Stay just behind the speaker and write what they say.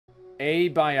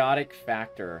Abiotic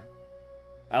Factor.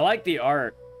 I like the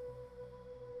art.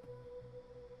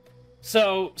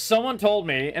 So, someone told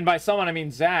me, and by someone I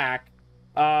mean Zach,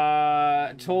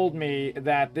 told me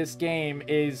that this game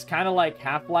is kind of like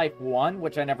Half-Life 1,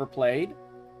 which I never played,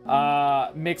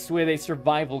 mixed with a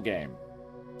survival game.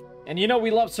 And you know we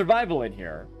love survival in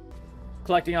here.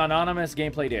 Collecting anonymous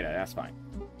gameplay data, that's fine.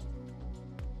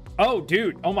 Oh,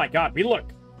 dude, oh my god, we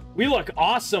look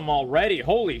awesome already.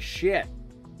 Holy shit.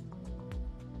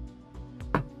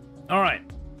 All right.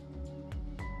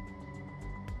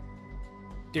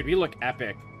 Dude, we look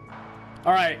epic.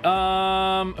 All right,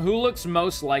 who looks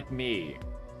most like me?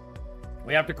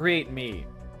 We have to create me.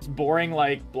 It's boring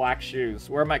like black shoes.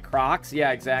 Wear my Crocs?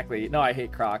 Yeah, exactly. No, I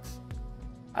hate Crocs.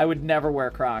 I would never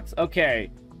wear Crocs. Okay.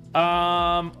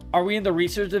 Are we in the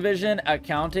research division,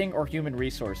 accounting, or human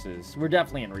resources? We're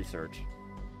definitely in research.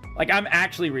 Like, I'm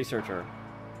actually researcher.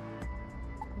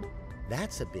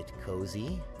 That's a bit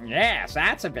cozy. Yes,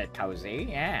 that's a bit cozy.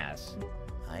 Yes.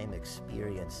 I'm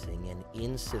experiencing an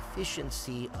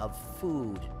insufficiency of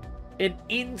food. An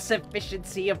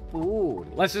insufficiency of food.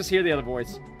 Let's just hear the other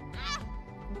voice.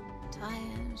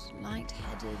 Tired,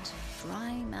 lightheaded,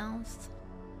 dry mouth.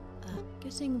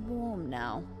 Getting warm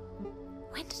now.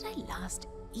 When did I last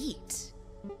eat?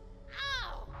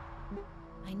 Ow!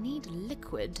 I need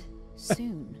liquid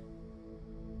soon.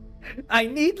 I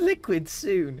need liquid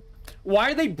soon.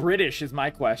 Why are they British is my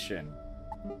question.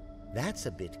 That's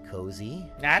a bit cozy.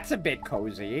 That's a bit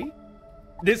cozy.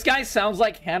 This guy sounds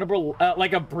like Hannibal,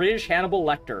 like a British Hannibal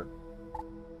Lecter.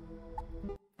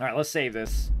 All right, let's save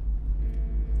this.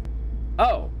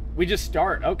 Oh, we just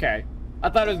start. Okay. I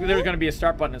thought there was going to be a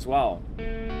start button as well.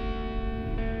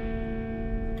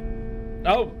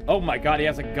 Oh my god, he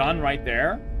has a gun right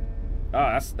there.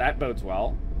 Oh, that bodes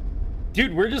well.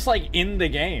 Dude, we're just like in the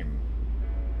game.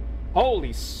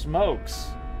 Holy smokes.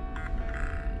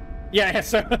 Yeah,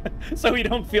 so we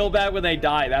don't feel bad when they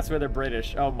die. That's where they're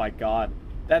British. Oh my god.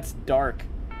 That's dark.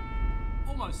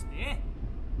 Almost there.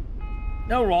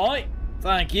 No, right.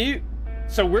 Thank you.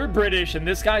 So we're British and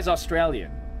this guy's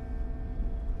Australian.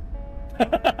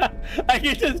 I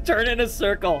can just turn in a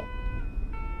circle.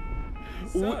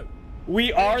 So,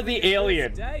 we are the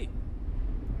alien.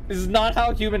 This is not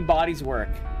how human bodies work.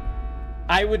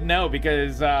 I would know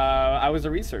because I was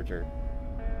a researcher.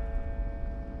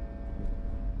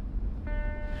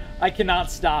 I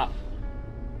cannot stop.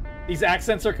 These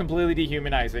accents are completely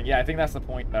dehumanizing. Yeah, I think that's the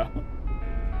point, though.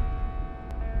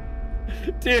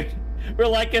 Dude, we're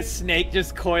like a snake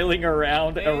just coiling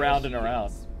around, around, and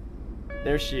around.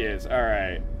 There she is. All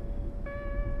right.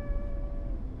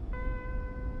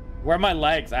 Where are my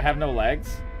legs? I have no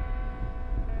legs.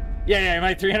 Yeah,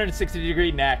 my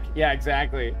 360-degree neck. Yeah,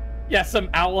 exactly. Yeah,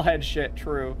 some owl head shit.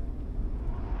 True.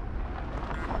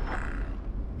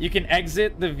 You can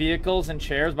exit the vehicles and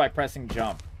chairs by pressing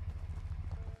jump.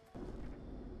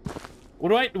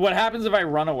 What happens if I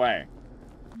run away?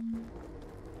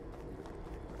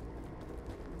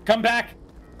 Come back!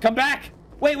 Come back!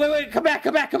 Wait, come back!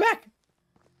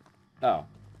 Oh.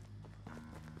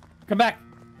 Come back.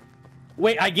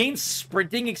 Wait, I gained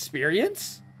sprinting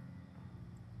experience?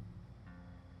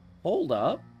 Hold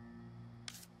up.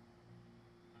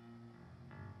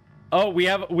 Oh, we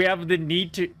have the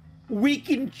need to... We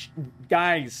can...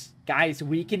 Guys,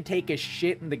 we can take a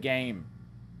shit in the game.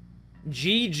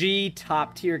 GG,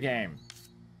 top tier game.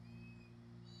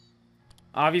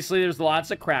 Obviously, there's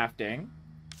lots of crafting.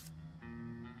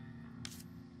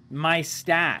 My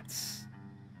stats.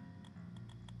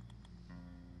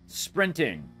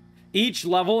 Sprinting. Each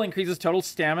level increases total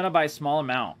stamina by a small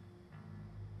amount.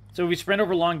 So if we sprint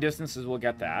over long distances, we'll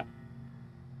get that.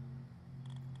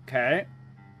 Okay.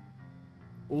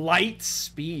 Light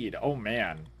speed. Oh,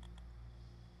 man.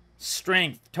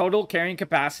 Strength. Total carrying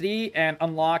capacity and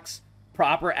unlocks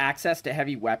proper access to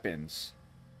heavy weapons.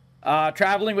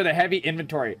 Traveling with a heavy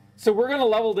inventory. So we're going to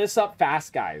level this up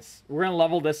fast, guys. We're going to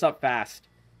level this up fast.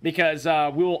 Because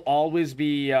we will always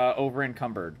be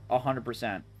over-encumbered.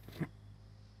 100%.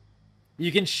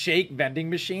 You can shake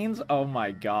vending machines? Oh my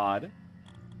god.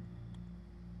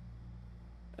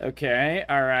 Okay,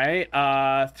 alright.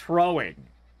 Throwing.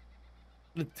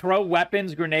 Throw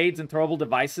weapons, grenades, and throwable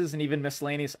devices, and even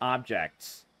miscellaneous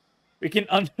objects. We can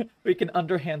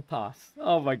underhand toss.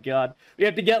 Oh my god. We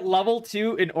have to get level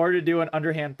 2 in order to do an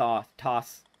underhand toss.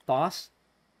 Toss.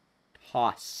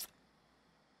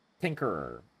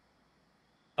 Tinkerer.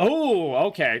 Oh,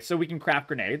 okay. So we can craft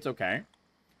grenades. Okay.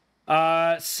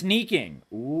 Sneaking.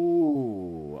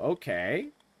 Ooh, okay.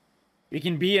 We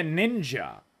can be a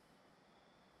ninja.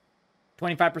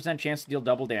 25% chance to deal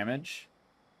double damage.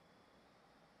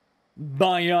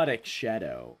 Biotic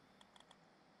Shadow.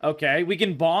 Okay, we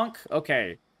can bonk.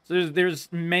 Okay, so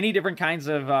there's many different kinds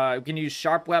of. We can use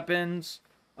sharp weapons.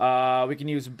 We can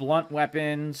use blunt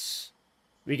weapons.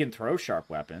 We can throw sharp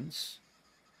weapons.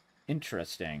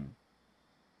 Interesting.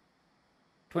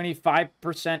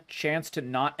 25% chance to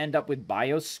not end up with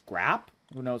bio scrap?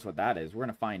 Who knows what that is? We're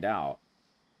gonna find out.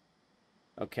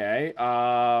 Okay,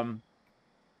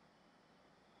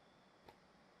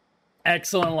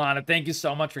 excellent, Lana. Thank you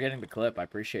so much for getting the clip. I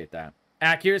appreciate that.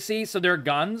 Accuracy, so there are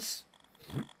guns.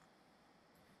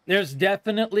 There's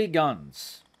definitely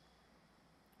guns.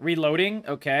 Reloading,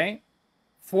 okay.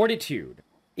 Fortitude.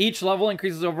 Each level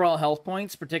increases overall health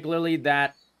points, particularly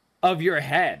that of your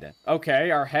head.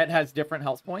 Okay, our head has different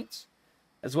health points,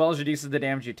 as well as reduces the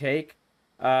damage you take.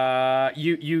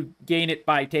 You gain it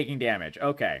by taking damage.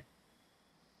 Okay.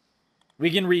 We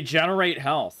can regenerate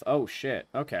health. Oh, shit.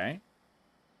 Okay.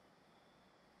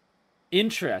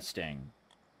 Interesting.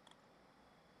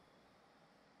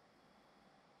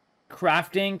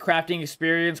 Crafting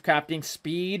experience, crafting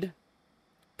speed,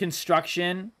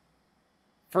 construction,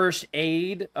 first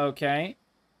aid, okay.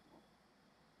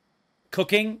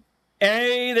 Cooking.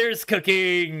 Hey, there's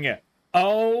cooking.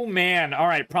 Oh, man. All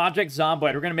right, Project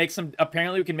Zomboid. We're going to make some,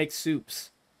 apparently we can make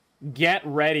soups. Get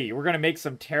ready. We're going to make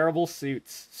some terrible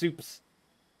soups.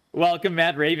 Welcome,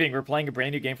 Matt Raving. We're playing a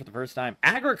brand new game for the first time.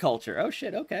 Agriculture. Oh,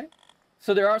 shit, okay.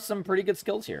 So there are some pretty good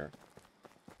skills here.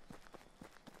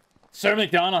 Sir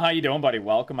McDonald, how you doing, buddy?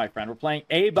 Welcome, my friend. We're playing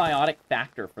Abiotic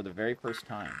Factor for the very first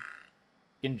time.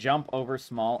 You can jump over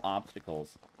small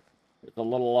obstacles. There's a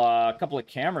little, couple of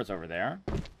cameras over there.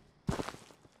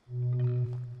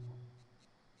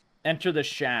 Enter the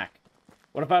shack.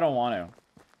 What if I don't want to?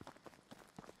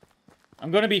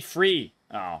 I'm going to be free.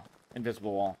 Oh,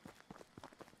 invisible wall.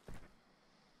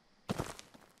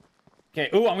 Okay,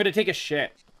 ooh, I'm going to take a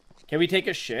shit. Can we take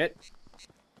a shit?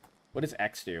 What does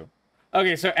X do?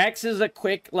 Okay, so X is a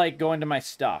quick, like, go into my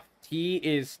stuff. T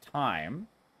is time.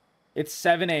 It's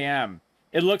 7 a.m.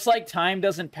 It looks like time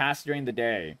doesn't pass during the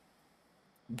day.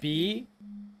 B.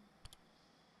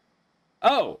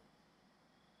 Oh.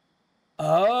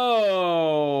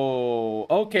 Oh.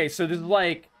 Okay, so this is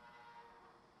like...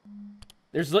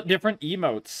 There's different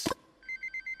emotes.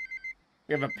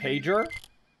 We have a pager.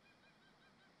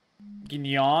 We can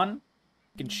yawn.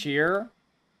 We can cheer.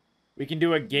 We can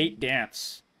do a gate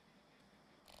dance.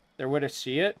 There would have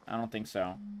see it? I don't think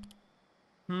so.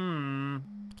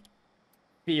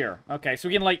 Fear. Okay, so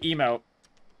we can, like, emote.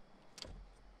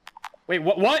 Wait,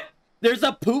 what? There's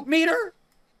a poop meter?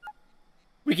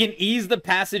 We can ease the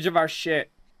passage of our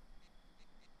shit.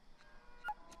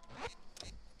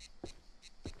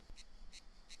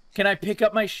 Can I pick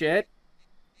up my shit?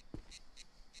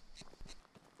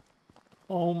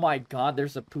 Oh my god,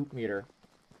 there's a poop meter.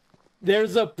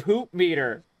 There's a poop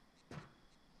meter.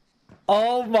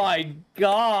 Oh my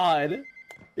god.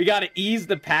 We gotta ease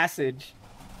the passage.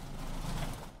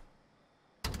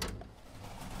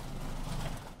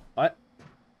 What?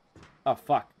 Oh,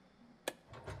 fuck.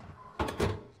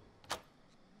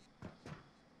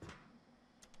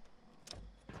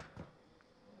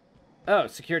 Oh,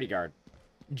 security guard.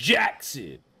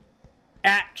 Jackson.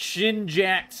 Action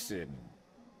Jackson.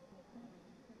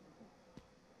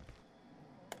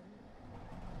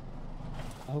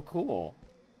 Oh, cool.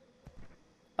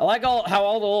 I like how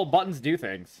all the little buttons do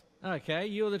things. Okay,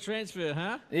 you're the transfer,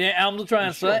 huh? Yeah, I'm the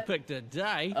transfer. You sure picked a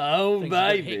day. Oh, Things a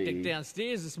bit baby. hectic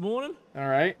downstairs this morning. All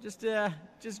right.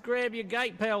 Just grab your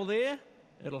gate pal there.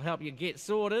 It'll help you get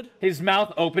sorted. His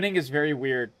mouth opening is very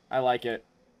weird. I like it.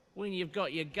 When you've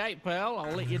got your gate pal,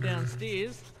 I'll let you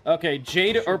downstairs. Okay,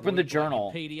 J to Should open the work like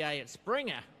journal. a PDA at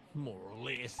Springer, more or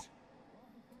less.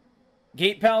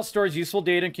 GatePal stores useful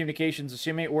data and communications,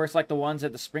 assuming it works like the ones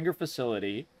at the Springer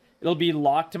facility. It'll be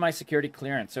locked to my security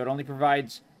clearance, so it only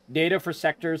provides data for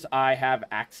sectors I have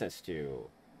access to.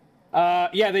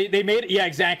 Yeah, they made it. Yeah,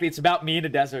 exactly. It's about me in a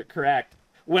desert, correct.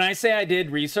 When I say I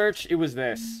did research, it was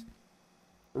this.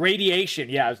 Radiation.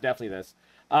 Yeah, it was definitely this.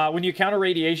 When you encounter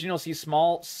radiation, you'll see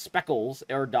small speckles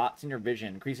or dots in your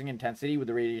vision, increasing intensity with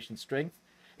the radiation strength.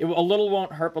 A little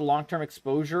won't hurt, but long-term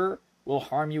exposure will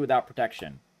harm you without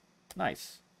protection.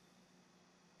 Nice.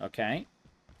 Okay.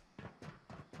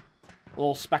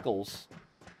 Little speckles.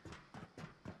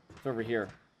 It's over here.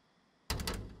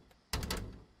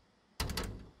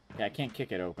 Okay, I can't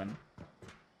kick it open.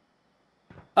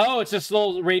 Oh, it's just a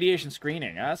little radiation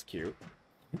screening. Oh, that's cute.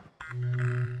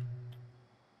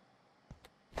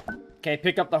 Okay,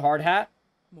 pick up the hard hat.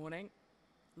 Morning.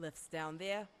 Lift's down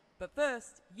there. But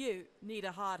first, you need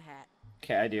a hard hat.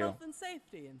 Okay, I do. Health and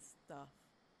safety and stuff.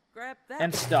 Grab that.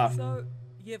 And stuff. So,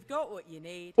 you've got what you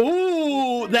need.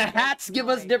 Ooh, the hats give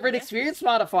us different experience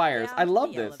modifiers. I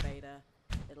love this. Elevator.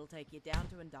 It'll take you down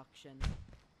to induction.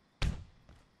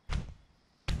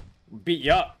 Beat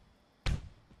you up.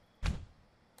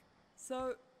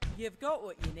 So, you've got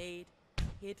what you need.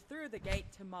 Head through the gate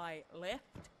to my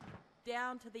left,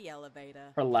 down to the elevator.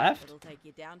 Her left? It'll take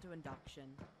you down to induction.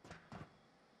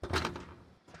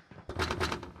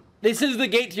 This is the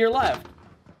gate to your left.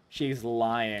 She's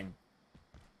lying.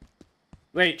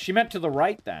 Wait, she meant to the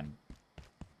right then.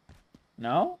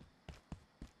 No?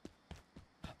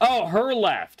 Oh, her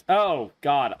left. Oh,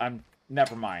 God.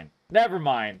 Never mind. Never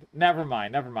mind. Never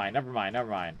mind. Never mind. Never mind. Never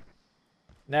mind.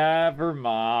 Never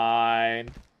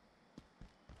mind.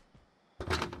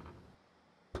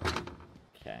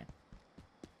 Okay.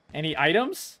 Any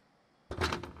items?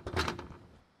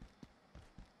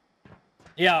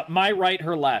 Yeah, my right,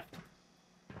 her left.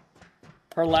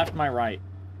 Her left, my right.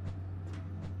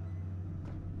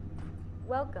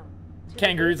 Welcome to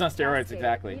Kangaroos the on steroids, Cascade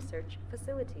exactly. Research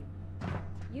facility.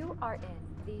 You are in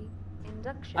the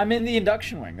induction. I'm in the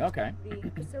induction wing. Okay. The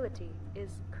facility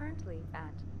is currently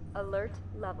at alert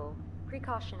level,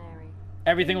 precautionary.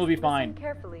 Everything will be Please fine. listen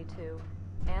carefully to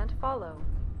and follow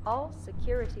all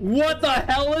security. What the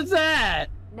hell is that?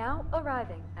 Now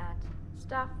arriving at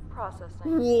staff processing.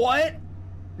 What?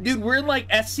 Dude, we're in like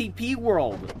SCP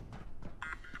world.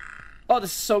 Oh,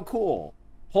 this is so cool.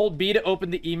 Hold B to open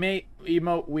the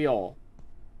emote wheel.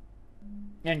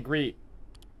 And greet.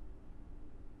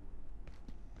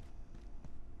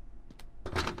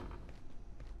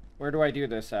 Where do I do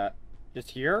this at?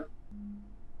 Just here?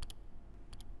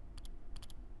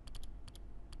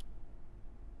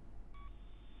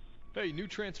 Hey, new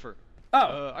transfer.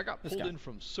 Oh, I got this pulled guy. in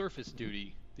from surface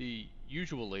duty. The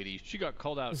usual lady, she got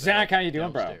called out. Zach, how you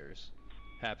doing, bro? downstairs.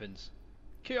 Happens.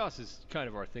 Chaos is kind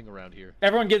of our thing around here.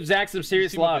 Everyone gives Zach some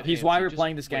serious You seem a love. bit He's why antsy. we're Just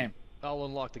playing this wait. game. I'll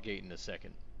unlock the gate in a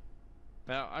second.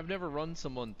 Now, I've never run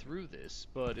someone through this,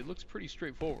 but it looks pretty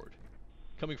straightforward.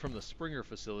 Coming from the Springer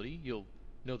facility, you'll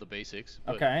know the basics.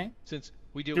 But Okay. Since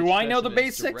we deal Do with I know the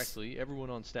specimens basics? directly, everyone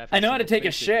on staff. I has know how to some take a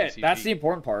basic shit. That's ACP. the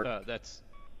important part. That's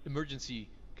emergency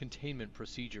containment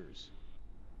procedures.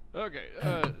 Okay,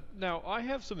 now I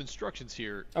have some instructions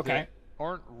here Okay. that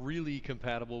aren't really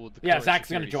compatible with the Yeah, current Zach's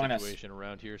gonna security join us. situation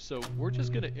around here, so we're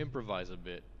just gonna improvise a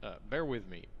bit. Bear with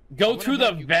me. Go I'm gonna through the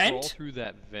have you crawl vent? through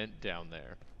that vent down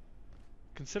there.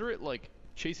 Consider it like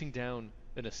chasing down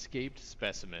an escaped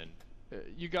specimen.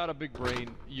 You got a big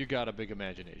brain, you got a big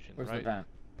imagination, Where's right? the vent?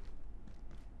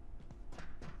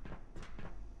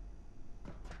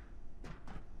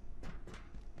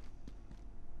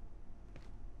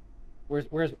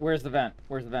 Where's the vent?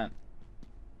 Where's the vent?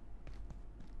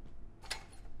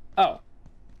 Oh.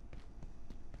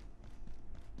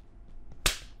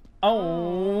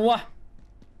 Oh.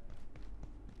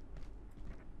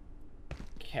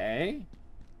 Okay.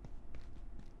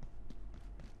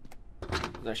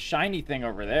 There's a shiny thing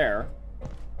over there.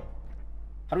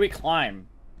 How do we climb?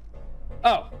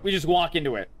 Oh, we just walk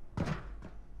into it.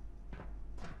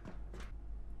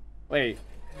 Wait.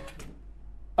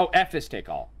 Oh, F is take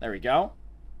all. There we go.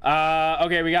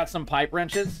 Okay, we got some pipe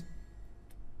wrenches.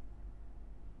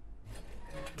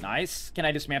 Nice. Can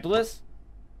I dismantle this?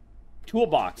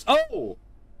 Toolbox. Oh!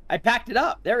 I packed it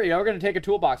up. There we go. We're going to take a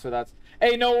toolbox with us.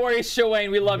 Hey, no worries,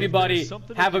 Showain. We love you, If there's buddy.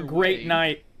 something Have a in your great way,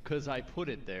 night. Cause I put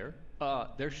it there.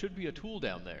 There should be a tool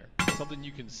down there. Something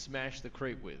you can smash the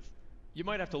crate with. You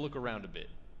might have to look around a bit.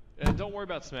 And don't worry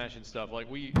about smashing stuff. Like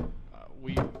we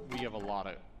have a lot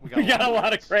of We got a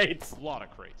lot of crates. A lot of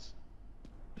crates.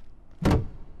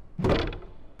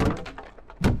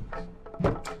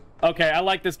 Okay, I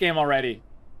like this game already.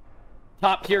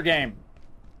 Top tier game.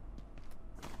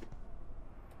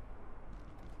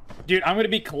 Dude, I'm gonna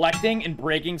be collecting and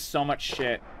breaking so much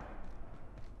shit.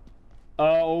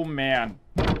 Oh, man.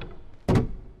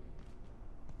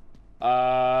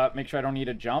 Make sure I don't need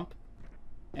to jump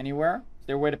anywhere. Is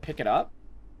there a way to pick it up?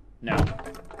 No.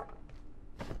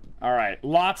 Alright,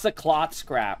 lots of clot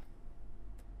scrap.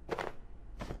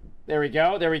 There we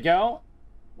go, there we go.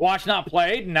 Watch not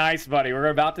played. Nice, buddy. We're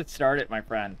about to start it, my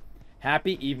friend.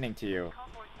 Happy evening to you.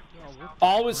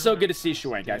 Always so good to see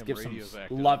Shuang, guys. Give some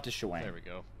love to Shuang. There we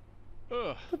go.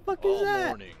 Ugh, The fuck is all that?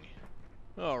 morning.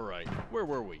 Alright, where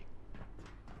were we?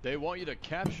 They want you to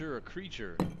capture a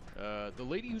creature. The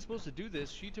lady who's supposed to do this,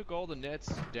 she took all the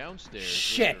nets downstairs. with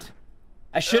Shit. her.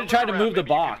 I should have tried to Look move around, the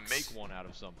maybe you can box. make one out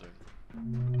of something.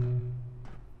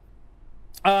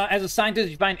 As a scientist,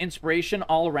 you find inspiration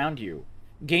all around you.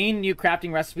 Gain new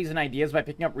crafting recipes and ideas by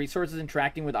picking up resources,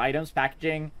 interacting with items,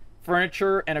 packaging,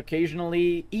 furniture, and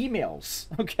occasionally emails.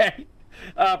 Okay.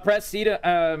 Press C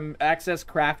to access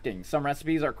crafting. Some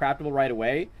recipes are craftable right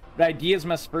away, but ideas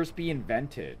must first be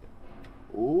invented.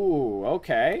 Ooh,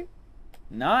 okay.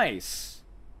 Nice.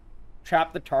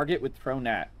 Trap the target with throw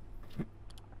net.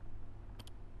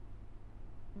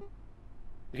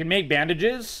 We can make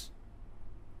bandages.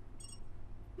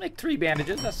 Make 3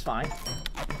 bandages, that's fine.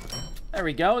 There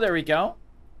we go, there we go.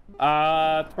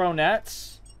 Throw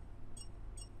nets.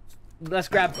 Let's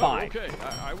grab 5. Okay,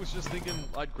 I was just thinking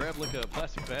I'd grab like a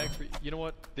plastic bag for you know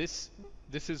what? This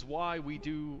is why we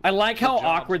do. I like the how jobs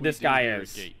awkward we this do guy here at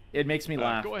is. Gate. It makes me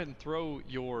laugh. Go ahead and throw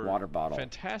your water bottle.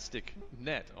 fantastic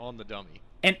net on the dummy.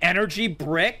 An energy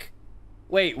brick?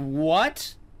 Wait,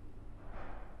 what?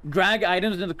 Drag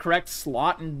items into the correct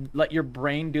slot and let your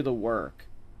brain do the work.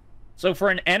 So for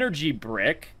an energy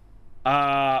brick,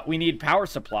 we need power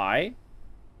supply.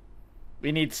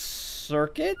 We need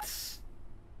circuits.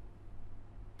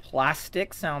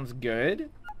 Plastic sounds good.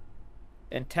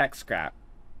 And tech scrap.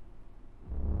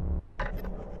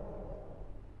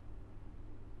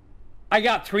 I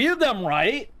got 3 of them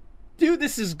right. Dude,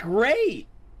 this is great.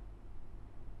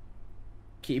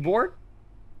 Keyboard?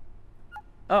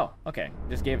 Oh, okay.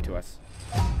 Just gave it to us.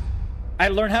 I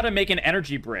learned how to make an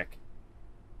energy brick.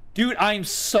 Dude, I'm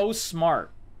so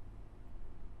smart.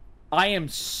 I am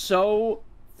so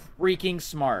freaking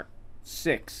smart.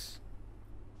 6.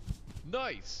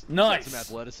 Nice. Nice. Got some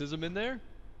athleticism in there.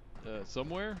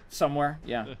 Somewhere. Somewhere,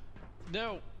 yeah.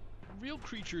 Now, real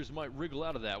creatures might wriggle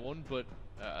out of that one, but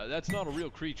that's not a real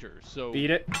creature. So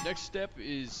Beat it. Next step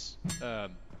is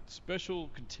special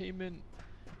containment,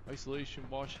 isolation,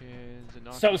 wash hands,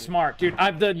 and So smart, dude.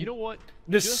 I've the You know what?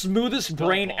 the Just smoothest stomp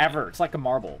brain on ever. It's like a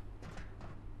marble.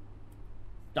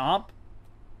 Stomp.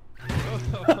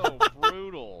 Oh,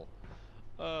 brutal.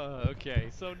 Okay,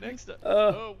 so next up,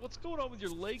 what's going on with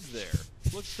your legs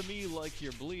there? Looks to me like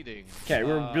you're bleeding. Okay,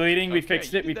 we're bleeding. We Okay,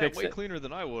 fixed it. you We did that fixed way it. cleaner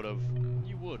than I would have.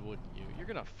 You would, wouldn't you? You're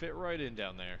gonna fit right in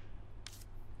down there.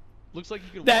 Looks like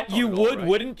you can. That walk you on it all would, right.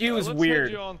 wouldn't you? Is Let's weird.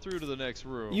 head you on through to the next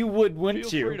room. You would, wouldn't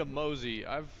Feel you? free to mosey.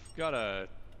 I've gotta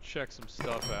check some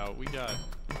stuff out. We got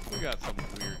some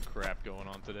weird crap going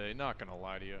on today. Not gonna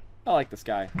lie to you. I like this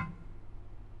guy.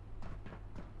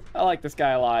 I like this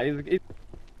guy a lot.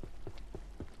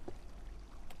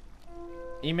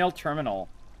 Email terminal.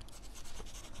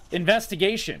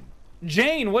 Investigation.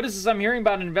 Jane, what is this I'm hearing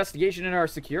about an investigation in our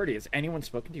security? Has anyone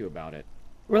spoken to you about it?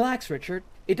 Relax, Richard.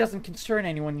 It doesn't concern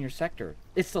anyone in your sector.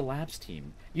 It's the labs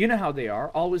team. You know how they are,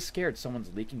 always scared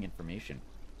someone's leaking information.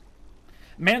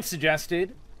 Man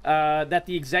suggested that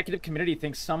the executive committee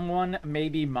thinks someone may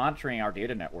be monitoring our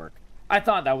data network. I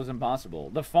thought that was impossible.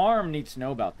 The farm needs to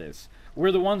know about this.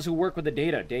 We're the ones who work with the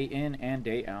data day in and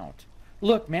day out.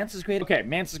 Look, Mance is great. Okay,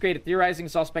 Mance is great at theorizing.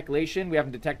 It's all speculation. We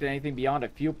haven't detected anything beyond a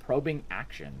few probing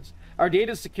actions. Our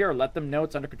data is secure. Let them know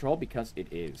it's under control because it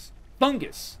is.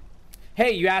 Fungus.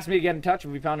 Hey, you asked me to get in touch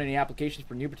if we found any applications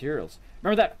for new materials.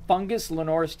 Remember that fungus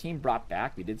Lenore's team brought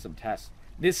back? We did some tests.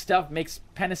 This stuff makes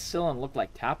penicillin look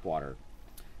like tap water.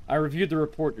 I reviewed the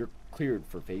report. You're cleared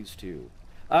for phase 2.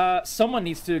 Someone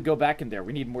needs to go back in there.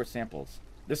 We need more samples.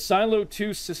 The Silo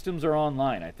 2 systems are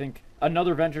online. I think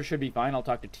another venture should be fine. I'll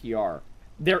talk to TR.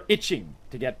 They're itching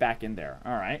to get back in there.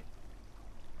 All right.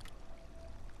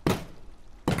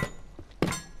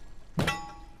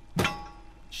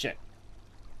 Shit.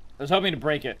 I was hoping to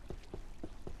break it.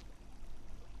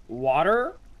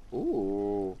 Water?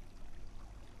 Ooh.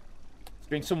 Let's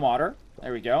drink some water.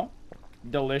 There we go.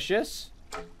 Delicious.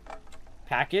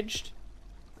 Packaged.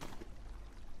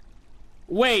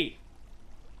 Wait.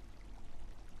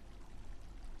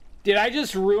 Did I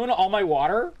just ruin all my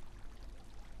water?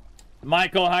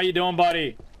 Michael, how you doing,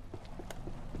 buddy?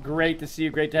 Great to see you.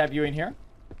 Great to have you in here.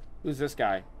 Who's this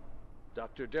guy?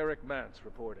 Dr. Derek Mance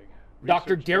reporting.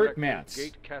 Dr. Research Derek Director, Mance.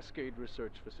 Gate Cascade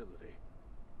Research Facility.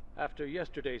 After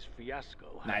yesterday's fiasco,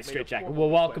 Nice, I made straight a jacket. formal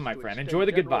Well, welcome, request my to friend. extend Enjoy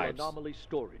the good general vibes. Anomaly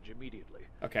storage immediately.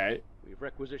 Okay. We've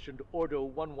requisitioned Ordo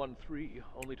 113,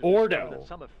 only to Ordo. discover that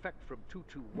some effect from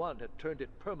 221 had turned it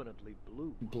permanently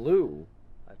blue. Blue.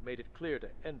 I've made it clear to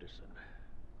Anderson.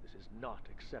 This is not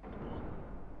acceptable.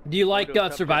 Do you like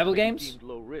Ordo survival subjects may be games? deemed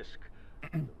low risk.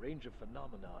 The range of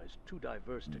phenomena is too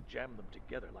diverse to jam them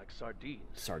together like sardines.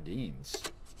 Sardines.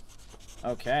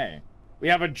 Okay. We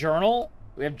have a journal.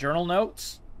 We have journal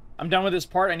notes. I'm done with this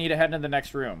part. I need to head into the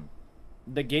next room.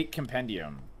 The Gate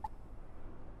Compendium.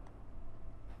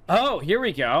 Oh, here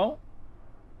we go.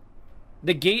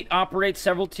 The Gate operates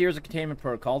several tiers of containment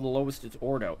protocol. The lowest is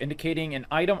Ordo, indicating an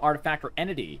item, artifact, or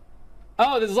entity.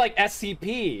 Oh, this is like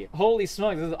SCP. Holy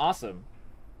smokes, this is awesome.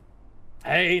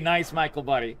 Hey, nice, Michael,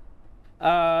 buddy.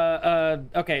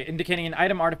 Okay, indicating an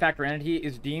item, artifact, or entity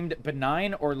is deemed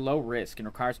benign or low risk and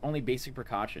requires only basic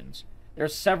precautions. There are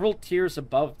several tiers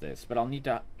above this, but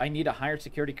I need a higher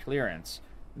security clearance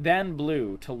than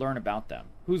blue to learn about them.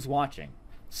 Who's watching?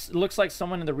 Looks like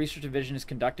someone in the research division is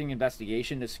conducting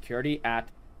investigation into security at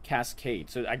Cascade.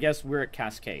 So I guess we're at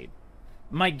Cascade.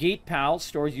 My gate pal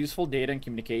stores useful data and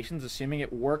communications. Assuming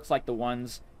it works like the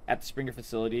ones at the Springer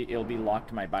facility, it'll be locked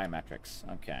to my biometrics.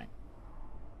 Okay.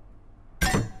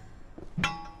 Okay.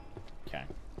 Can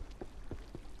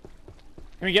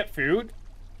we get food?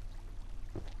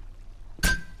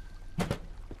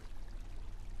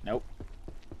 Nope.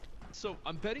 So,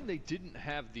 I'm betting they didn't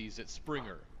have these at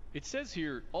Springer. It says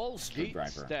here, all gate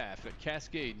staff at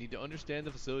Cascade need to understand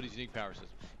the facility's unique power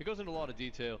system. It goes into a lot of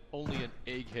detail only an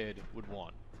egghead would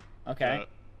want. Okay.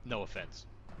 No offense.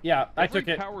 Yeah, I took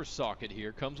it. Every power socket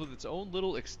here comes with its own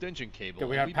little extension cable. Okay,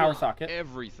 we have power socket.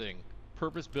 Everything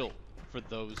purpose-built for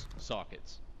those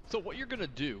sockets. So what you're gonna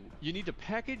do, you need to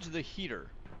package the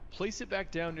heater, place it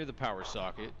back down near the power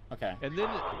socket. Okay. And then...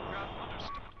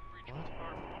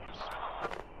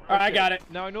 Alright, I got it.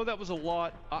 Now, I know that was a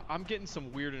lot. I'm getting some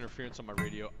weird interference on my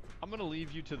radio. I'm going to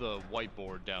leave you to the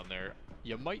whiteboard down there.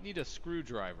 You might need a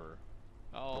screwdriver.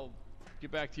 I'll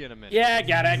get back to you in a minute. Yeah, I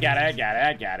got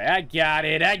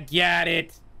it.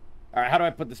 Alright, how do I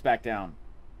put this back down?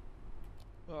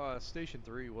 Station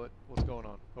 3, what's going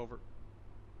on? Over.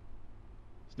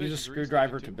 Use a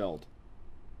screwdriver to build.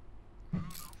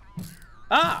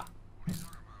 Ah!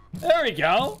 There we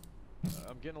go!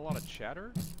 I'm getting a lot of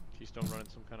chatter. Keystone running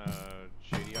some kind of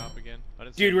shady op again.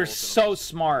 Dude, we're so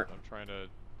smart. I'm trying to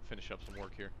finish up some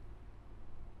work here.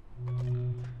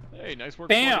 Hey, nice work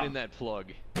plugging in that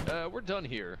plug. We're done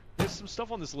here. There's some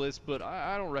stuff on this list, but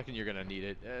I don't reckon you're gonna need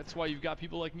it. That's why you've got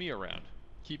people like me around.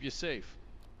 Keep you safe.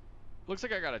 Looks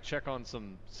like I gotta check on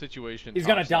some situation. He's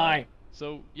gonna die.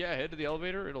 So yeah, head to the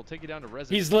elevator. It'll take you down to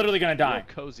residence. He's literally gonna die.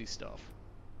 Cozy stuff.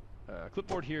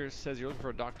 Clipboard here says you're looking for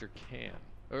a Dr.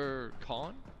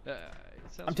 Khan?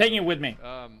 I'm taking it with me.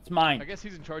 It's mine. I guess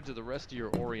he's in charge of the rest of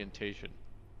your orientation.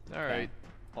 Alright.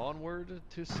 Onward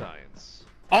to science.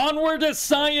 Onward to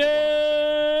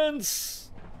science!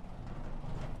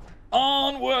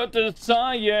 Onward to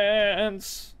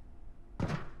science!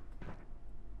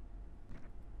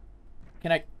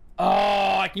 Can I...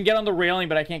 Oh, I can get on the railing,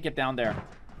 but I can't get down there.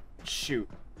 Shoot.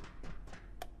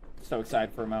 So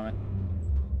excited for a moment.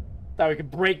 Thought we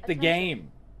could break the game.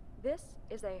 This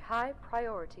is a high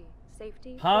priority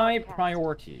safety High broadcast.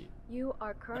 priority. You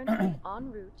are currently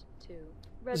en route to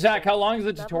Zach, how long is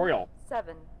the level tutorial?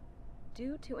 7.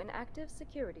 Due to an active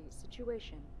security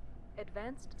situation,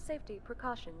 advanced safety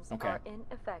precautions are in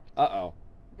effect. Uh-oh.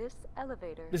 This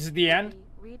elevator. This is the end?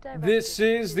 This This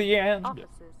is the end.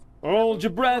 Hold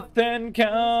your breath and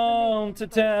count to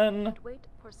 10. Wait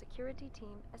for security team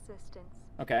assistance.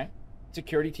 Okay.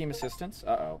 Security team assistance?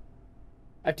 Uh-oh.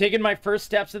 I've taken my first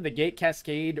steps in the Gate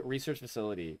Cascade Research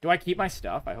Facility. Do I keep my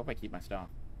stuff? I hope I keep my stuff.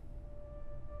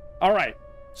 Alright.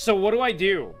 So what do I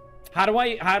do? How do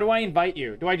I invite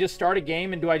you? Do I just start a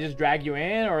game and do I just drag you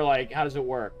in? Or like, how does it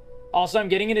work? Also, I'm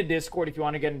getting into Discord if you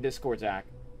want to get in Discord, Zach.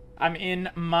 I'm in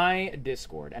my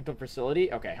Discord. Enter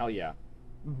facility? Okay, hell yeah.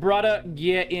 Brother,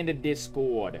 get into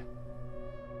Discord.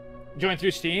 Join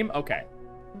through Steam? Okay.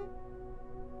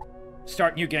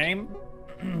 Start new game.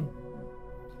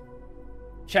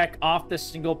 Check off the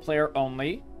single player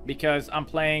only because I'm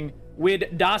playing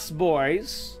with Das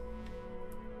Boys.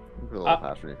 You put a little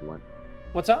password in if you want.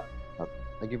 What's up?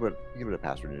 I give it a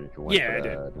password in if you want. Yeah, but, I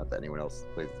did. Not that anyone else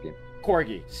plays this game.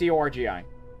 Corgi. C-O-R-G-I.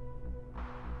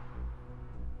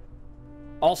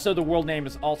 Also, the world name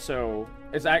is also...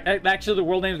 Actually, the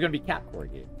world name is going to be Cat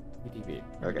Corgi. PTV.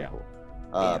 Okay, cool.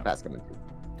 Pat's coming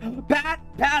too. Pat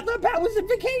was on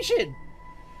vacation!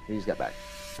 He just got back.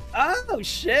 Oh,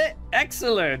 shit.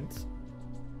 Excellent.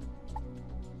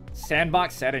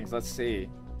 Sandbox settings, let's see.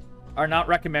 Are not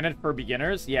recommended for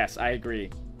beginners? Yes, I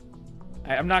agree.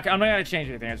 I'm not gonna change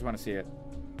anything, I just want to see it.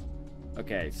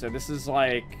 Okay, so this is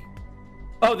like...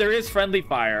 Oh, there is friendly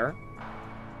fire.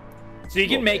 So you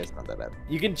can make... It's not that bad.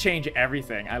 You can change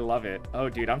everything. I love it. Oh,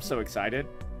 dude, I'm so excited.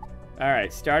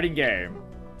 Alright, starting game.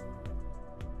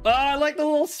 Oh, I like the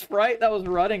little sprite that was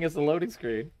running as the loading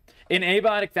screen. In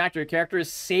Abiotic Factor, your character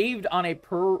is saved on a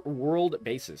per-world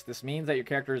basis. This means that your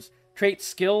character's traits,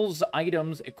 skills,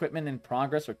 items, equipment, and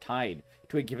progress are tied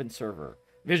to a given server.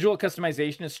 Visual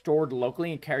customization is stored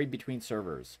locally and carried between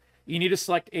servers. You need to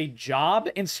select a job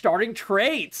and starting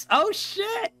traits. Oh,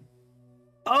 shit!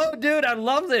 Oh, dude, I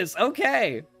love this.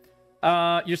 Okay.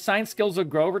 Your science skills will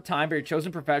grow over time, but your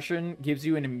chosen profession gives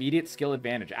you an immediate skill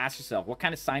advantage. Ask yourself, what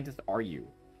kind of scientist are you?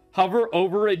 Hover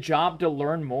over a job to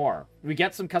learn more. We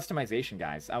get some customization,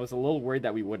 guys. I was a little worried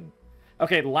that we wouldn't.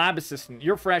 Okay, lab assistant.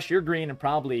 You're fresh, you're green, and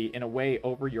probably in a way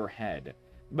over your head.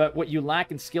 But what you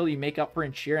lack in skill, you make up for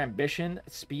in sheer ambition,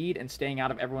 speed, and staying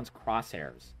out of everyone's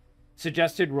crosshairs.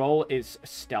 Suggested role is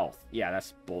stealth. Yeah,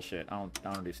 that's bullshit. I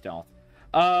don't do stealth.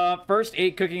 First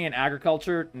aid, cooking, and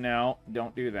agriculture. No,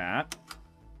 don't do that.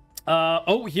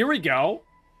 Oh, here we go.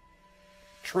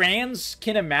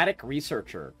 Trans-kinematic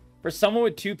researcher. For someone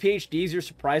with 2 PhDs, you're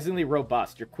surprisingly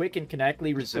robust. You're quick and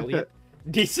kinetically resilient,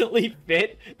 decently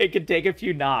fit, and can take a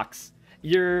few knocks.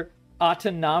 Your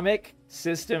autonomic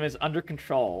system is under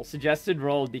control. Suggested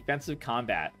role, defensive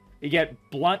combat. You get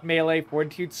blunt melee,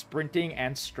 fortitude, sprinting,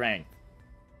 and strength.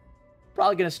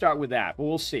 Probably going to start with that, but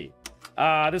we'll see.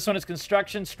 This one is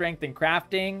construction, strength, and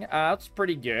crafting. That's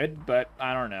pretty good, but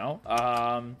I don't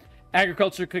know.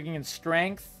 Agriculture, cooking, and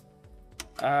strength.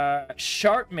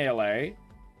 Sharp melee.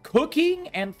 Cooking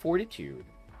and fortitude.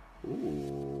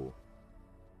 Ooh.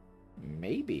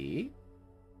 Maybe.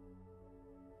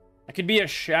 I could be a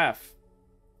chef.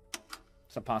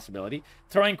 It's a possibility.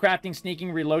 Throwing, crafting,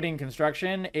 sneaking, reloading,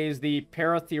 construction is the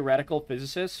para-theoretical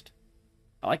physicist.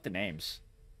 I like the names.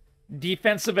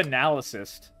 Defensive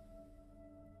analyst.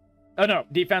 Oh, no.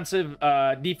 Defense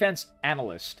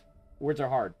analyst. Words are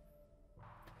hard.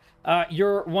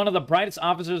 You're one of the brightest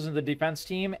officers in the defense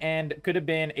team and could have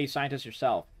been a scientist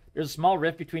yourself. There's a small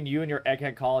rift between you and your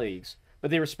egghead colleagues, but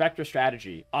they respect your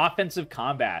strategy. Offensive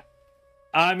combat.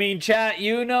 I mean, chat,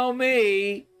 you know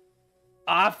me.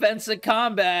 Offensive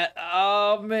combat.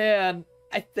 Oh, man.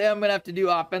 I think I'm going to have to do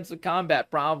offensive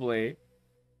combat, probably.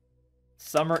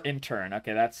 Summer intern.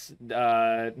 Okay, that's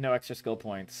no extra skill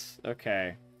points.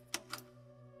 Okay.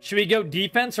 Should we go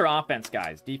defense or offense,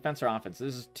 guys? Defense or offense?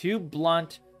 This is 2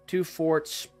 blunt, 2 fort,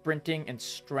 sprinting, and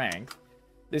strength.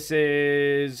 This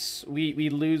is... We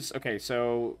lose... Okay,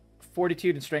 so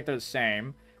fortitude and strength are the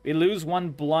same. We lose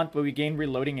 1 blunt, but we gain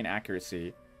reloading and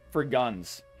accuracy for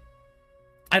guns.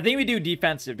 I think we do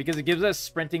defensive because it gives us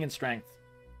sprinting and strength.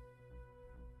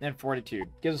 And fortitude.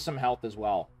 Gives us some health as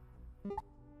well.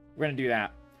 We're going to do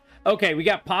that. Okay, we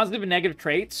got positive and negative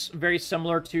traits. Very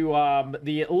similar to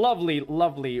the lovely,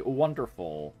 lovely,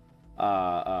 wonderful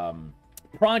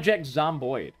Project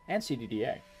Zomboid and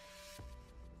CDDA.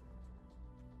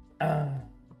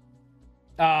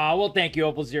 Well, thank you,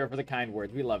 Opal Zero, for the kind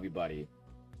words. We love you, buddy.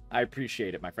 I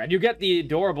appreciate it, my friend. You get the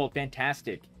adorable,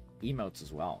 fantastic emotes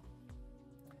as well.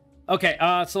 Okay,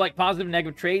 select positive and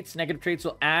negative traits. Negative traits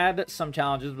will add some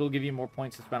challenges. We'll give you more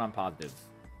points to spend on positives.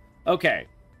 Okay.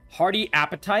 Hearty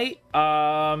appetite.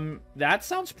 That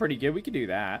sounds pretty good. We could do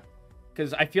that.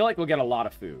 Because I feel like we'll get a lot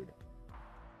of food.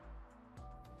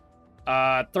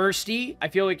 Thirsty. I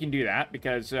feel we can do that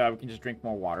because we can just drink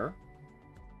more water.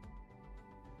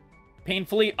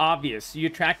 Painfully obvious. You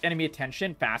attract enemy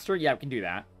attention faster. Yeah, we can do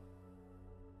that.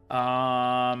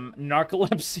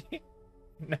 Narcolepsy.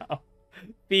 No.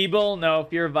 Feeble. No.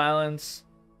 Fear of violence.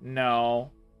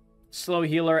 No. Slow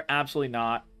healer. Absolutely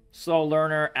not. Slow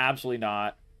learner. Absolutely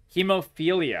not.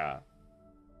 Hemophilia.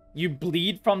 You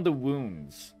bleed from the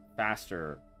wounds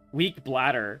faster. Weak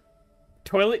bladder.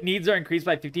 Toilet needs are increased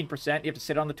by 15%. You have to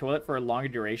sit on the toilet for a longer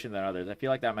duration than others. I feel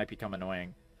like that might become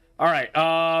annoying. All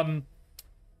right.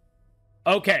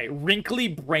 Okay. Wrinkly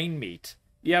brain meat.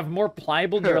 You have more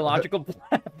pliable neurological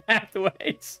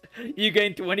pathways. You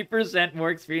gain 20% more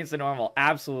experience than normal.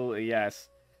 Absolutely, yes.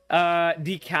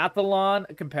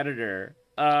 Decathlon competitor.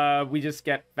 We just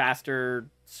get faster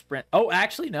sprint. Oh,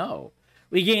 actually, no.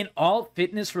 We gain all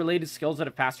fitness-related skills at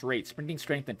a faster rate. Sprinting,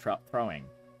 strength, and throwing.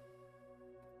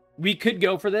 We could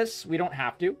go for this. We don't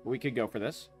have to. But we could go for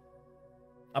this.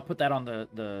 I'll put that on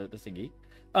the thingy.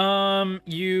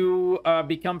 You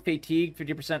become fatigued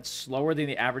 50% slower than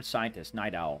the average scientist.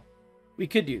 Night owl. We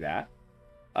could do that.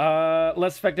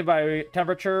 Less affected by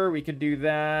temperature. We could do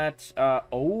that.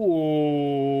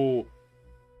 Oh.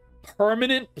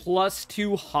 Permanent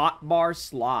 +2 hotbar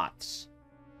slots.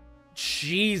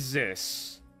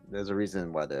 Jesus. There's a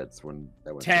reason why that's when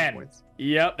that went 10 points.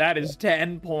 Yep, that is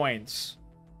 10 points.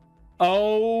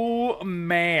 Oh,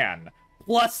 man.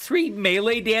 +3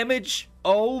 melee damage?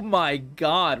 Oh, my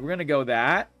God. We're going to go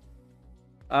that.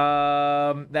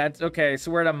 That's okay.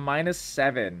 So we're at a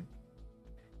 -7.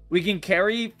 We can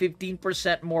carry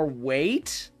 15% more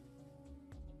weight.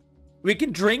 We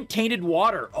can drink tainted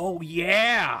water. Oh,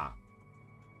 yeah.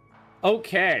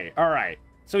 Okay. All right.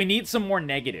 So we need some more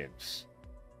negatives.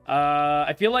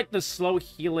 I feel like the slow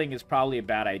healing is probably a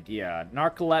bad idea.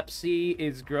 Narcolepsy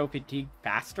is grow fatigue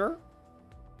faster.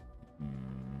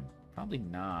 Probably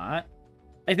not.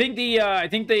 I think the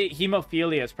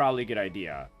hemophilia is probably a good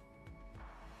idea.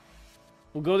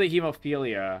 We'll go to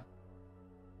hemophilia.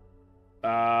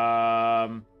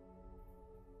 I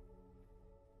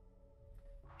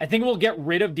think we'll get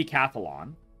rid of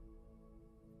decathlon.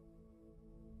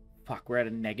 Fuck, we're at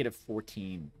a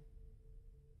 -14.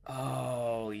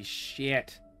 Holy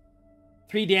shit.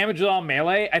 3 damage with all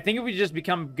melee? I think if we just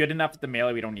become good enough at the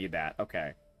melee, we don't need that.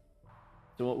 Okay.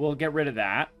 So we'll get rid of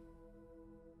that.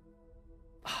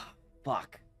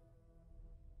 Fuck.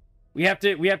 We have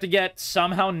to get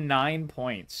somehow 9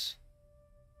 points.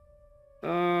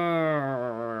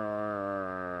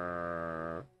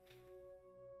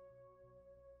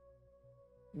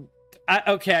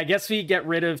 Okay, I guess we get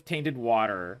rid of tainted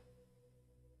water.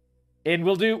 And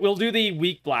we'll do the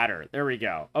weak bladder. There we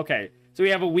go. Okay. So we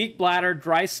have a weak bladder,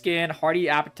 dry skin, hearty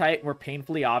appetite, and we're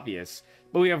painfully obvious.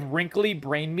 But we have wrinkly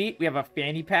brain meat, we have a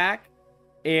fanny pack,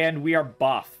 and we are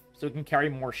buff, so we can carry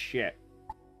more shit.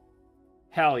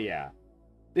 Hell yeah.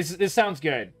 This sounds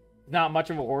good. Not much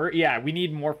of a hoarder. Yeah, we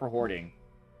need more for hoarding.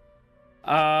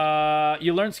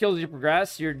 You learn skills as you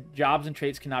progress. Your jobs and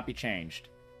traits cannot be changed.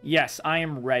 Yes, I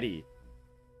am ready.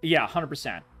 Yeah,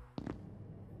 100%.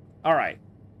 Alright.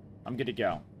 I'm good to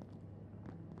go.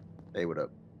 Hey, what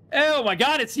up? Oh my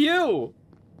god, it's you!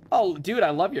 Oh, dude,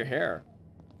 I love your hair.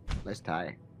 Nice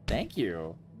tie. Thank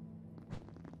you.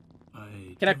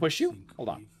 Can I push you? Hold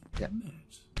on. Yeah.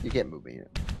 You can't move me yet.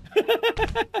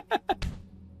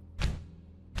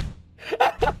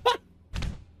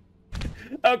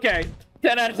 Okay.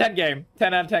 10 out of 10 game.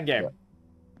 10 out of 10 game. Yeah.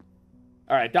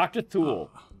 Alright, Dr.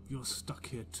 Thule. You're stuck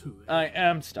here too. I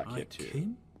am stuck here too. I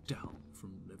came down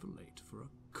from level 8 for a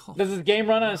coffee. Does this game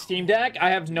run on a Steam Deck?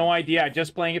 I have no idea. I'm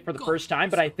just playing it for the first time,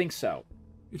 but I think so.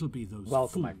 It'll be those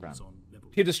welcome, my friend.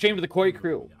 To the stream to the Koi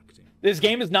crew. This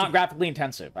game is not graphically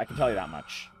intensive. I can tell you that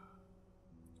much.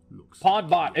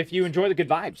 Podbot, if you enjoy the good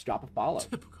vibes, drop a follow.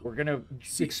 We're gonna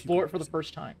explore it for the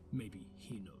first time. Maybe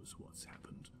he knows what's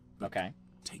happened. Okay.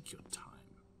 Take your time.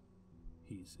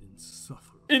 He's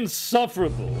insufferable.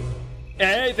 Insufferable.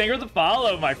 Hey, thank you for the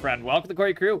follow, my friend. Welcome to the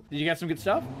Koi crew. Did you get some good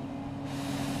stuff?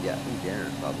 Yeah, I think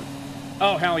Darren's probably.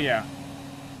 Oh, hell yeah.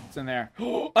 It's in there.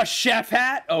 A chef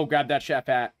hat? Oh, grab that chef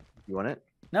hat. You want it?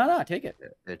 No, take it.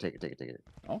 Yeah, take it.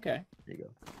 Okay. There you go.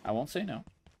 I won't say no.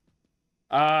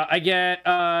 I get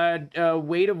a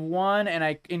weight of 1, and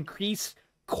I increase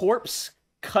corpse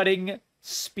cutting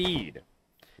speed.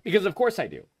 Because of course I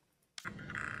do.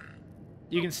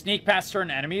 You can sneak past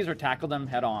certain enemies or tackle them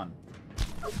head on.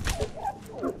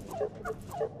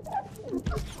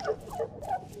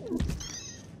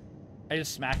 I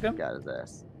just smacked him? Got his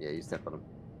ass. Yeah, you stepped on him.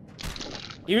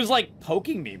 He was like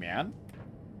poking me, man.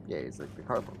 Yeah, he's like the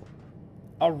carbuncle.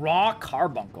 A raw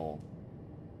carbuncle.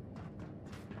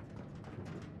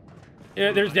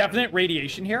 Yeah, there's definite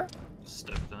radiation here.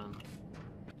 Step down.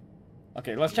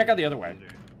 Okay, let's check out the other way.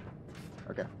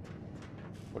 Okay.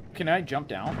 Can I jump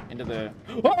down into the...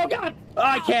 Oh, God!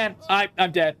 I can't!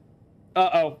 I'm dead.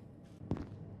 Uh-oh.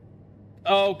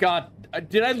 Oh, God.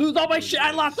 Did I lose all my shit?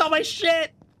 I lost all my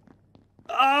shit!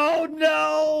 Oh,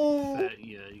 no! Fat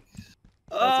yikes.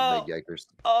 That's a big yikers.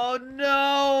 Oh,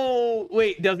 no!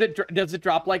 Wait, does it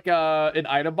drop like an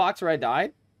item box where I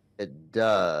died? It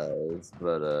does,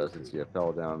 but since you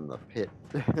fell down the pit...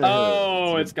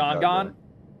 Oh, it's gone?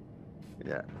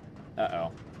 Yeah.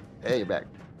 Uh-oh. Hey, you're back.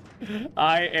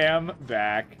 I am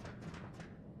back.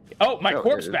 Oh, my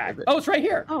corpse back. Oh, it's right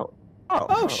here.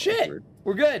 Oh, shit.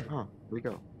 We're good. Oh, here we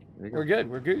go. We're good.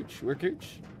 We're gooch. We're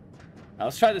gooch. Now,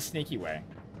 let's try the sneaky way.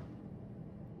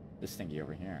 This thingy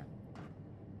over here.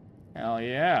 Hell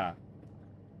yeah.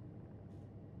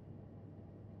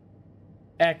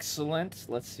 Excellent.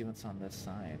 Let's see what's on this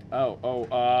side. I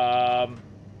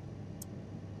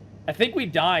think we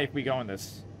die if we go in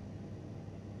this.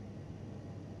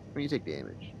 When you take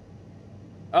damage.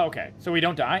 Oh, okay, so we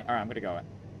don't die? Alright, I'm gonna go in.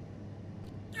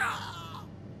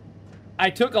 I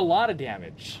took a lot of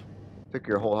damage. Took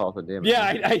your whole health and damage.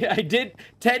 Yeah, I did.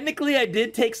 Technically, I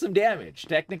did take some damage.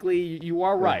 Technically, you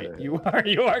are right. You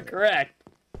are correct.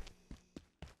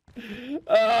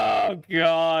 Oh,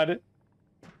 God.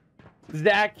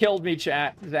 Zach killed me,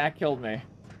 chat. Zach killed me.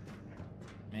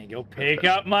 Let me go pick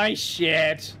up my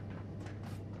shit.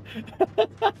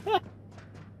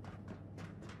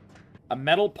 A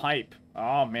metal pipe.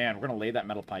 Oh, man. We're going to lay that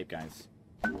metal pipe, guys.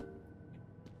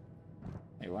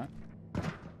 Hey, what?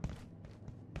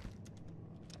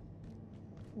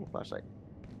 Ooh, flashlight.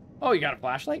 Oh, you got a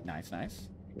flashlight? Nice, nice.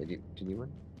 Yeah, do you need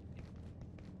one?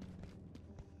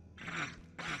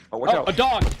 Oh, watch out. A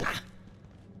dog!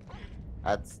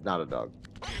 That's not a dog.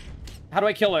 How do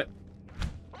I kill it?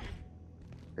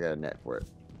 I got a net for it.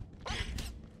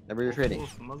 Never your training.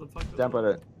 Motherfucker. Jump on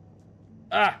it.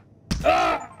 Ah!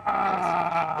 Ah!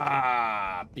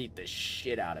 beat the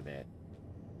shit out of it.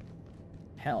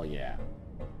 Hell yeah.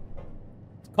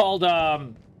 It's called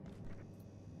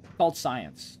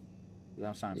science. Is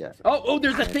that science? Yeah. Oh,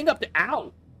 there's a thing up there.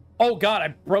 Ow! Oh god, I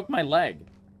broke my leg.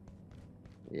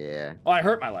 Yeah. Oh, I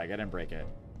hurt my leg. I didn't break it.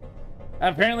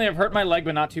 Apparently, I've hurt my leg,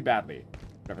 but not too badly.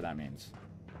 Whatever that means.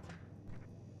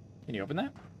 Can you open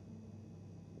that?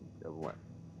 What?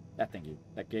 That thingy.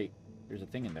 That gate. There's a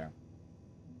thing in there.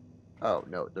 Oh,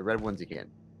 no. The red ones you can't.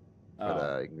 Oh.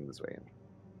 But you can go this way and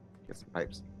get some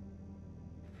pipes.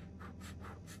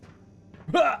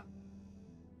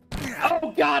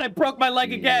 Oh god, I broke my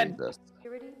leg again!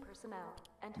 Security personnel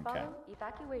and follow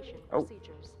evacuation Oh.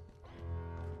 procedures.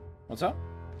 What's up?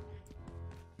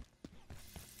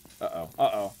 Uh-oh.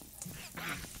 Uh-oh.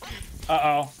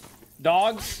 Uh-oh.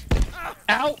 Dogs?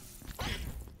 Ow!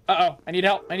 Uh-oh. I need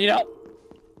help. I need help.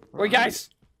 Where you guys?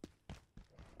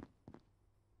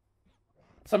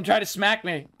 Some try to smack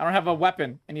me. I don't have a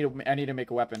weapon. I need to make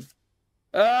a weapon.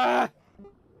 I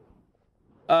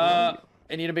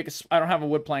need to make a... I don't have a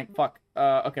wood plank. Fuck.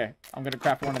 Okay. I'm gonna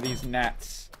craft one of these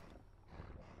nets.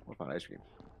 What about ice cream?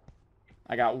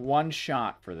 I got one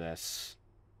shot for this.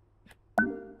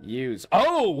 Use.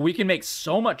 Oh, we can make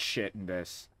so much shit in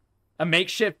this. A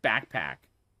makeshift backpack.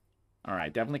 All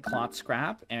right, definitely cloth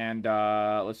scrap, and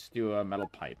let's do a metal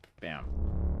pipe. Bam.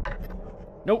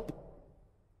 Nope.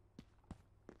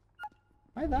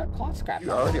 Why that cloth scrap?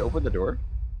 You already opened the door?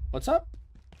 What's up?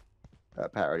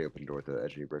 Pat already opened the door with the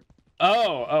edge of your brick.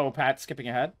 Oh, Pat skipping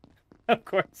ahead. Of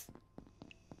course.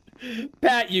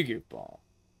 Pat, you goofball.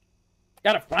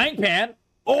 Got a frying pan.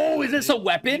 Oh, is this a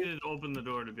weapon? You did open the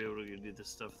door to be able to do the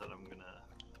stuff that I'm gonna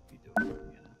be doing. You know?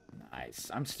 Nice.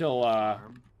 I'm still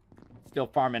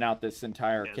farming out this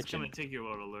entire It's kitchen. gonna take you a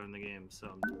while to learn the game, so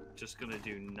I'm just gonna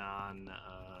do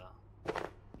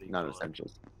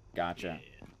non-essentials. Gotcha. Yeah.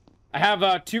 I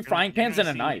have 2 frying pans and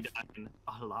a see me knife. dying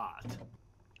a lot.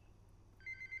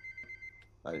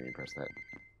 I didn't even press that.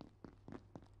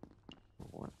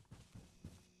 What?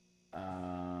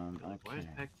 Like, why does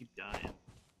Okay. Pat keep dying?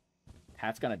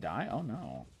 Pat's gonna die? Oh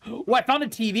no. Oh, I found a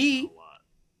TV!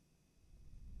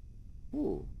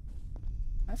 Ooh.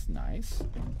 That's nice.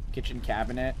 Kitchen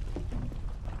cabinet.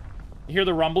 You hear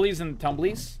the rumblies and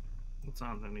tumblies? That's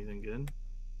not anything good.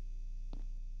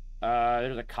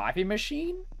 There's a coffee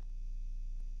machine?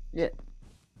 Yeah.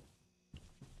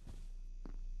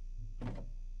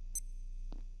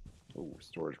 Oh,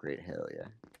 storage grate, hell yeah.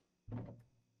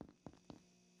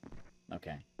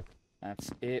 Okay. That's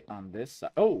it on this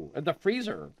side. Oh, the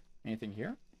freezer. Anything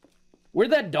here?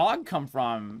 Where'd that dog come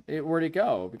from? Where'd it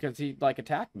go? Because he, like,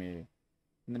 attacked me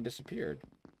and then disappeared.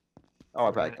 Oh,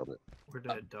 I probably killed it. Where'd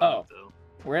that dog though?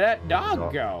 Where'd that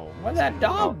dog go? What's that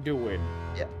dog doing?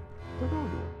 Yeah.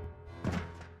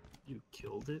 You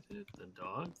killed it? The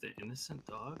dog? The innocent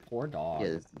dog? Poor dog. Yeah,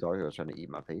 this dog that was trying to eat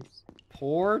my face.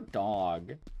 Poor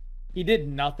dog. He did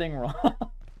nothing wrong.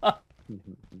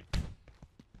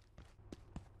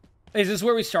 Is this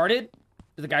where we started?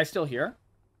 Is the guy still here?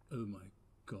 Oh my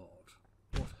god.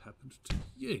 What happened to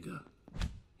Jaeger?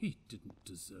 He didn't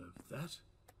deserve that.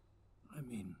 I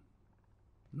mean,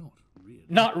 not really.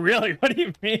 Not really? What do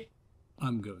you mean?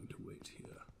 I'm going to wait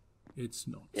here. It's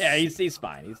not. Yeah, he's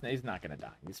fine. He's not gonna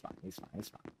die. He's fine. He's fine. He's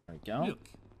fine. There we go. Look,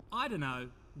 I don't know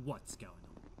what's going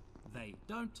on. They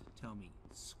don't tell me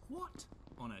squat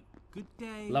on a good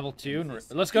day. Level 2. And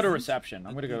let's go to reception.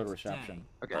 I'm gonna go to reception.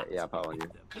 Okay, yeah, I'll follow you.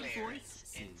 Voice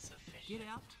is get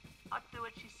out. I do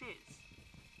what she says.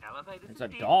 Elevators It's are a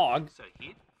dead, dog. So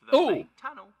head for the Ooh. main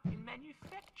tunnel in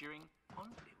manufacturing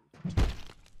on build 2.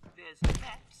 There's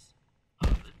maps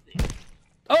over there.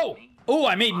 Oh! Oh,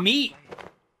 I made meat!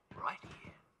 Right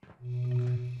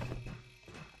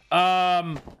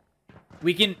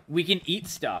We can eat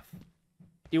stuff. Do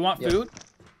you want Yes. food?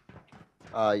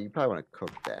 You probably want to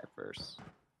cook that first.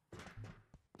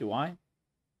 Do I?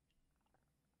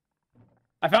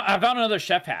 I found another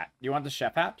chef hat. Do you want the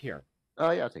chef hat? Here.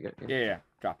 Oh, yeah, I'll take it. Yeah.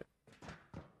 Drop it.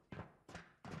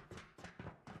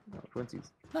 Oh,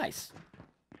 twinsies. Nice.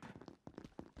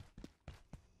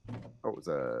 Oh, it was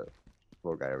a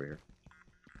little guy over here.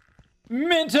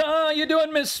 Minta, how you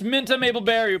doing, Miss Minta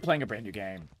Mabelbear? You're playing a brand new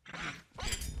game.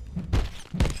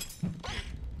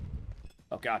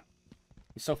 Oh god.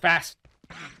 He's so fast.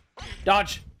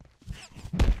 Dodge.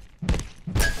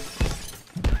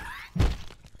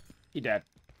 He dead.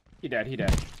 He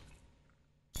dead.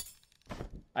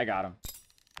 I got him.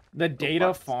 The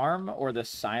data farm or the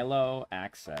silo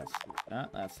access?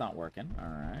 That's not working.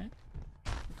 Alright.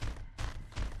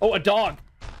 Oh, a dog!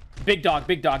 Big dog.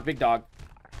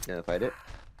 Gonna fight it?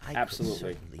 Absolutely. I could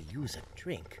certainly use a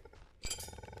drink.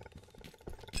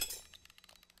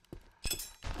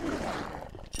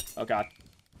 Oh god.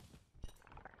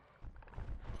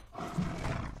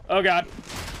 Oh god.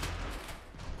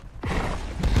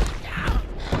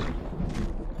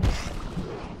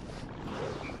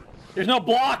 There's no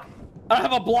block! I don't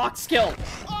have a block skill!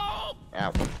 Ow.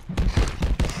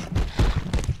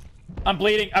 I'm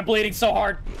bleeding so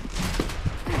hard.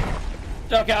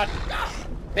 Oh god.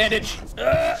 Bandage.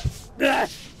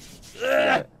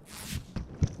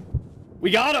 We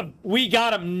got him. We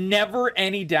got him. Never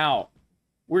any doubt.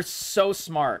 We're so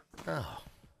smart. Oh.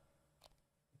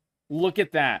 Look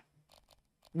at that.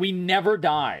 We never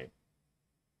die.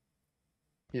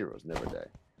 Heroes never die.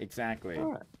 Exactly.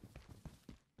 All right.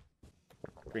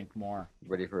 Drink more.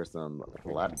 Ready for some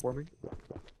platforming?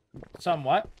 Some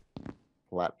what?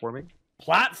 Platforming?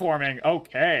 Platforming.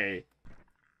 Okay.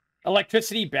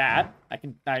 Electricity bad.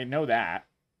 I know that.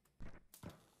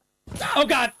 Oh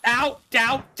god. Ow.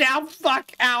 Ow. Ow.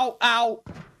 Fuck. Ow. Ow.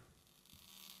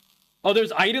 Oh,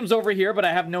 there's items over here, but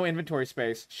I have no inventory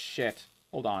space. Shit.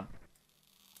 Hold on.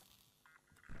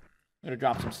 I'm gonna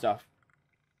drop some stuff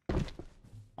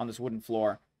on this wooden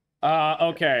floor.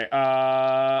 Okay.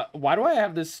 Why do I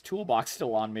have this toolbox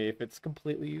still on me if it's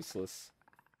completely useless?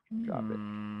 Drop it.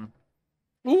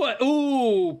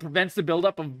 Ooh, prevents the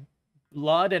buildup of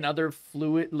blood and other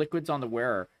liquids on the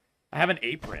wearer. I have an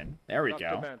apron. There we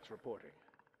Dr. go. Mance reporting.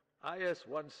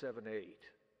 IS-178,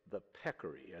 the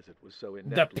peccary, as it was so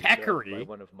ineptly dubbed by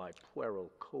one of my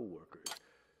puerile co-workers,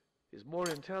 is more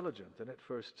intelligent than it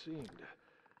first seemed.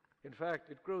 In fact,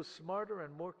 it grows smarter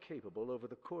and more capable over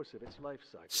the course of its life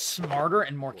cycle. Smarter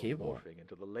and more capable. Morphing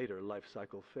into the later life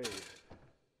cycle phase.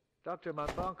 Dr.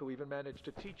 Manbanco even managed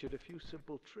to teach it a few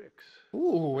simple tricks.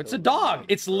 Ooh, it's a dog.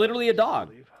 It's literally a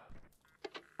dog.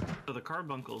 So the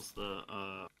carbuncle's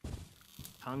the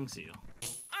tongue seal.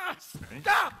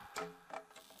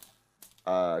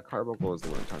 Right? Carbuncle is the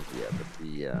one tongue seal, but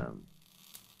the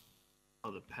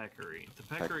Oh, the peccary. The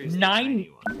peccary is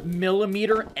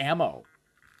 9mm ammo.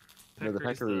 No, the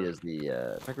peccary is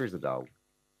the peccary is the dog.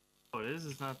 Oh, it is.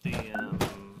 It's not the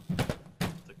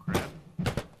crab.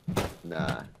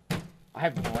 Nah. I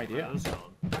have no idea.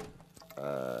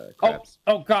 Crabs.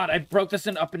 Oh god, I broke this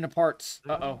up into parts.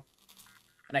 Uh-oh.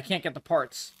 And I can't get the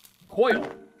parts. Coil.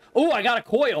 Oh, I got a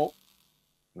coil.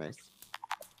 Nice.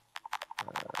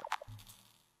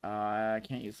 I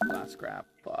can't use the glass scrap.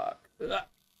 Fuck.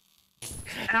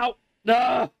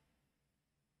 Ow.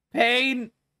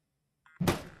 Pain.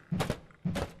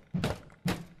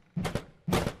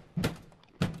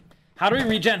 How do we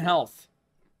regen health?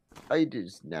 Oh, you do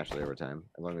just naturally over time,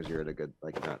 as long as you're at a good,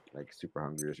 like, not like super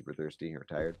hungry or super thirsty or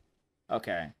tired.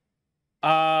 Okay.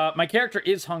 My character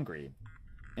is hungry,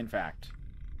 in fact.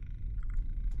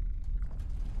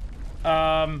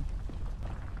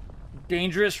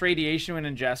 Dangerous radiation when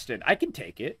ingested. I can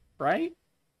take it, right?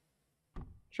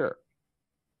 Sure.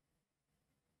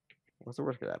 What's the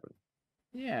worst that could happen?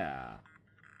 Yeah.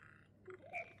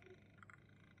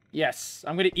 Yes,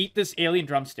 I'm gonna eat this alien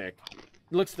drumstick.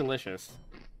 It looks delicious.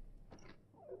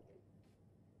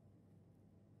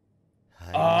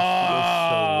 I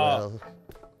feel so well.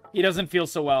 He doesn't feel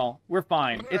so well. We're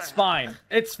fine. It's fine.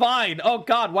 It's fine. Oh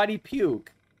god, why'd he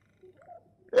puke?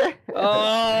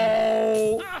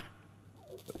 Oh!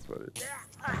 That's what it is.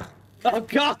 Oh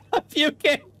god, I'm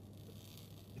puking!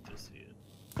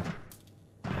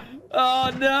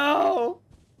 Oh no!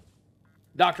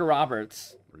 Dr.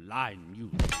 Roberts. Well, I knew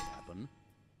this would happen.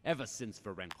 Ever since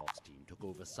Varenkov's team took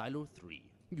over Silo 3,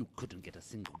 you couldn't get a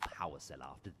single power cell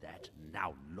after that.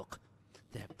 Now look.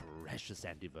 They're precious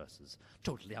antiverses.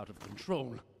 Totally out of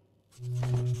control.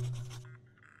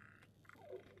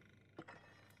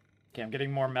 Okay, I'm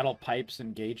getting more metal pipes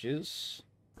and gauges.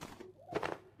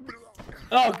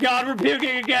 Oh god, we're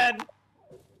puking again!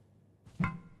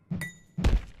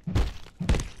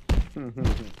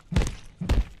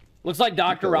 Looks like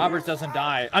Dr. Roberts doesn't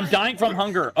die. I'm dying from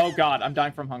hunger. Oh god, I'm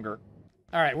dying from hunger.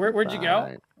 Alright, where'd you go?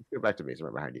 Let's go back to base. I'm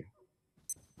right behind you.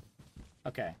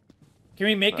 Okay. Can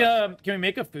we make a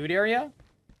food area?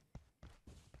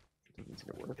 You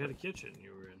had a kitchen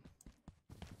you were in.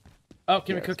 Oh,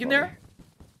 can we cook in there?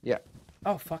 Yeah.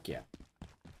 Oh fuck yeah.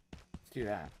 Let's do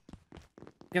that.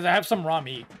 Because I have some raw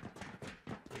meat.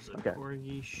 There's a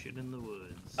corgi shit in the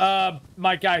woods.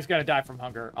 My guy's gonna die from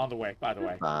hunger on the way, by the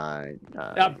way. Fine.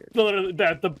 Literally,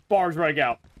 the bar's running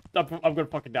out. I'm gonna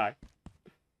fucking die.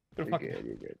 You're good,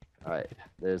 you're good. Alright,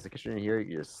 there's the kitchen in here.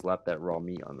 You just slap that raw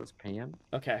meat on this pan.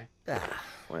 Okay.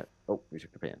 Oh, we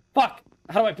took the pan. Fuck!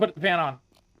 How do I put the pan on?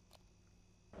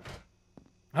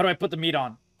 How do I put the meat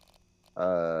on?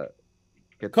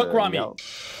 Cook raw meat.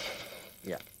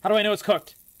 Yeah. How do I know it's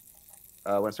cooked?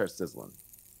 When it starts sizzling.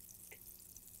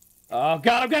 Oh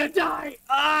god, I'm gonna die!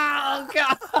 Oh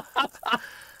god!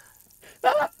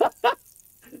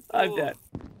 I'm dead.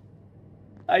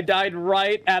 I died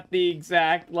right at the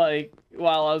exact, like,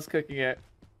 while I was cooking it.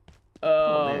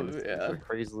 Oh man, it's yeah. a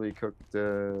crazily cooked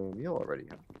meal already.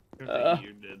 Your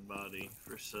dead body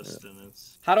for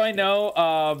sustenance. How do I know?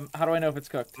 How do I know if it's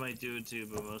cooked? I might do it too,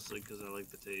 but mostly because I like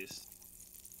the taste.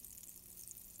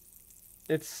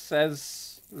 It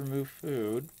says remove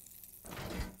food.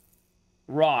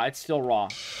 Raw. It's still raw.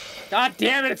 God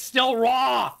damn it! It's still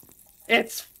raw.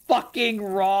 It's fucking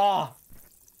raw.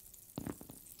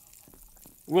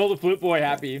 Will the Flute Boy,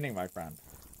 happy evening, my friend.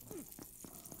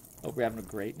 Hope you're having a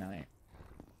great night.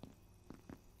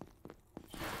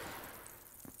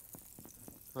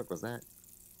 What was that?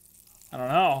 I don't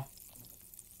know.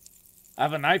 I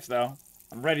have a knife, though.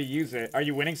 I'm ready to use it. Are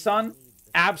you winning, son?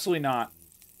 Absolutely not.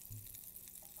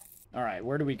 All right,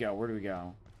 where do we go? Where do we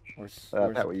go? Where's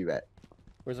Pat, where you at?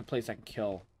 Where's a place I can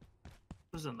kill? It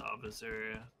was in the office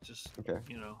area. Just,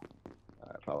 you know.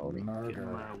 Follow me.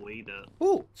 Getting my weight up.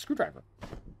 Ooh, screwdriver.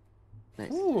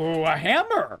 Nice. Ooh, a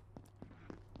hammer.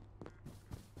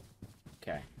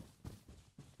 Okay.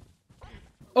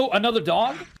 Oh, another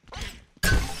dog?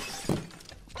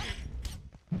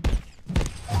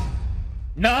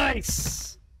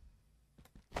 Nice!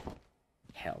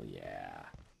 Hell yeah.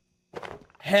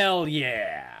 Hell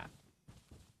yeah.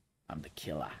 I'm the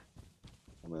killer.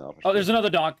 Oh, there's another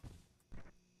dog.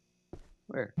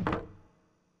 Where?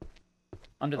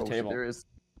 Under the shit, table. there is.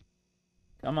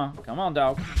 Come on,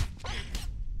 dog.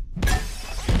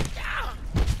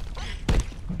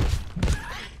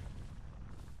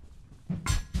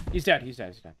 He's dead.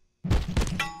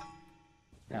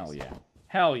 Hell yeah.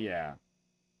 Hell yeah.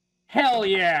 Hell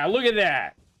yeah. Look at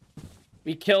that.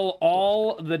 We kill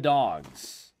all the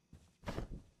dogs.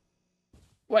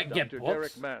 What, get Dr. books?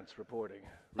 Derek Mance reporting.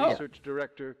 Oh. Research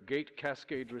Director, Gate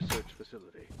Cascade Research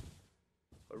Facility.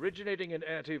 Originating in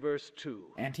Antiverse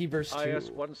 2. Antiverse 2.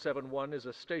 IS-171 is a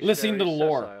Listening stationary to the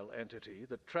lore. sessile entity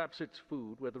that traps its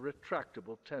food with a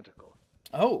retractable tentacle.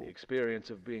 Oh. The experience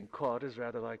of being caught is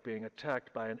rather like being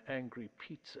attacked by an angry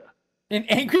pizza. An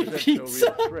angry It pizza? presents no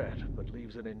real threat, but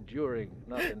leaves an enduring,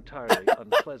 not entirely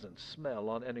unpleasant smell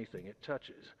on anything it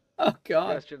touches. Oh, God.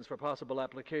 Suggestions for possible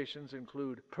applications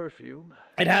include perfume.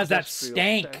 It has that industrial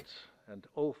stank. scents, and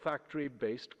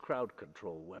olfactory-based crowd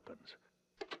control weapons.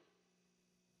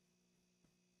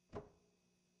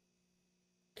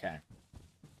 Okay.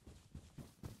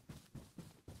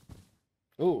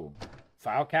 Ooh.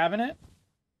 File cabinet?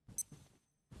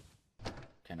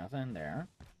 Okay, nothing in there.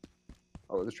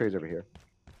 Oh, there's trays over here.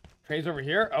 Trays over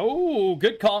here? Oh,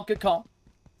 good call, good call.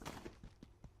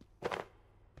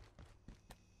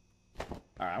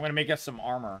 Alright, I'm gonna make us some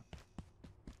armor.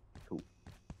 Cool.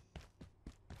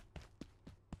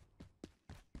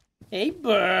 Hey,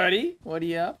 buddy. What are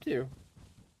you up to?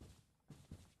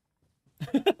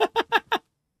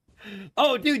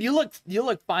 Oh, dude, you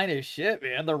look fine as shit,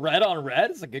 man. The red on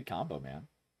red is a good combo, man.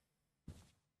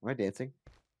 Am I dancing?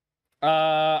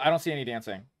 I don't see any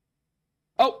dancing.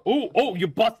 Oh, you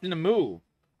busting a move.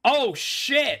 Oh,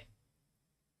 shit.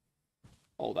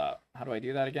 Hold up. How do I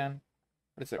do that again?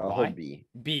 What is it? Y? Hold B.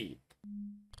 B.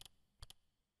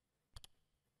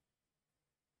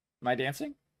 Am I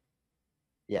dancing?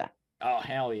 Yeah. Oh,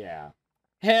 hell yeah.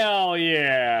 Hell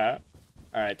yeah.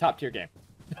 All right, top tier game.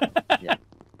 Yeah.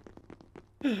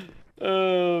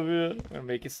 Oh, man. I'm gonna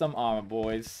make you some armor,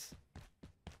 boys.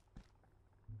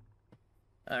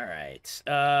 All right.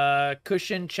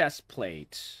 Cushion chest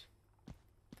plate.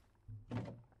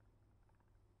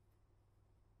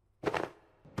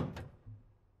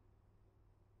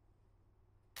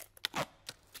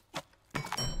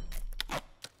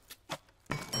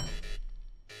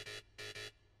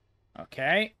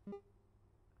 Okay.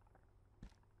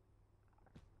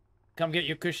 Come get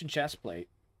your cushion chest plate.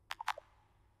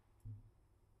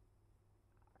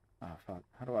 Oh, fuck.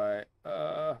 How do I...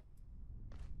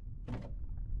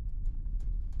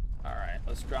 Alright,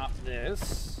 let's drop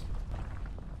this.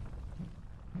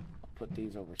 I'll put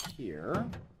these over here.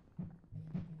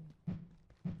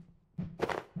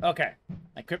 Okay.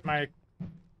 I equipped my...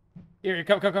 Here,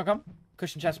 come.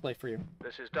 Cushion chest plate for you.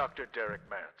 This is Dr. Derek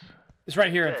Mance. It's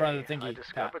right here in front of the thingy. I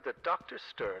discovered that Dr.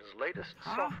 Stern's latest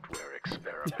software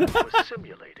experiment What? was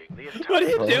simulating the entire... What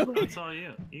did you do? That's all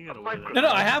you. You gotta wear that. No,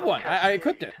 I have one. I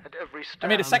equipped it. And every I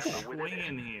made a strand second one.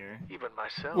 Swinging here. Even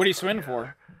myself. What are you swinging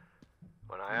for?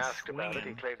 When I asked about it,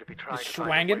 he claimed to be trying to swanging?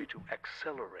 find a way to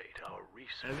accelerate our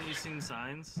research. Haven't you seen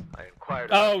signs? I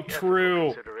inquired Oh, about the true.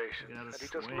 ethical considerations, and he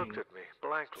just looked at me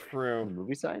blankly. True.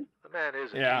 Movie sign? The man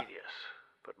is a Yeah. genius,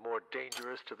 but more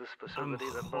dangerous to this I'm facility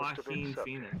than most of its Joaquin subjects.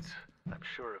 Phoenix. I'm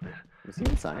sure of it. You see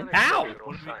the sign? Ow!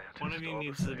 One of you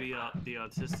needs to be the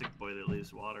autistic boy that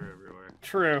leaves water everywhere.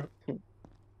 True.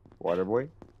 Water boy?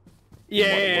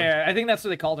 Yeah, I think that's what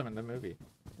they called him in the movie.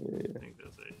 Yeah. I think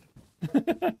that's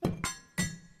it.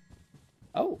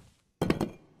 Oh.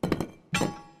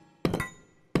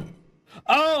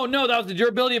 Oh, no, that was the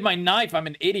durability of my knife. I'm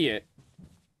an idiot.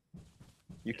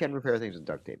 You can repair things with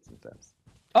duct tape sometimes.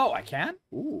 Oh, I can?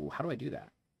 Ooh, how do I do that?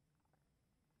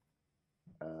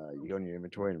 You go in your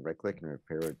inventory and right-click and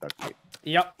repair with duct tape.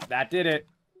 Yep, that did it.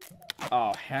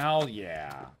 Oh, hell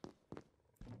yeah.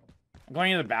 I'm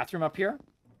going into the bathroom up here.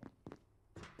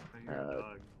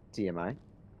 TMI.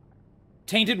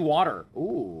 Tainted water.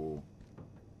 Ooh.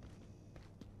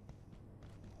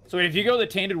 So if you go the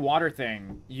tainted water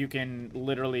thing, you can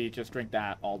literally just drink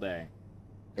that all day.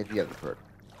 If you have the perk.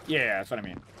 Yeah, that's what I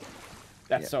mean.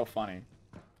 That's so funny.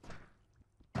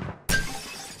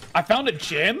 I found a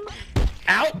gym?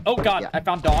 Ow! Oh god, I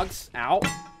found dogs. Ow.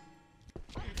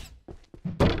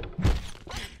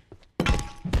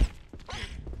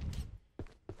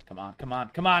 Come on, come on,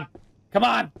 come on! Come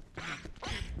on!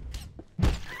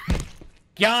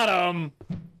 Got him!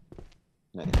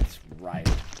 That's right.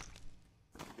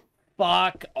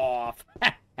 Fuck off.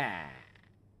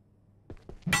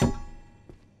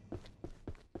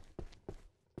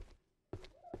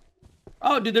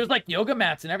 Oh, dude, there's like yoga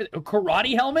mats and everything. A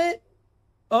karate helmet?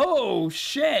 Oh,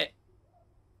 shit.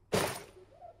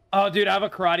 Oh, dude, I have a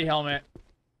karate helmet.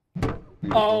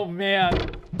 Oh,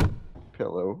 man.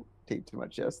 Pillow taped to my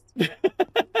chest.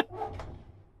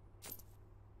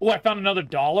 Oh, I found another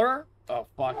 $1. Oh,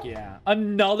 fuck yeah.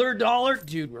 Another $1?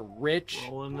 Dude, we're rich.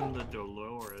 Rolling in the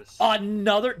Dolores.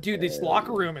 Another... Dude, this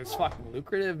locker room is fucking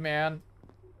lucrative, man.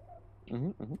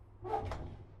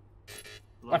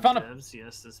 I found a... Devs.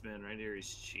 Yes, this man right here,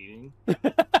 he's cheating.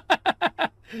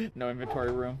 No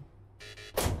inventory room.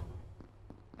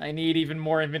 I need even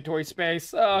more inventory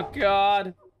space. Oh,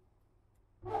 God.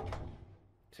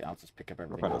 See, I'll just pick up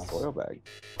everything else. A soil bag.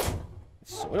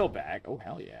 Soil bag? Oh,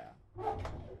 hell yeah.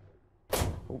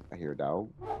 Oh, I hear a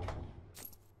dog.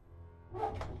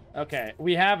 Okay,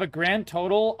 we have a grand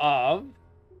total of...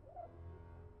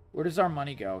 Where does our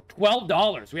money go?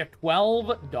 $12. We have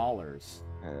 $12.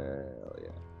 Hell yeah.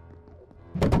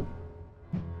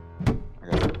 I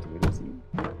got some tomato seed.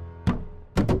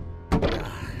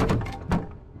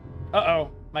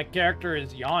 Uh-oh. My character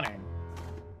is yawning.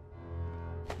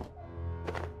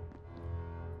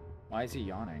 Why is he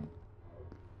yawning?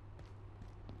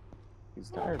 He's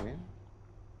tired, man.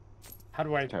 How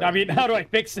do how do I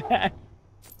fix that?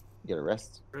 Get a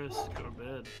rest. Chris, go to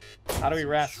bed. How do we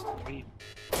rest? Sweet.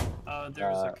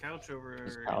 There's a couch over in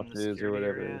the security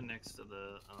area next to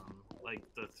the, like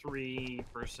the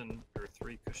 3-person or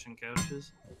 3-cushion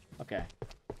couches. Okay.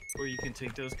 Or you can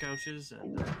take those couches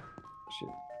and... Shit.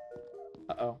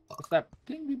 Uh-oh. What's that?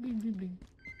 Bling, bling, bling, bling, bling.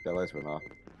 That lights went off.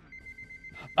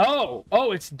 Oh!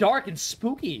 Oh, it's dark and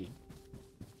spooky.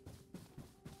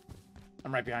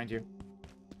 I'm right behind you.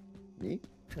 Me?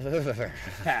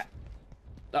 Pat.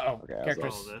 Uh-oh. Okay,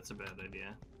 Characters. Oh, that's a bad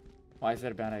idea. Why is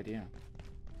that a bad idea?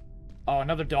 Oh,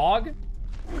 another dog?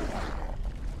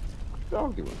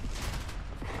 Dog doing.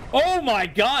 Oh my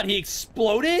god, he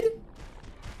exploded?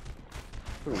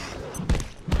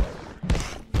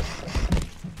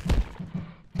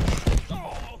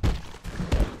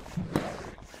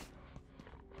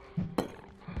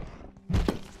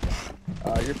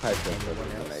 Your pipe club is better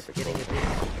than the knife explosion.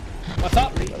 What's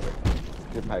up?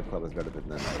 Your pipe club is better than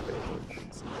the knife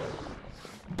explosion.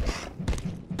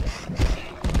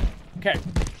 Okay.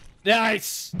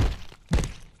 Nice!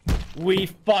 We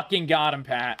fucking got him,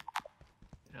 Pat.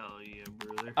 Hell yeah,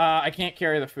 brother. I can't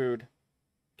carry the food.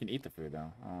 Can eat the food,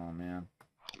 though. Oh, man.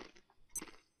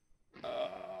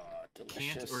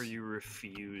 Delicious. Can't or you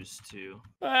refuse to.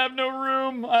 I have no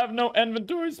room. I have no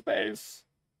inventory space.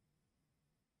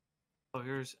 Oh,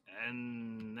 here's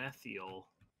anethiol.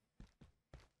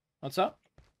 What's up?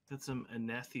 That's some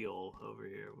anethiol over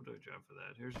here. What do I drop for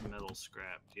that? Here's metal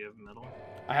scrap. Do you have metal?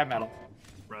 I have metal.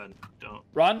 Run. Don't.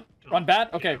 Run? Don't. Run bad?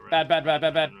 Okay. Yeah, bad. Run.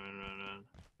 I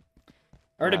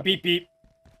heard a beep beep.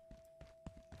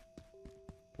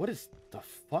 What is the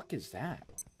fuck is that?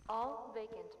 All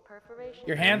vacant perforation.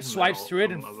 Your hand swipes metal. through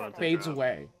it and I'm about to fades drop.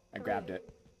 away. I grabbed it.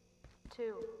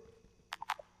 2,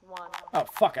 1. Oh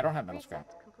fuck, I don't have metal scrap.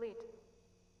 Reset complete.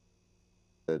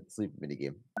 The sleep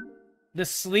minigame. The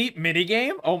sleep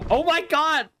minigame? Oh my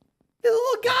god! The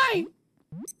little guy!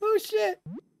 Oh shit!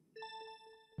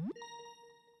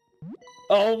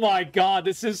 Oh my god,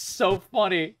 this is so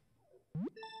funny.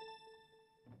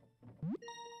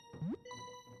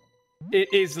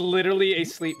 It is literally a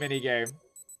sleep minigame.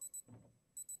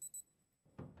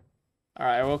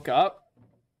 Alright, I woke up.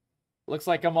 Looks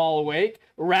like I'm all awake.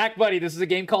 Rack Buddy, this is a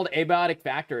game called Abiotic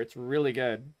Factor. It's really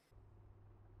good.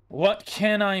 What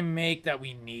can I make that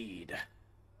we need?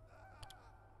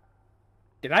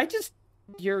 Did I just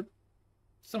hear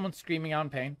someone screaming out in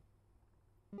pain?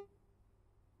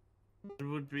 It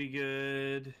would be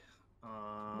good.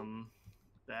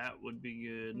 That would be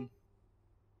good.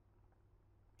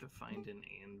 To find an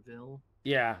anvil.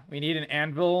 Yeah, we need an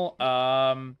anvil.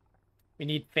 We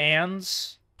need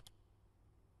fans.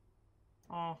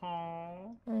 A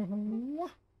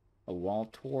wall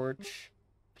torch,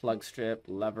 plug strip,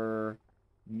 lever,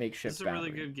 makeshift It's a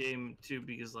really good game too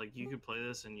because like you could play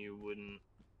this and you wouldn't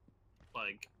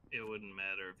like it wouldn't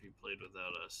matter if you played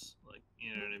without us. Like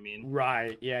you know what I mean?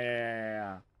 Right.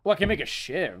 Yeah. Well, I can make a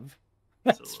shiv.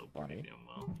 That's funny.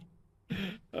 Well.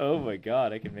 Oh my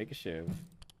god, I can make a shiv.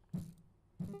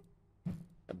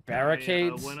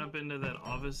 Barricades. I went up into that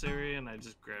office area and I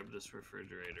just grabbed this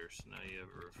refrigerator. So now you have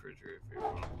a refrigerator if you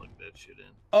want to plug that shit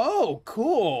in. Oh,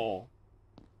 cool.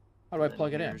 How do I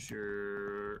plug it in?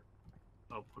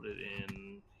 I'll put it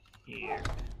in here.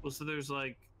 Well, so there's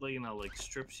like you know, like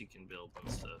strips you can build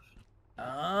and stuff.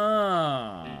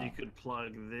 Ah. And you could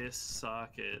plug this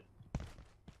socket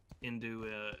into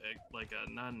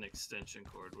not an extension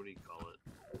cord. What do you call it?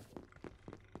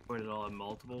 Where it all have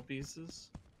multiple pieces.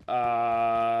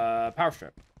 Power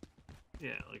strip.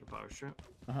 Yeah, like a power strip.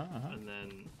 And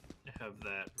then have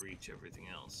that reach everything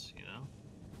else, you know?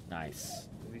 Nice.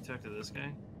 Have you talked to this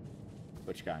guy?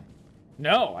 Which guy?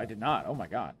 No, I did not. Oh my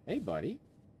god. Hey, buddy.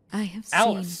 I have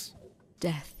Alice. seen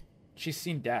death. She's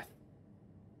seen death.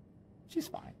 She's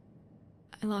fine.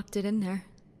 I locked it in there.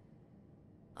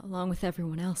 Along with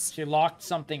everyone else. She locked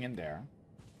something in there.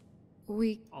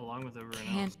 We along with everyone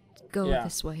can't else. go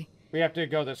this way. We have to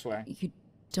go this way. You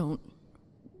don't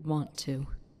want to.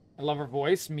 I love her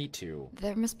voice. Me too.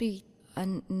 There must be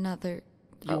another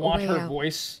You want way her out.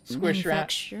 voice, Squish Rat?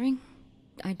 Manufacturing?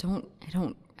 I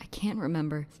can't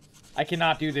remember. I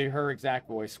cannot do her exact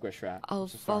voice, Squish Rat. I'll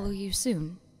follow you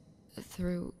soon.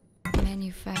 Through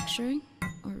manufacturing?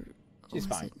 Or She's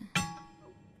was fine. it?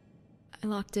 I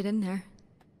locked it in there.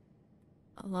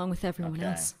 Along with everyone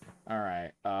else.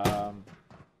 Alright. How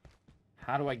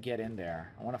do I get in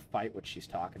there? I want to fight what she's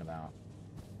talking about.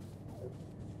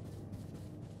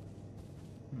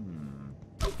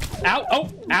 Ow! Oh!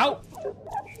 Ow!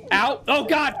 Ow! Oh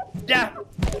god! Yeah!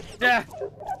 Yeah!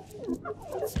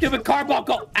 Stupid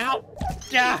carbuncle! Ow!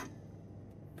 Yeah!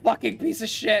 Fucking piece of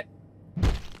shit!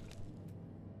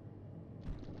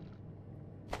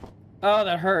 Oh,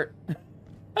 that hurt.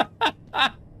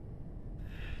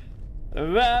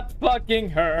 That fucking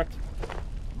hurt.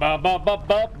 Bum bum bum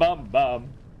bum bum bum.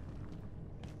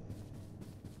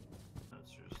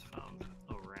 That's just found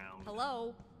around.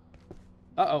 Hello?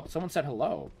 Uh-oh, someone said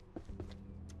hello.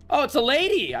 Oh, it's a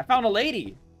lady! I found a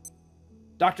lady.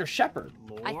 Dr. Shepard.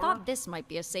 I thought this might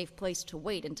be a safe place to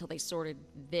wait until they sorted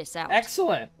this out.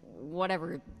 Excellent.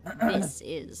 Whatever this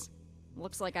is.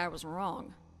 Looks like I was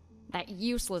wrong. That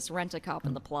useless rent-a-cop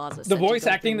in the plaza. The voice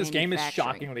acting in this game is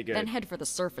shockingly good. Then head for the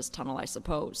surface tunnel, I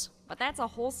suppose. But that's a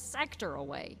whole sector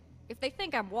away. If they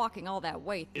think I'm walking all that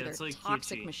way through their like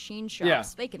toxic Kichi. machine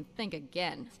shops, they can think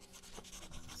again.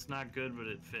 It's not good, but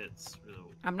it fits. Really.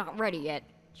 I'm not ready yet.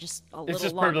 Just a little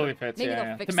just longer. perfectly fits, Maybe yeah, they'll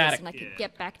yeah. fix Thematic. this and I can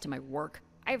get back to my work.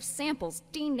 I have samples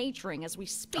denaturing as we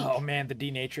speak. Oh man, the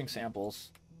denaturing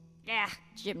samples.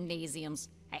 Gymnasiums.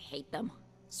 I hate them.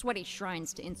 Sweaty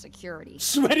shrines to insecurity.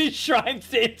 Sweaty shrines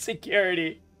to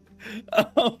insecurity.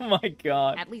 Oh my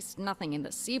god. At least nothing in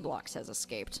the C blocks has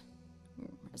escaped.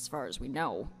 As far as we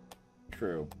know.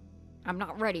 True. I'm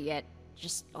not ready yet.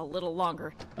 Just a little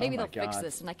longer. Maybe my they'll fix God.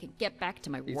 this and I can get back to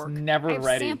my He's work. never I have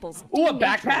ready. samples Ooh, a denaturing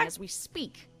backpack? as we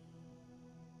speak.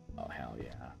 Oh hell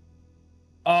yeah.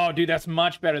 Oh dude, that's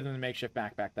much better than the makeshift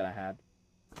backpack that I had.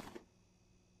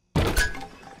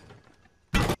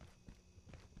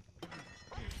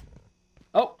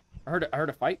 Oh, I heard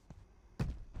a fight.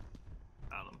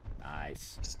 Got him.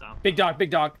 Nice. Stop. Big dog,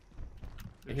 big dog. I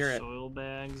There's hear it. soil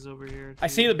bags over here. I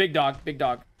see the big dog, big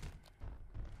dog.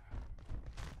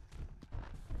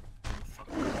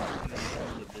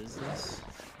 The business.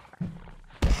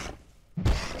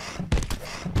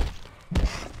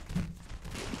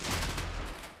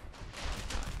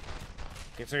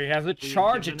 Okay, so he has a Are you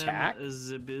charge giving him attack.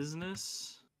 The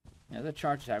business. Yeah, the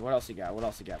charge attack. What else he got? What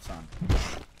else he got, son?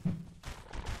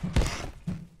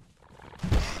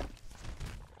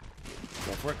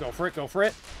 Go for it, go for it, go for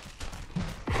it.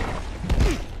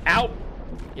 Ow!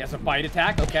 He has a bite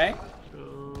attack, okay.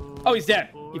 Oh, he's dead.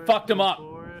 You fucked him up.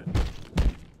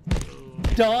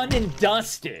 Done and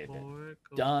dusted.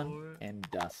 Done and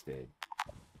dusted.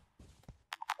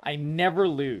 I never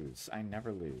lose. I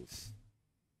never lose.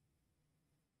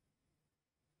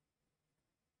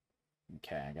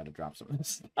 Okay, I gotta drop some of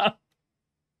this stuff.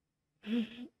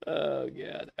 Oh,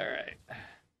 God. All right.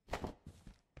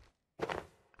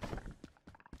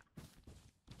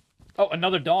 Oh,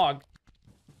 another dog.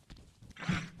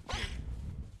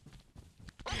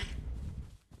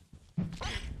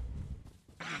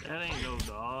 That ain't no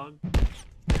dog.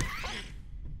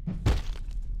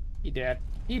 He did.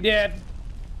 He did.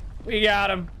 We got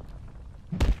him.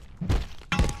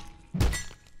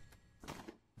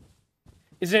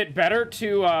 Is it better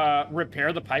to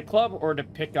repair the pipe club or to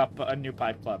pick up a new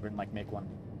pipe club and like make one?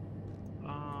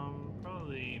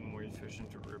 Probably more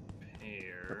efficient to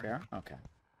repair. Repair? Okay.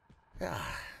 Yeah.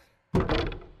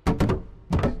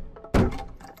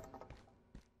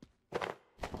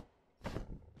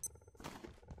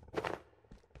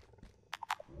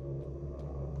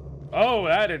 Oh,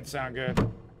 that didn't sound good.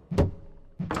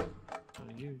 Oh,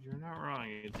 you're not wrong.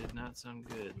 It did not sound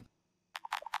good.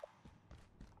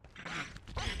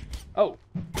 Oh.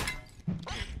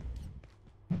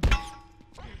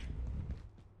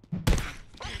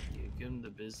 You give him the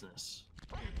business.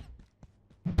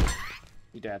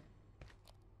 He dead.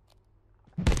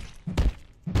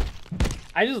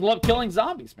 I just love killing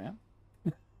zombies, man.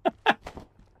 There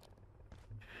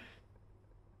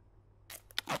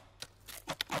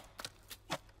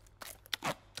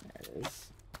it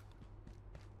is.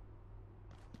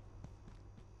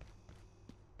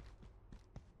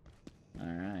 All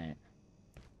right.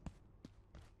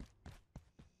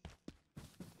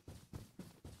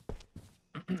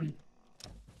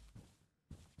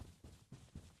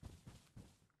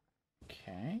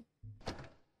 Okay.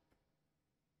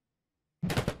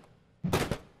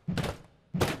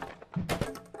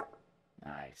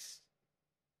 Nice.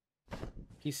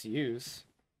 PCUs.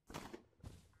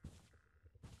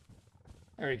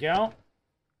 There we go.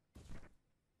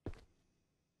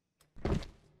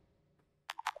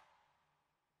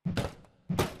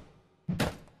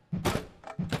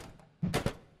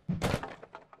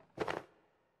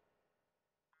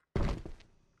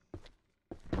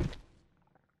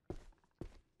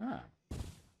 Ah.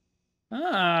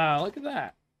 Ah, look at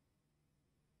that.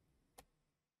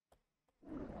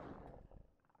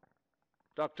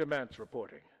 Dr. Mance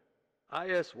reporting.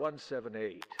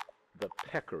 IS-178, the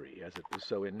Peccary, as it was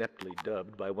so ineptly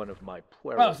dubbed by one of my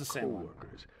puerile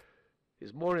co-workers,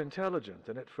 is more intelligent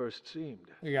than it first seemed.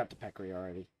 We got the Peccary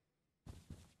already.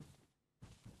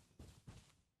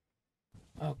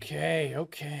 Okay,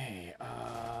 okay.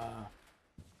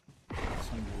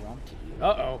 Some grumpy.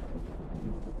 Uh-oh.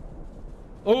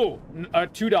 Oh,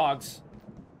 2 dogs.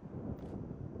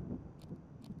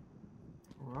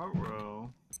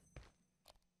 Ruh-roh.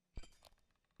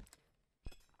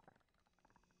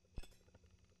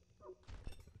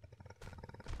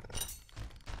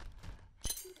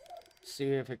 See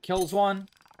if it kills one.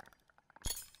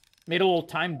 Made a little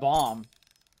time bomb.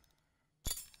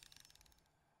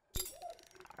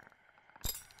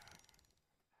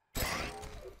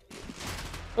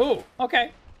 Oh,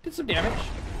 okay. Did some damage.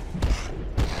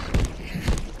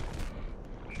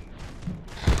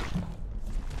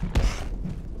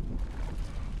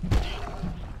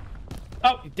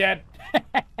 Oh, you're dead.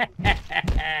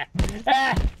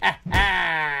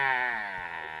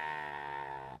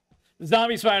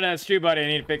 Zombie Spider, that's true, buddy. I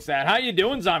need to fix that. How you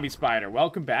doing, Zombie Spider?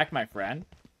 Welcome back, my friend.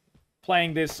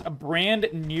 Playing this brand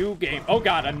new game. Oh,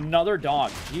 God, another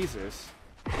dog. Jesus.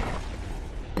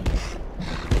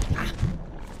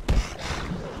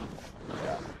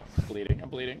 Bleeding. I'm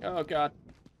bleeding. Oh, God.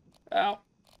 Ow.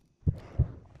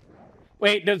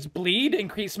 Wait, does bleed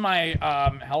increase my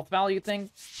health value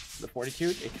thing? The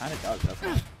fortitude? It kind of does, doesn't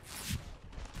it?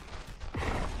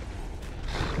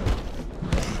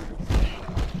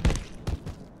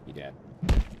 He dead.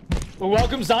 Well,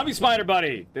 welcome, Zombie Spider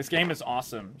Buddy. This game is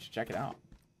awesome. You should check it out.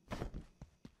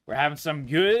 We're having some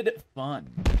good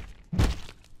fun.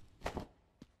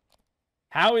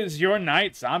 How is your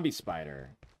night, Zombie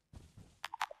Spider?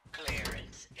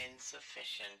 Clearance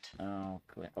insufficient. Oh,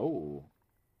 clear. Oh.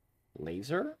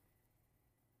 Laser?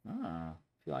 Ah, I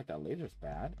feel like that laser's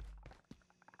bad.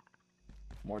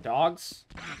 More dogs?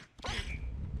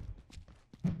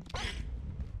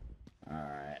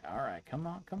 Alright, come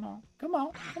on, come on, come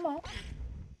on, come on.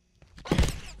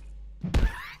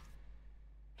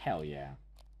 Hell yeah.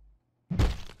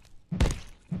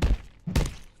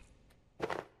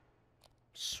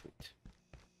 Sweet.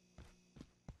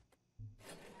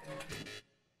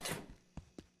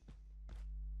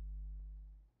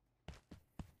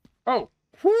 Oh,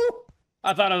 whew!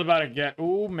 I thought I was about to get.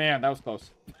 Oh man, that was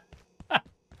close.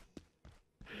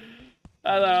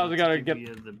 I thought I was gonna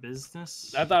get the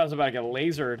business. I thought I was about to get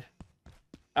lasered.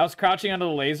 I was crouching under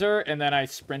the laser, and then I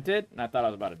sprinted, and I thought I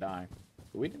was about to die.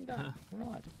 But we didn't die. We're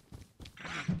alive.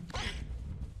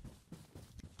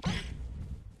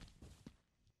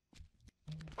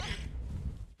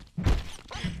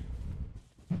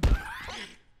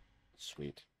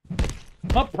 Sweet.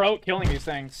 I'm a pro at killing these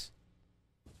things.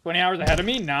 20 hours ahead of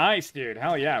me? Nice, dude.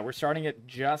 Hell yeah. We're starting it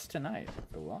just tonight.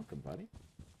 So welcome, buddy.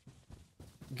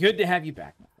 Good to have you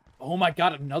back. Oh my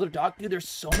god, another dog? Dude, there's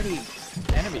so many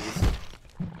enemies.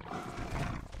 Keep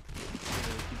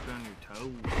on your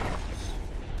toes.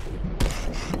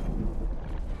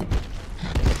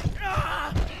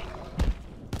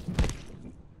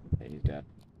 Hey, he's dead.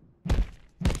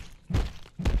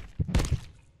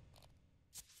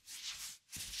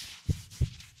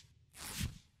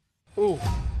 Ooh.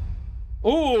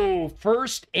 Ooh,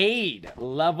 first aid.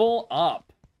 Level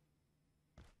up.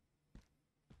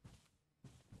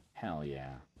 Hell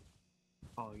yeah.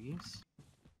 Oh, yes.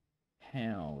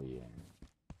 Hell yeah.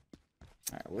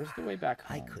 Alright, where's the way back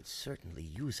home? I could certainly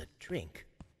use a drink.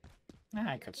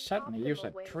 I could certainly use a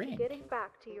Optimal way to drink. Getting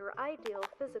back to your ideal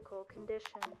physical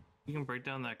condition. You can break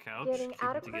down that couch, Getting keep it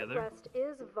adequate together. rest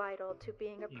is vital to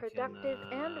being a productive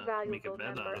and make a valuable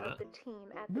bed member out of of the it.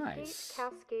 team at the Nice. Gate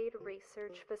Cascade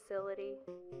Research Facility.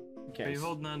 Okay. Are you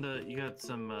holding on to? You got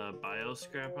some bio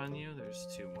scrap on you? There's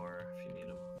 2 more if you need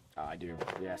them. I do.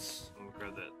 Yes. I'm gonna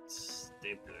grab that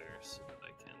stapler so that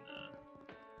I can.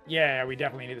 Yeah, we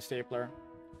definitely need a stapler.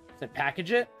 Said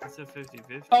package it? It's a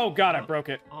 50-50. Oh god, I broke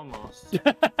it. Almost.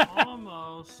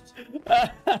 Almost.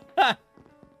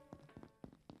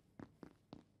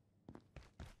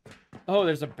 Oh,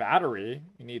 there's a battery.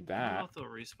 You need I don't know that. if they'll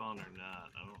respawn or not.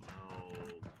 I don't know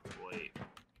quite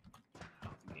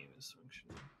how the game is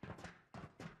functioning.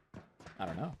 I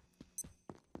don't know.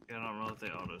 I don't know if they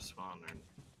auto spawn or,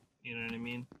 you know what I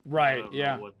mean? Right, I don't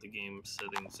yeah. know what the game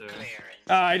settings are.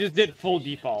 I just did full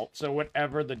default, so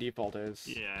whatever the default is.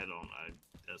 Yeah, I don't.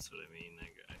 That's what I mean.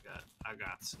 I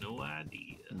got no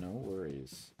idea. No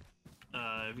worries.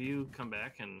 If you come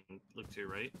back and look to your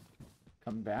right.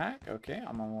 Come back? Okay,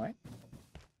 I'm on my way.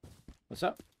 What's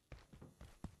up?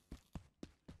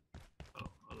 Oh,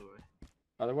 other way.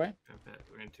 Other way?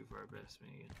 We're going too far past me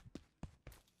again.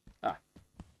 Ah.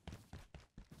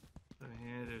 So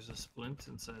here, there's a splint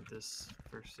inside this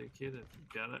first aid kit if you've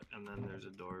got it, and then there's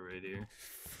a door right here.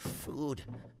 Food.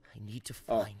 I need to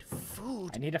find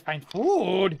food. I need to find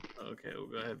food. Okay, we'll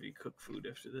go have you cook food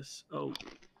after this. Oh,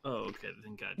 okay.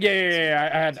 Then God.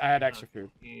 Yeah. I had extra food.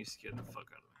 You scared the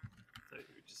fuck out of me. I thought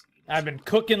you were just eating. I've been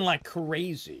cooking like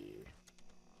crazy.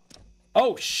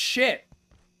 Oh shit!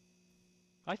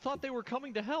 I thought they were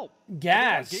coming to help.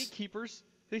 Gas. They were gatekeepers.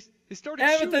 They started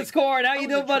Hey, shooting. with the score. How you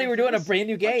doing, buddy? We're doing a brand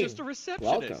new game. I'm just a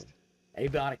receptionist. Welcome.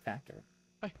 Abiotic Factor.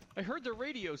 I heard the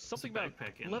radio something about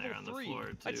level 3.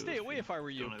 I'd stay away if I were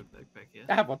you. Don't have a backpack yet?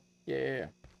 I have one. Yeah.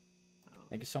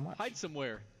 Thank you so much. Hide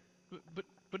somewhere,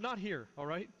 but not here. All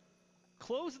right.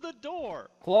 Close the door.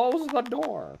 Close the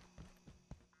door.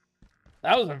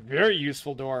 That was a very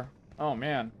useful door. Oh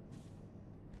man.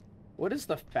 What is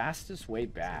the fastest way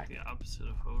back? The opposite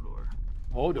of Hodor.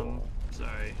 Hodor.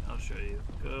 Sorry, I'll show you.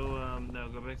 Go, no,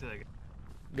 go back to that guy.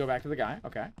 Go back to the guy.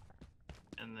 Okay.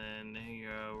 And then you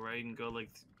go right and go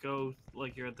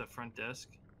like you're at the front desk.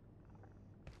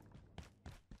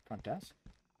 Front desk?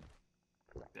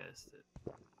 Past it.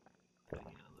 The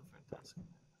front desk.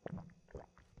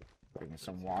 Bring me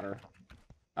some water.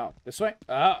 Oh, this way?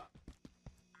 Oh.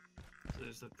 So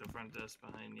there's like the front desk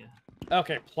behind you.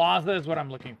 Okay, plaza is what I'm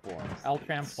looking for.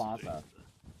 Eltram Plaza.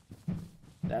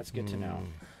 That's good to know.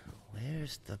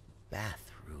 Where's the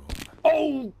bathroom?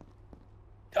 Oh!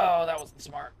 Oh, that wasn't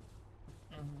smart.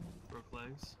 Broke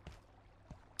legs.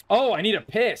 Oh, I need a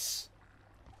piss.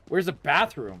 Where's the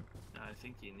bathroom? I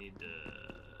think you need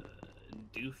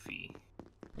doofy.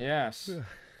 Yes.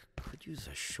 Could use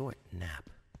a short nap.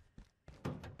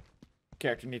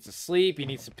 Character needs to sleep. He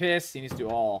needs to piss. He needs to do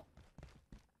all.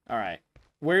 All right.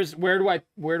 Where do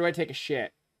I take a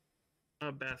shit?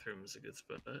 Bathroom is a good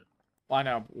spot. Well, I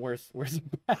know. Where's the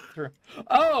bathroom?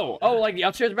 Oh, like the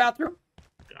upstairs bathroom?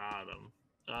 Got them.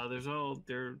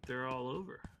 They're all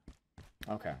over.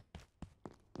 Okay.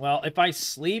 Well, if I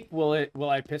sleep, will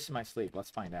I piss in my sleep? Let's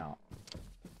find out.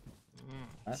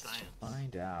 Let's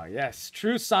find out. Yes,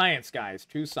 true science, guys.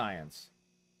 True science.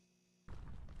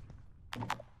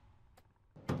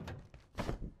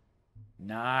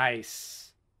 Nice.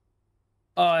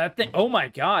 Oh, that thing. Oh my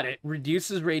god, it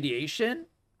reduces radiation?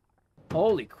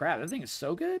 Holy crap, that thing is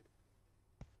so good.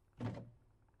 You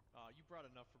brought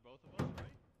enough for both of us,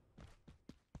 right?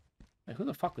 Wait, who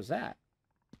the fuck was that?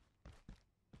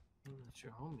 It's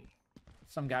your homie.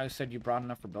 Some guy who said you brought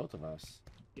enough for both of us.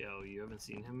 Yo, you haven't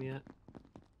seen him yet?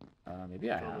 Maybe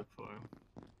I Go have. look for him.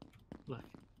 Look.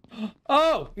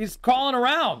 Oh, he's crawling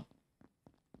around.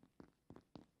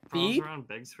 Crawls Feed? around,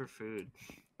 begs for food.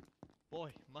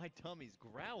 Boy, my tummy's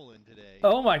growling today.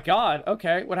 Oh my god.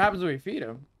 Okay, what happens when we feed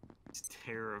him? It's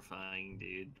terrifying,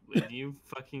 dude. When you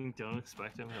fucking don't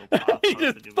expect him, he'll pop He up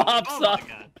just and you'll be pops like, oh up. my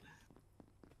god.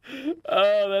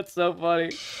 Oh, that's so funny.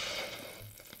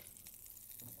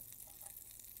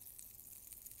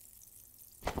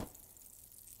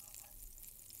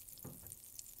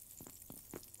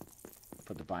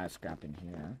 Put the bioscrap in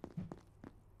here.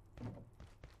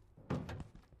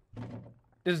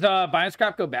 Does the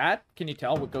bioscrap go bad? Can you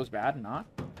tell what goes bad and not?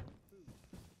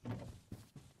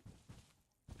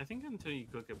 I think until you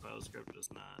cook it, bioscript does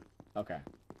not. Okay.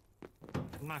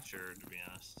 I'm not sure, to be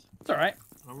honest. It's alright.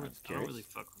 I don't really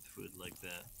fuck with food like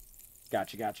that.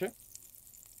 Gotcha.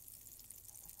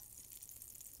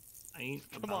 I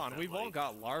ain't Come about on, that we've all life.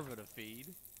 got larvae to feed.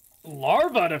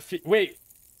 Larva to feed? Wait.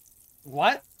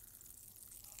 What?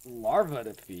 Larva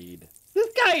to feed? This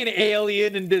guy an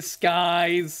alien in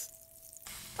disguise?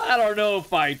 I don't know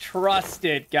if I trust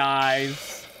it,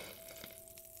 guys.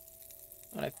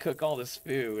 I'm gonna cook all this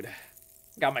food.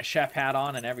 Got my chef hat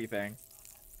on and everything.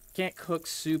 Can't cook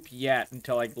soup yet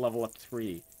until I level up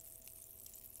 3.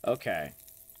 Okay.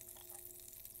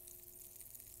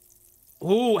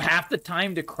 Ooh, half the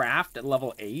time to craft at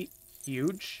level 8.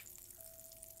 Huge.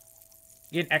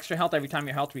 You get extra health every time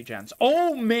your health regens.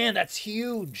 Oh, man, that's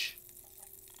huge.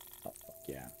 Oh, fuck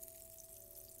yeah.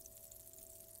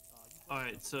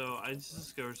 Alright, so I just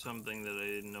discovered something that I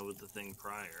didn't know with the thing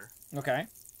prior. Okay.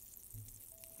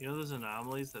 You know those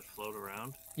anomalies that float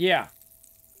around? Yeah.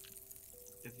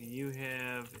 If you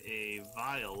have a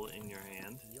vial in your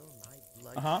hand,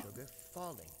 Uh-huh. Sugar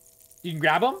falling. You can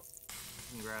grab them? you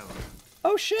can grab them.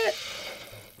 Oh, shit.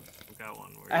 I've got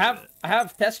one. Where I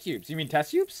have test tubes. You mean test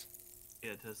tubes?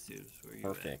 Yeah, test tubes. Where you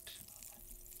Perfect.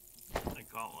 at? I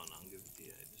got one. I'll give it to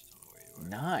you. I just don't know where you are.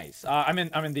 Nice. I'm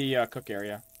in the cook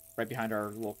area, right behind our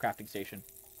little crafting station.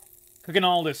 Cooking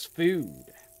all this food.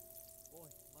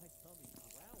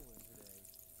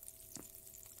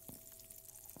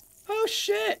 Oh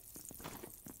shit!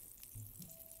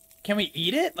 Can we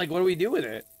eat it? Like, what do we do with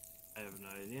it? I have no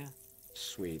idea.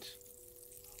 Sweet.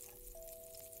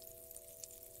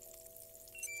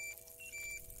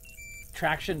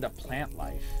 Traction to plant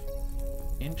life.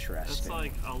 Interesting. That's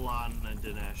like Alan and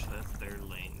Dinesh. That's their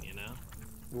lane, you know.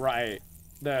 Right.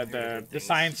 The Things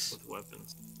science. with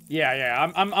weapons.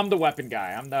 Yeah. I'm the weapon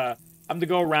guy. I'm the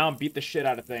go around beat the shit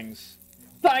out of things.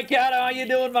 Psychato, how you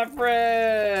doing, my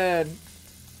friend?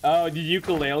 Oh, the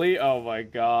ukulele? Oh my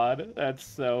god. That's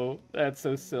so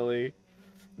silly.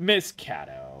 Miss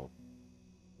Cato.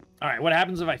 Alright, what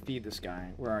happens if I feed this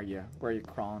guy? Where are you? Where are you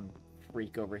crawling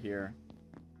freak over here?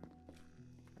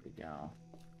 There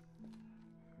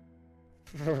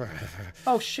we go.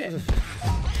 Oh shit.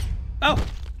 Oh!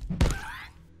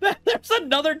 There's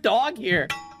another dog here.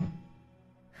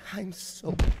 I'm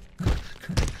so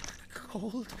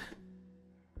cold.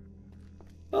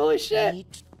 Holy shit. Need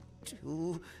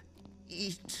to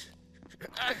eat.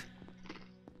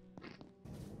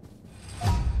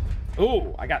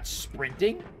 Ooh, I got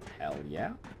sprinting. Hell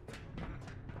yeah.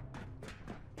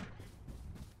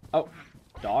 Oh,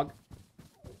 dog.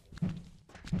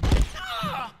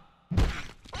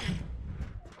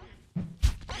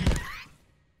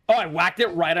 Oh, I whacked it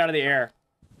right out of the air.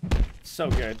 So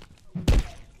good.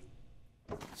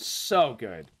 So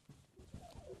good.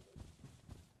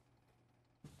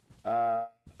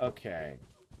 Okay.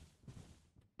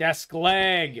 Desk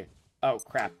leg. Oh,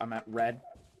 crap. I'm at red.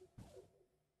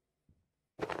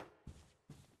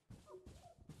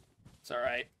 It's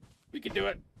alright. We can do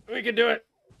it. We can do it.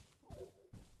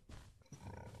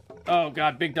 Oh,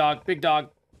 God. Big dog. Big dog.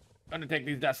 I'm gonna take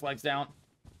these desk legs down.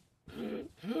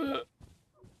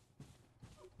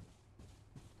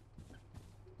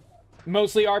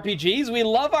 Mostly RPGs? We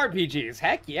love RPGs.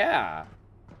 Heck yeah.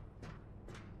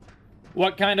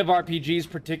 What kind of RPGs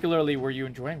particularly were you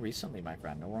enjoying recently, my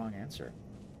friend? No wrong answer.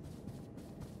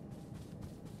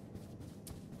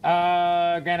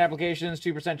 Grant applications,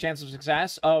 2% chance of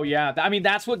success. Oh, yeah. I mean,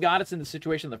 that's what got us in the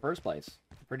situation in the first place.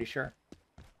 I'm pretty sure.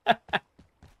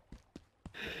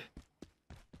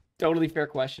 Totally fair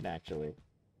question, actually.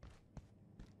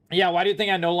 Yeah, why do you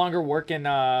think I no longer work in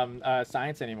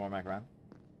science anymore, my friend?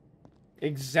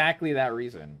 Exactly that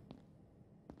reason.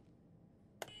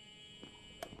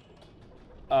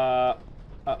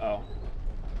 Uh-oh.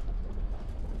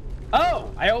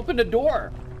 Oh, I opened a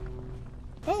door.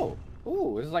 Oh,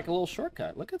 ooh, this is like a little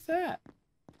shortcut. Look at that.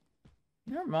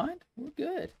 Never mind. We're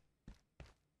good.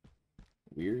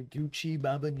 We're Gucci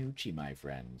Babanucci, my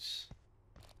friends.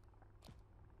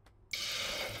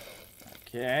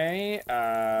 Okay,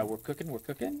 we're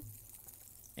cooking.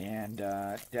 And,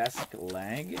 desk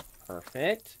leg.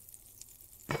 Perfect.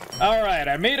 Alright,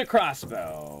 I made a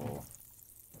crossbow.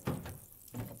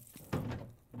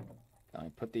 Let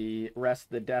me put the rest of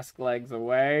the desk legs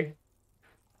away.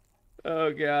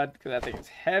 Oh god, because that thing is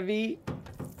heavy.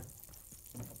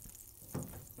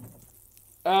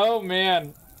 Oh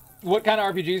man. What kind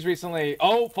of RPGs recently?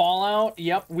 Oh, Fallout.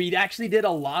 Yep, we actually did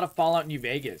a lot of Fallout New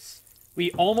Vegas.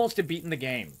 We almost have beaten the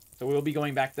game. So we'll be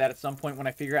going back to that at some point when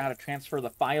I figure out how to transfer the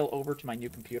file over to my new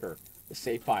computer. The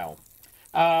save file.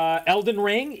 Elden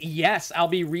Ring? Yes, I'll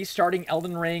be restarting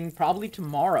Elden Ring probably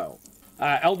tomorrow.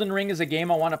 Elden Ring is a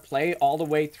game I want to play all the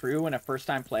way through in a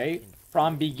first-time play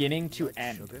from beginning to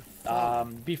end.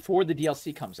 Before the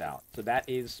DLC comes out. So that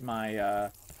is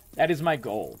my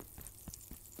goal.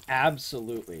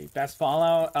 Absolutely. Best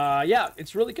Fallout? Yeah,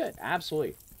 it's really good.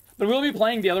 Absolutely. But we'll be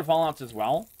playing the other Fallouts as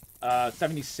well.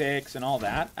 76 and all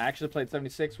that. I actually played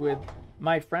 76 with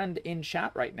my friend in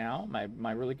chat right now.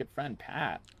 My really good friend,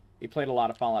 Pat. We played a lot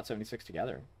of Fallout 76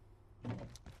 together.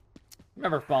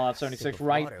 Remember Fallout 76,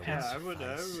 right? Yeah, I would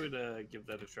give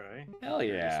that a try. Hell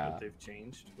yeah. What they've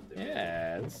changed.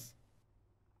 Yes.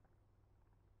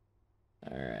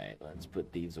 Alright, let's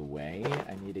put these away.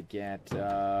 I need to get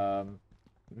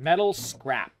metal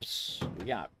scraps. We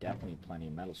got definitely plenty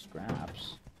of metal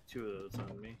scraps. 2 of those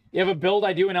on me. You have a build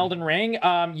I do in Elden Ring?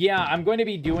 Yeah, I'm going to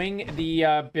be doing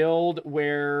the build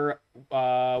where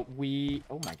we...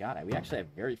 Oh my god, we actually have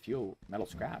very few metal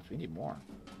scraps. We need more.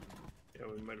 Yeah,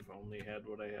 we might have only had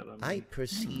what I had on me. I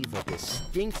perceive a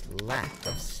distinct lack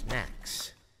of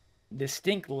snacks.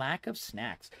 Distinct lack of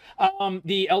snacks.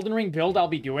 The Elden Ring build I'll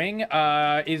be doing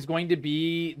is going to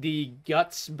be the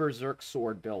Guts Berserk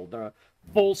Sword build. The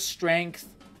full strength,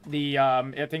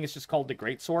 I think it's just called the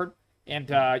Great Sword. And,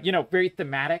 you know, very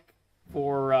thematic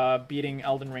for beating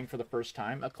Elden Ring for the first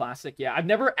time. A classic. Yeah, I've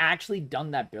never actually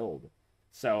done that build.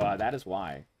 So that is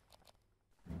why.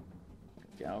 There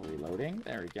we go. Reloading.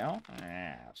 There we go.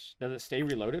 Yes. Does it stay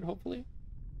reloaded, hopefully?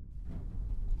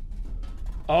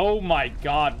 Oh my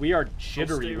god, we are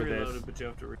jittery with reloaded, this. But you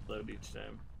have to reload each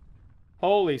time.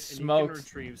 Holy and smokes. You can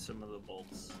retrieve some of the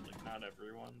bolts. Like, not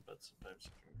everyone, but sometimes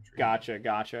you can retrieve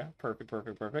Gotcha. Perfect.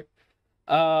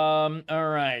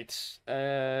 Alright.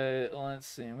 Let's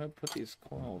see. I'm gonna put these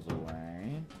coils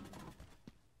away.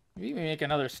 Maybe we make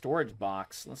another storage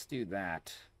box. Let's do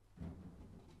that.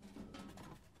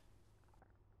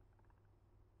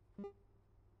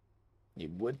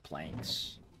 Need wood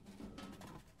planks.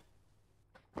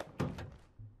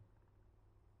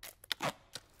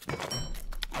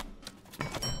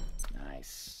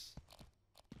 Nice.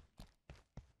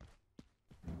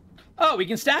 Oh, we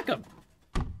can stack them.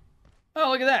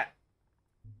 Oh, look at that.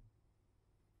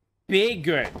 Big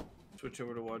good. Switch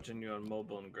over to watching you on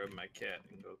mobile and grab my cat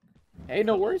and go. Hey,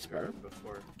 no worries, bro.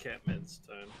 Before cat meds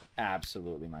time.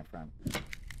 Absolutely, my friend.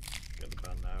 Got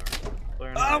about an hour. Blair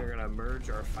and I are gonna merge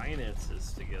our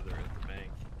finances together at the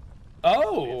bank.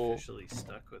 Oh. She officially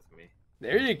stuck with me.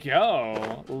 There you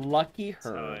go. Lucky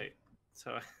her.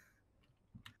 So I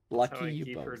Lucky you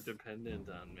keep both. her dependent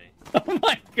on me. Oh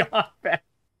my god, man.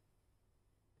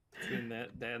 Between that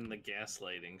and the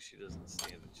gaslighting, she doesn't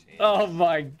stand a chance. Oh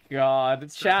my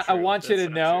god. Chat, I want you to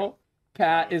know,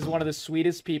 Pat is one of the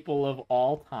sweetest people of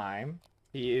all time.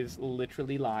 He is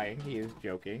literally lying. He is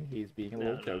joking. He's being a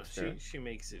little jokester. She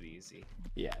makes it easy.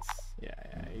 Yes. Yeah.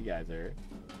 You guys are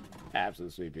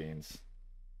absolute sweet beans.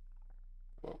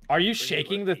 Are you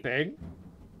shaking the thing?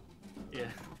 Yeah.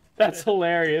 That's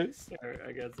hilarious.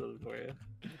 I got something for you.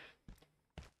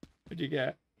 What'd you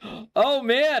get? Oh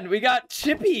man, we got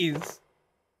chippies.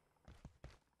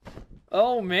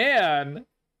 Oh man.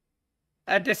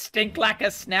 A distinct lack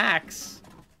of snacks.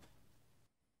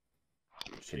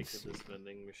 Shake this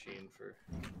vending machine for.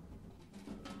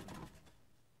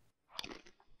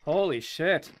 Holy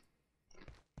shit.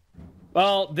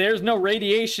 Well, there's no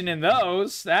radiation in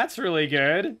those. That's really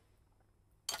good.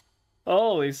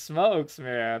 Holy smokes,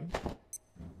 man.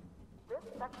 This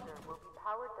sector will be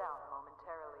powered down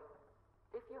momentarily.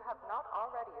 If you have not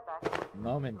already evacuated...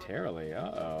 Momentarily.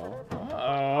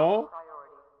 Uh-oh.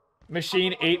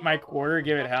 Machine ate my quarter.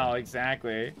 Give it hell.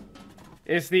 Exactly.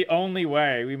 It's the only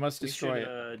way. We must destroy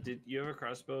it. Did you have a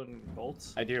crossbow and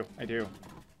bolts? I do. Let's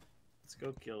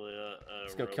go kill a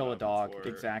Let's go kill a dog.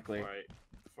 Exactly.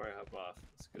 Before I hop off.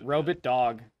 Robot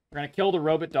dog. We're gonna kill the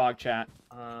robot dog, chat.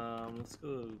 Let's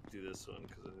go do this one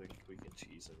because I think we can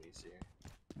cheese them easier.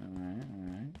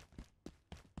 Alright.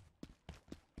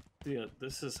 Yeah,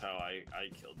 this is how I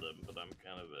killed them, but I'm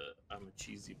a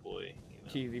cheesy boy. You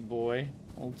know? Cheesy boy,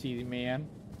 old cheesy man.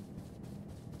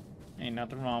 Ain't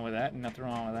nothing wrong with that. Nothing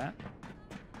wrong with that.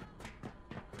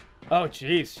 Oh,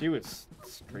 jeez, she was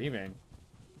screaming.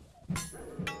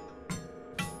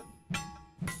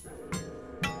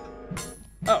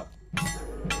 Oh.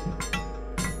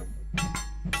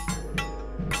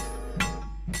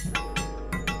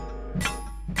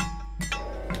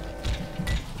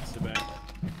 Sit back.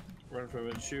 Run from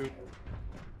it. Shoot.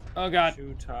 Oh, God.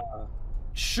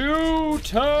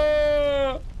 Shoot.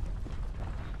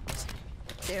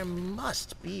 There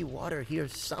must be water here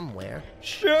somewhere.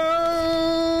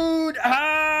 Shoot!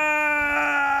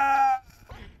 Ah!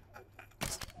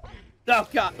 Oh,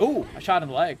 God. Ooh, I shot him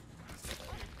in the leg.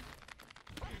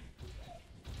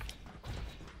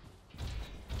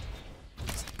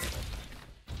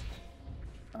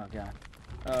 Oh, God.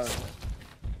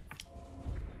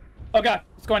 Oh, God.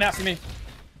 It's going after me.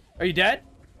 Are you dead?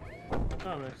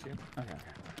 Oh, next to you. Okay.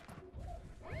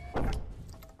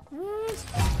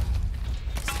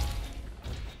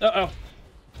 Uh-oh.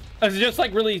 Is it just,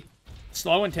 like, really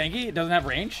slow and tanky? It doesn't have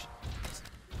range?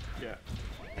 Yeah.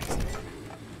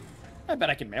 I bet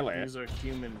I can melee it. These are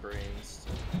human brains.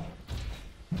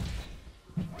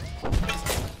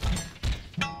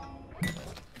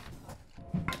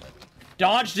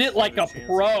 Dodged it like a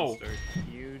pro.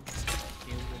 Huge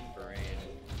human brain.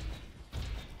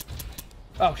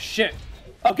 Oh, shit.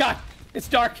 Oh, God. It's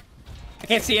dark. I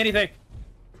can't see anything.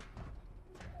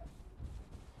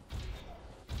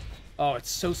 Oh,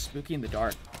 it's so spooky in the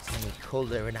dark. Any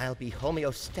colder and I'll be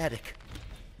homeostatic.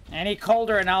 Any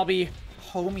colder and I'll be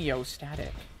homeostatic.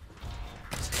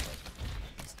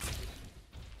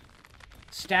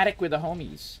 Static with the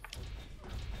homies.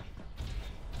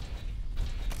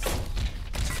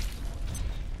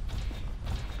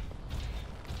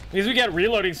 At least we get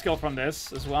reloading skill from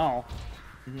this as well.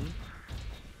 Mm-hmm.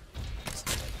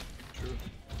 True.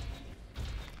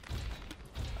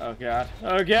 Oh, God.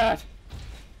 Oh, God.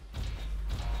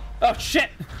 Oh, shit!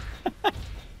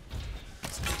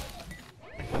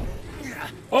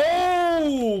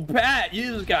 Oh, Pat,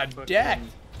 you just got decked.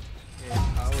 Yeah,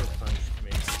 power punched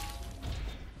me.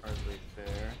 Hardly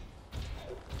fair.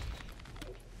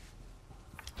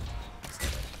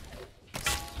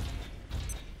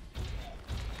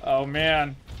 Oh,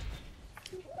 man.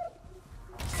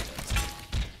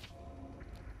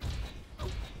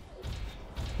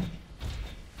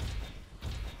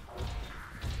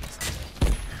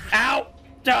 Ow!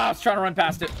 Oh, I was trying to run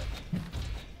past it.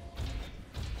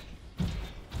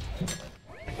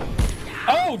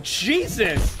 Oh,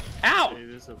 Jesus! Ow!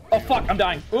 Oh, fuck, I'm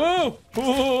dying. Ooh!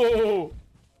 Ooh!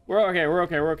 We're okay, we're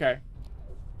okay, we're okay.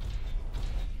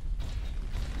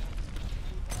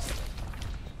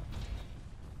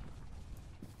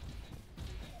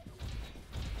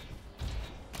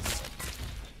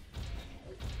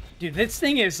 Dude, this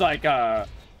thing is like an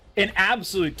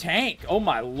absolute tank. Oh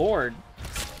my lord.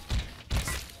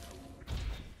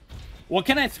 What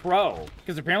can I throw?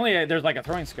 Because apparently there's like a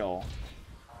throwing skill.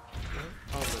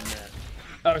 Oh, the net.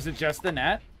 Oh, is it just the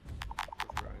net?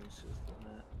 Throwing's just the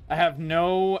net. I have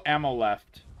no ammo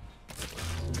left.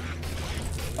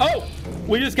 Oh!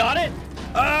 We just got it?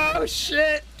 Oh,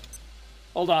 shit!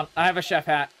 Hold on. I have a chef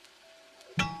hat.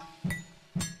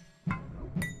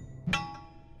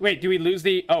 Wait, do we lose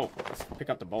the... Oh, let's pick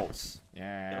up the bolts.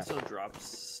 Yeah. It also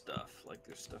drops stuff. Like,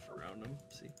 there's stuff around them.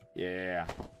 See? Yeah.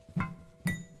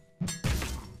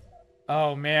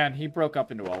 Oh, man. He broke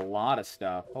up into a lot of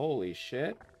stuff. Holy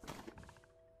shit.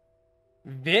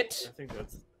 Vit?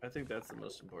 I think that's the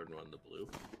most important one, the blue.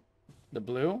 The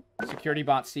blue? Security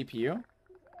bot CPU?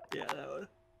 Yeah, that one.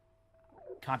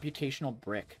 Computational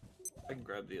brick. I can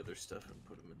grab the other stuff and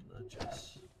put them into that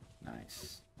chest.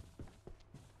 Nice.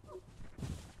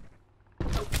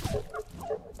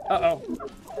 Uh-oh.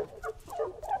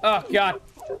 Oh, God.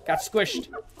 Got squished.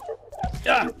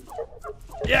 Ah!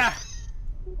 Yeah!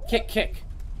 Kick, kick.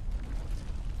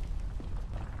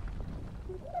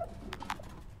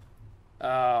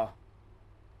 Oh.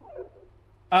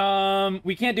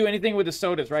 We can't do anything with the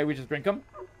sodas, right? We just drink them?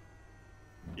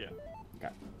 Yeah. Okay.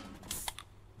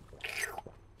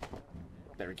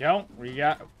 There we go.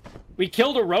 We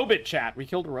killed a robot, chat. We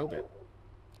killed a robot.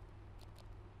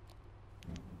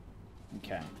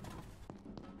 Okay.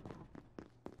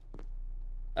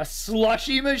 A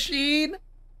slushy machine?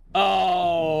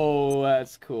 Oh,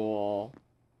 that's cool.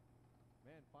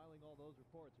 Man, filing all those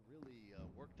reports really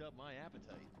worked up my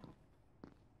appetite.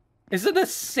 Is it the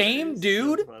same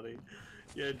dude? So funny.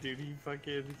 Yeah, dude,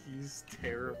 he's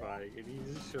terrifying, and he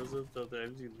just shows up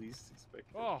sometimes you least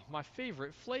expect it. Oh, my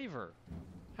favorite flavor.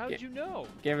 How did you know?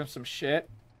 Gave him some shit.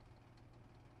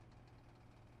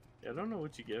 Yeah, I don't know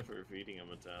what you get for feeding him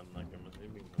a ton. Like, I'm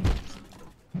assuming.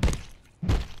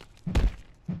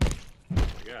 Oh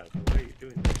my god, why are you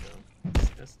doing that, though?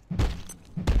 Disgusting.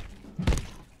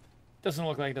 Doesn't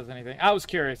look like it does anything. I was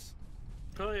curious.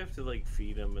 Probably have to, like,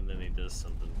 feed him and then he does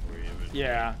something for you. But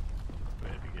Yeah. I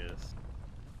had to guess.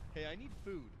 Hey, I need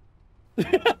food.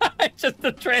 Just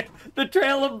the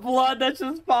trail of blood that's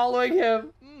just following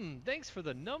him. Thanks for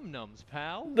the num-nums,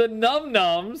 pal. The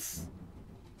num-nums.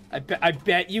 I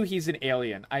bet you he's an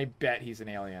alien. I bet he's an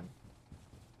alien.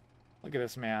 Look at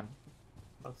this man.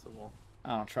 Possible.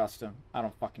 I don't trust him. I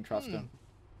don't fucking trust him.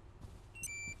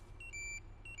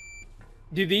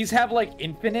 Do these have, like,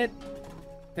 infinite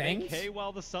things? Hey,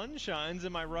 while the sun shines,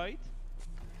 am I right?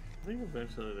 I think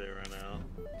eventually they run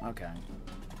out. Okay.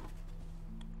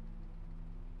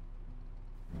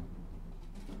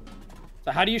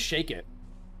 So how do you shake it?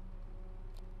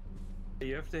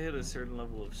 You have to hit a certain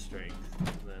level of strength, and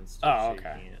then start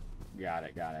shaking it. Got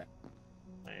it, got it.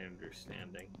 My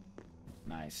understanding.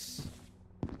 Nice.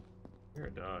 You're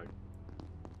a dog.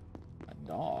 A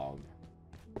dog?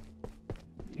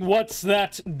 What's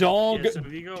that dog? Yeah, so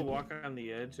if you go walk on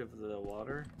the edge of the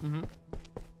water, Mm-hmm.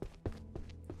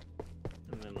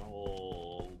 and then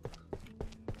hold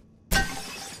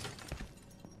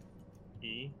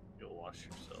E, you'll wash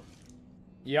yourself.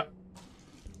 Yep.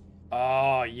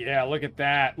 Oh, yeah, look at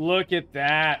that. Look at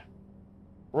that.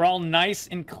 We're all nice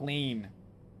and clean.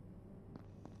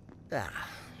 Ah.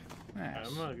 Nice.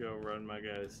 I'm gonna go run my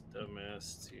guy's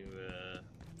dumbass to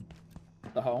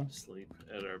the home sleep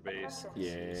at our base.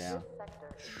 Yeah.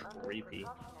 Creepy.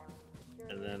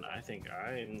 And then I think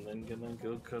I'm then gonna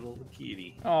go cuddle the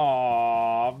kitty.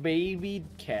 Aw, baby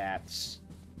cats.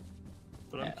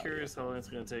 But I'm curious how long it's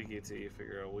gonna take you till you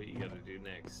figure out what you gotta do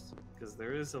next. Because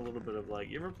there is a little bit of like,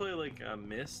 you ever play like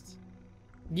Myst?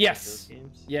 Yes. Those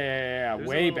games? Yeah, There's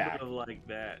way a little back. bit of like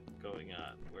that going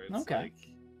on, where it's Okay. like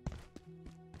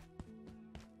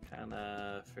kind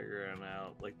of figuring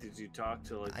out. Like, did you talk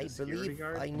to like the security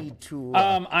guard? I need to.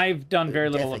 I've done very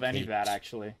little of any of that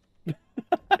actually.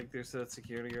 Like, there's that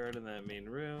security guard in that main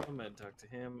room, and talk to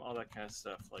him, all that kind of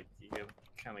stuff. Like, you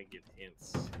kind of get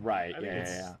hints. Right. I think Yeah.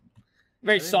 it's- Yeah. I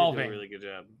Very think they do solving. a really good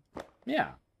job.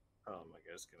 Yeah. Oh my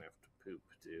guy's gonna have to poop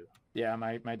too. Yeah.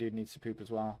 My dude needs to poop as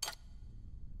well.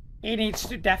 He needs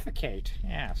to defecate.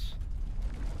 Yes.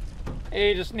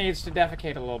 He just needs to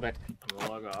defecate a little bit. I'm gonna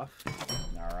log off.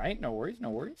 All right. No worries.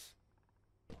 No worries.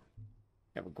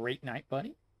 Have a great night,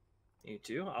 buddy. You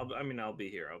too. I'll be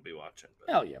here. I'll be watching.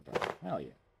 But... Hell yeah, bro. Hell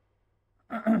yeah.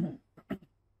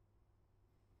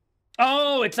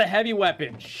 Oh, it's a heavy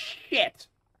weapon. Shit.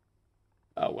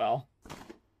 Oh, well.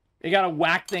 You gotta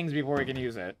whack things before we can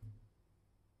use it.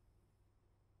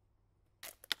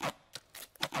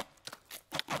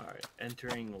 Alright,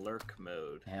 entering lurk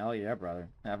mode. Hell yeah, brother.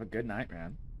 Have a good night,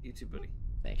 man. You too, buddy.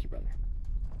 Thank you, brother.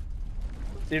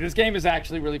 See, this game is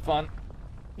actually really fun.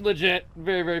 Legit.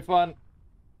 Very, very fun.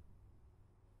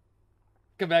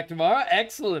 Come back tomorrow?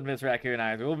 Excellent, Miss Raccoon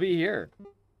Eyes. We'll be here.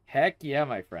 Heck yeah,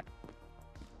 my friend.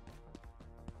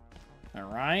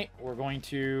 Alright, we're going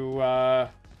to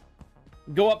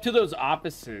go up to those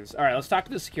offices. Alright, let's talk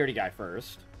to the security guy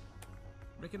first.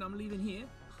 Reckon I'm leaving here?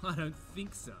 I don't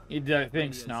think so. He thinks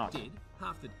Radio's not. Dead.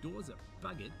 Half the doors are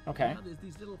buggered. Okay. Now there's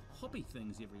these little hoppy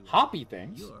things everywhere. Hoppy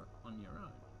things? You're on your own.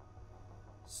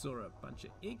 Saw a bunch of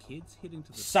eggheads heading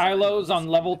to the Silos on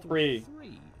level 3.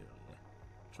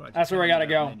 Tried to That's where we tell gotta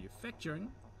them about go.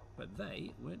 Manufacturing, but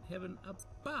they weren't having a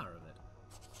bar of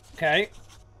it. Okay.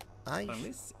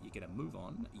 Unless you're gonna move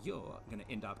on, you're gonna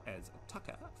end up as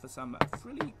Tucker for some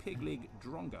frilly pig leg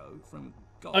drongo from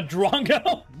Gold. A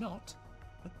drongo? Not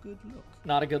a good look.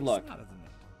 Not a good look. Smarter than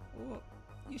that. Or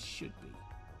you should be.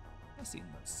 I've seen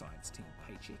those science team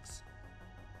paychecks.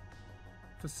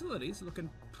 Facilities looking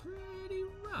pretty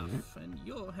rough, and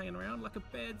you're hanging around like a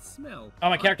bad smell. Oh,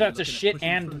 my I'd character be has to looking at shit pushing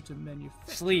and through to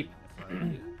manufacturing sleep. if I were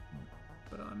you,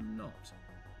 but I'm not.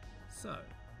 So,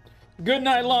 Good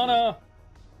night, Lana.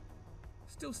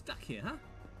 still stuck here, huh?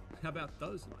 How about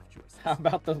those life choices? How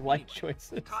about the light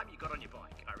choices? Time you got on your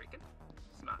bike, I reckon.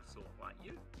 Smart sort like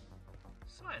you.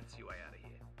 Science your way out of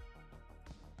here.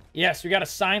 Yes, we gotta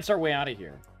science our way out of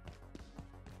here.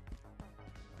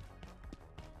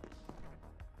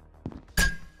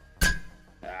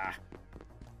 Ah.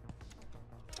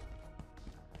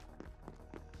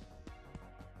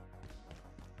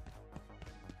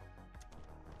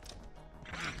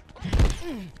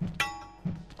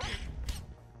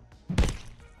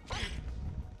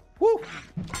 Woo!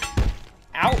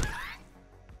 Ow!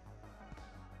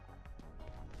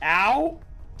 Ow!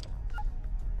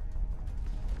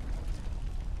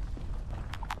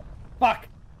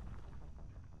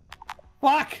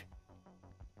 Fuck!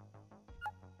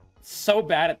 So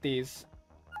bad at these.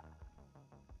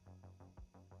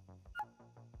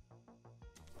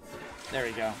 There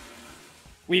we go.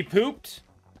 We pooped.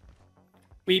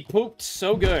 We pooped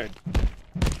so good.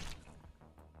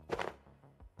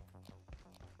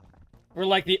 We're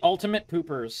like the ultimate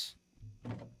poopers.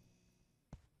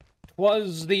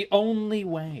 'Twas the only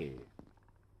way.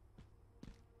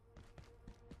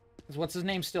 Is what's his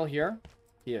name still here?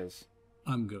 He is.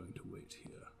 I'm going to wait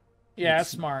here. Yeah, that's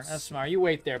smart. That's smart. You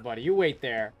wait there, buddy. You wait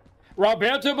there.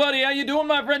 Roberto, buddy, how you doing,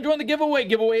 my friend? Join the giveaway.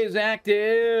 Giveaway is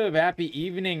active. Happy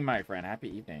evening, my friend. Happy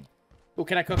evening. Oh,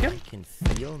 can I cook him? I can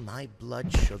feel my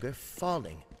blood sugar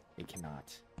falling. He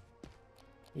cannot.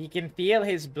 He can feel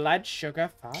his blood sugar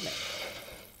falling.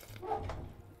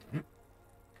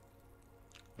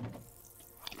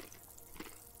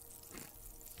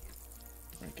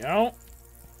 There we go.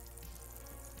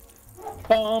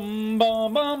 Bum,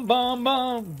 bum, bum, bum,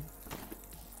 bum.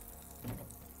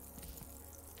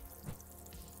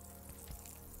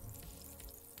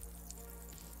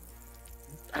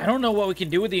 I don't know what we can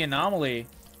do with the anomaly.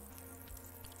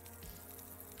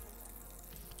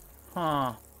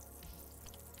 Huh.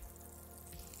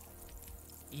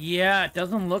 Yeah, it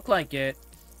doesn't look like it.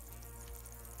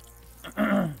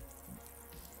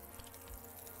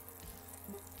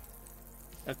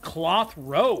 A cloth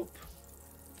rope.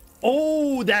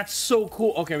 Oh, that's so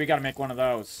cool. Okay, we gotta make one of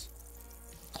those.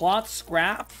 Cloth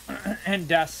scrap and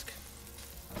desk.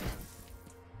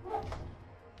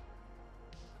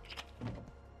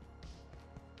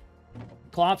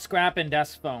 Cloth scrap and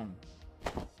desk phone.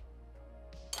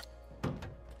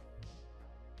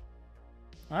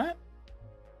 What?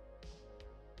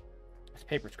 It's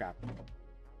paper scrap.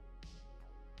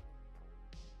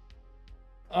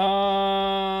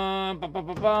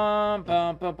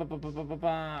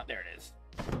 There it is.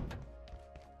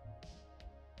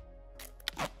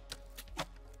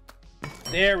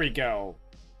 There we go.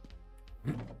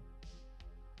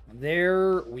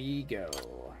 There we go.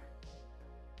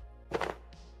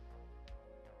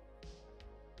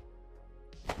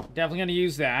 Definitely gonna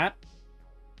use that.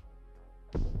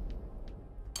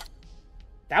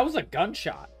 That was a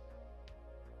gunshot.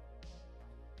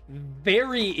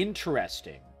 Very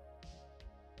interesting.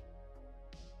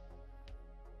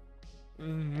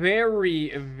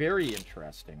 Very, very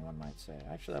interesting, one might say.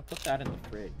 Actually, I'll put that in the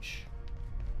fridge.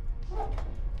 A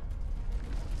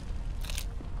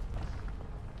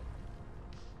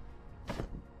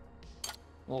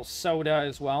little soda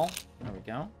as well. There we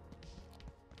go.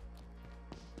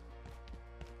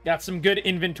 Got some good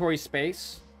inventory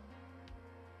space.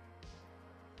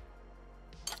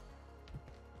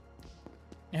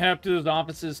 Head up to those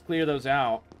offices, clear those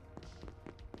out.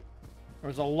 There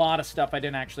was a lot of stuff I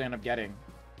didn't actually end up getting.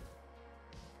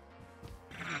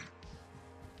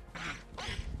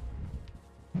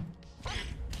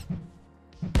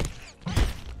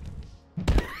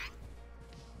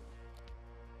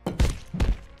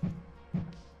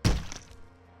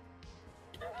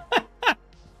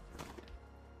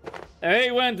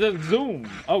 Hey, went to Zoom.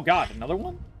 Oh god, another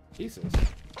one? Jesus.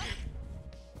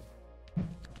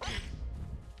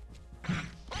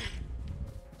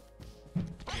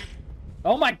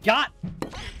 Oh my god!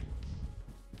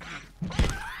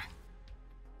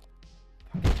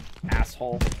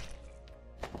 Asshole.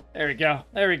 There we go.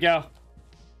 There we go.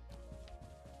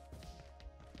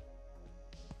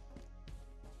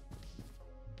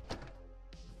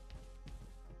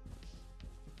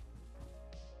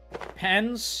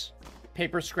 Pens.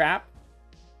 Paper scrap.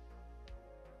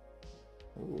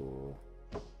 Ooh.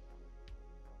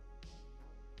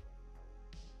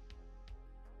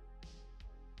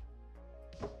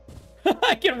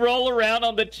 I can roll around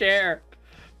on the chair.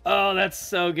 Oh, that's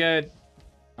so good.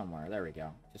 Somewhere. There we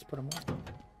go. Just put them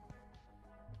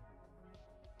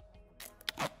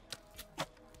on.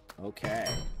 Okay.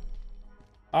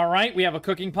 All right, we have a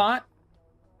cooking pot.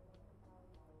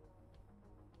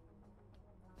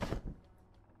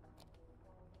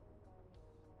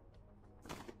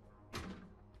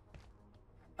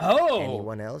 Oh!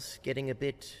 Anyone else getting a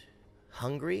bit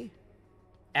hungry?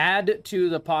 Add to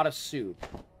the pot of soup.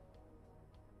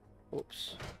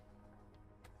 Oops.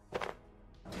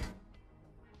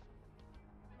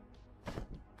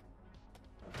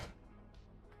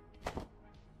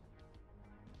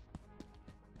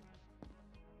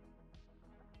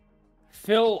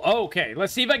 Fill... Oh, okay,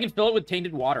 let's see if I can fill it with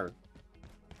tainted water.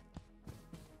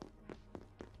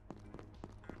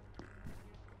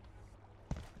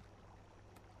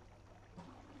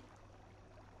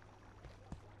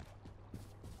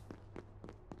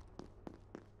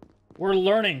 We're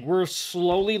learning. We're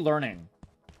slowly learning.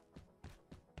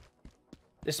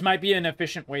 This might be an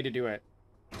efficient way to do it.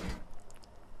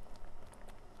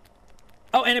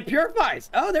 Oh, and it purifies.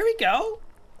 Oh, there we go.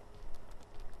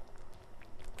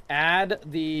 Add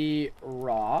the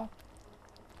raw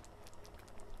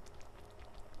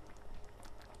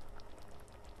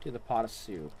to the pot of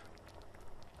soup.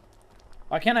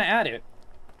 Why can't I add it?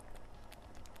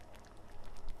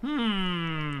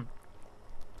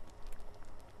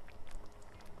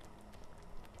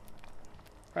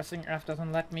 Pressing F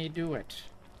doesn't let me do it.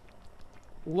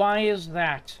 Why is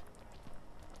that?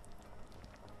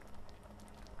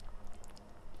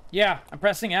 Yeah, I'm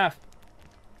pressing F.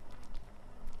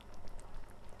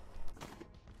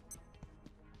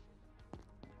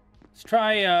 Let's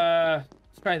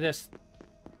try this.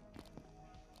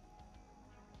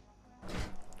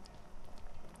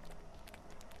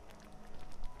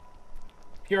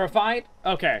 Purified?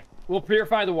 Okay. We'll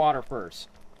purify the water first.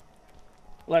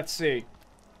 Let's see.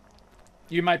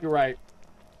 You might be right.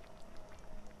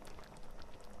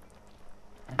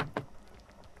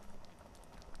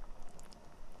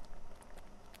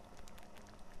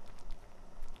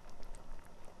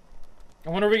 I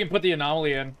wonder if we can put the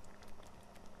anomaly in.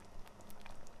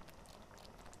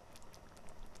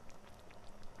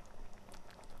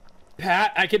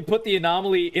 Pat, I can put the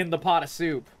anomaly in the pot of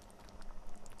soup.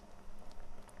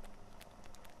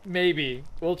 Maybe.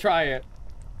 We'll try it.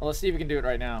 Well, let's see if we can do it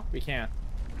right now. We can't.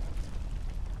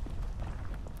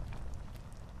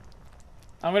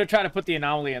 I'm gonna try to put the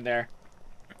anomaly in there.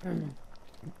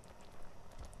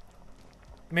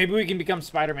 Maybe we can become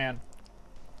Spider-Man.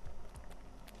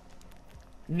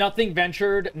 Nothing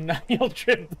ventured, Nile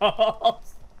trip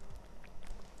balls.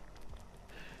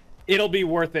 It'll be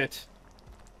worth it.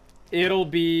 It'll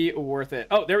be worth it.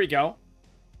 Oh, there we go.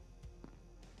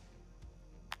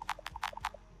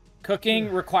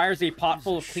 Cooking requires a pot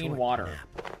full of clean water.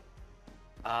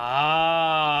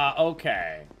 Ah,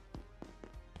 okay.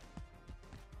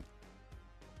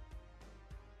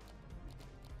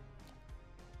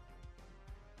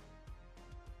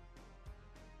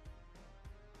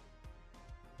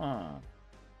 Huh.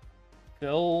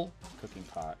 Fill cooking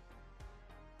pot.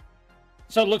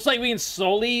 So it looks like we can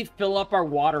slowly fill up our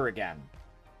water again.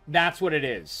 That's what it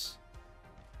is.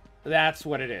 That's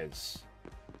what it is.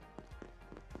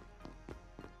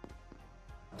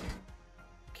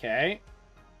 Okay.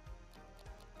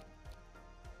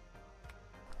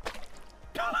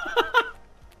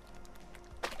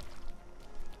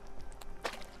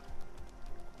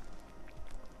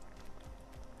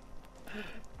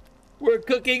 We're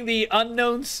cooking the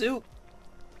unknown soup.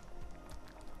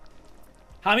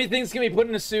 How many things can we put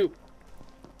in a soup?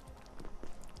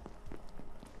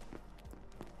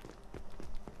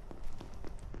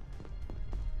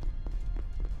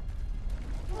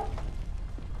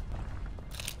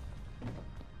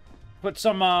 Put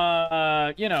some,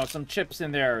 you know, some chips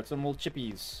in there. Some little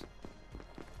chippies.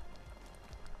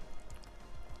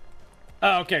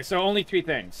 Oh, okay, so only 3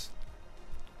 things.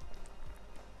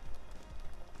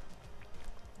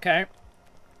 Okay.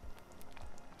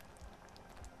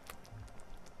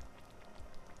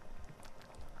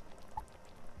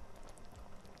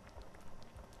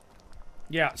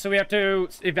 Yeah, so we have to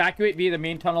evacuate via the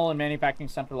main tunnel and manufacturing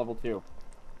center level 2.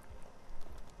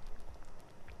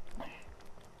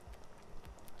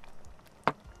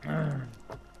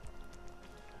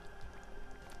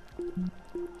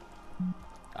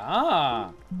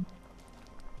 Ah.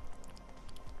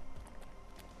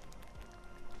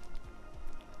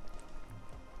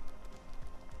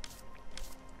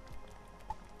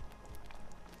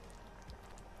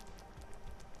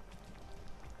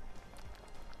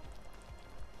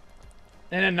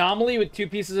 An anomaly with 2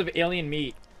 pieces of alien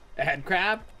meat. A head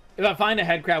crab? If I find a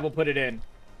head crab, we'll put it in.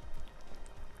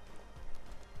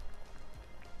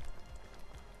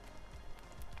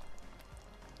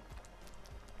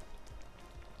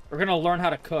 We're gonna learn how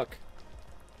to cook.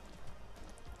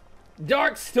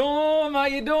 Darkstorm, how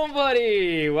you doing,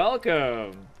 buddy?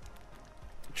 Welcome.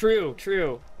 True,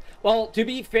 true. Well, to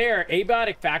be fair,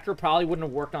 Abiotic Factor probably wouldn't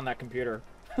have worked on that computer.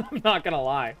 I'm not gonna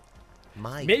lie.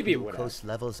 My Maybe it would. glucose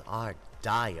levels are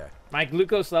dire. My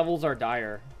glucose levels are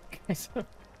dire.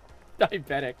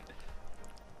 Diabetic.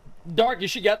 Dark, you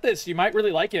should get this. You might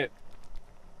really like it.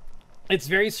 It's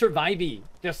very survivey,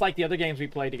 just like the other games we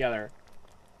played together.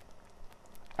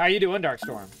 How you doing,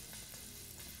 Darkstorm?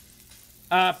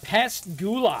 Pest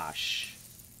goulash.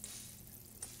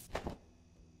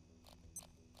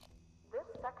 This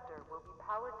sector will be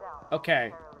powered down.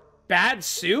 Okay. Bad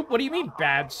soup? What do you mean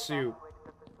bad soup?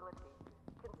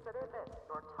 Consider this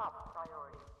your top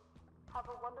priority. Have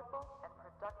a wonderful and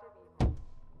productive evening.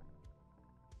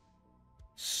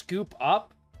 Scoop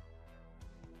up?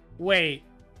 Wait,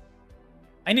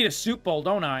 I need a soup bowl,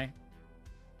 don't I?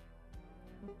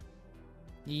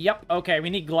 Yep, okay, we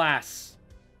need glass.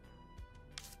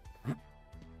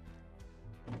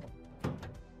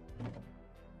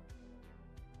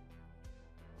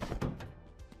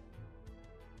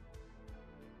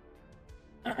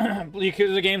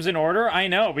 Because the game's in order? I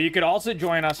know, but you could also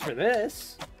join us for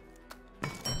this.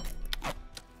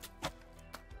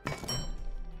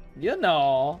 You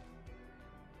know.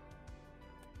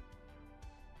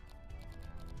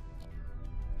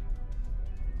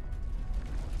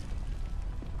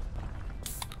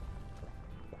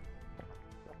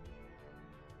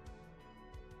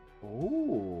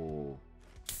 Ooh.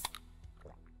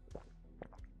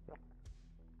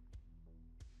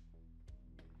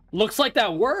 Looks like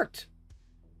that worked.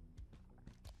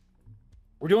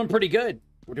 We're doing pretty good.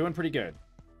 We're doing pretty good.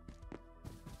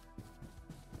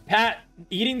 Pat,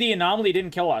 eating the anomaly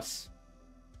didn't kill us.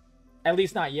 At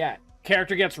least not yet.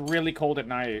 Character gets really cold at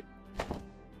night.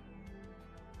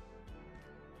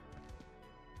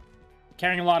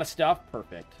 Carrying a lot of stuff?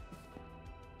 Perfect.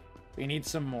 We need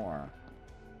some more.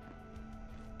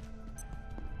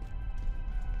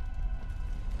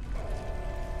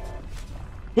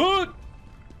 Hood!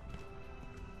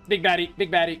 Big baddie,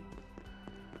 big baddie.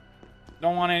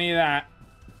 Don't want any of that.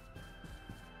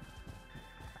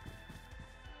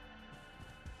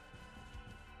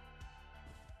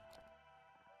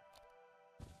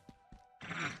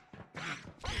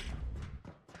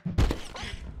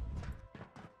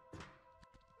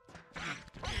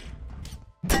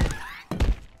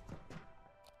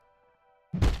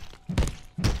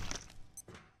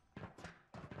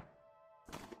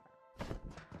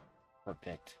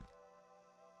 Perfect.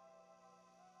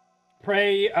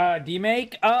 Prey,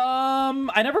 demake?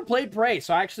 I never played Prey,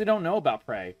 so I actually don't know about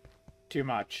Prey too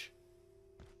much.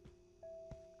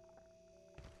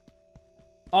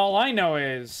 All I know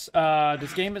is,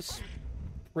 this game is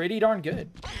pretty darn good.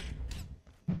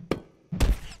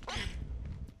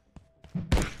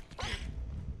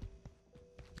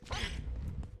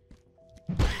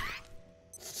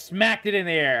 Smacked it in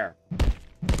the air.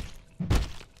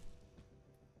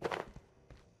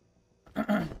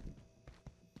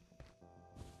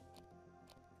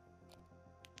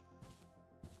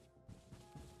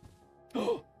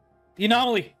 The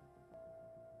anomaly.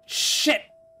 Shit.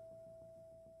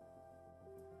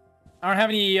 I don't have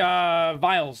any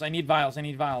vials. I need vials. I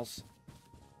need vials.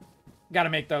 Gotta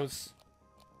make those.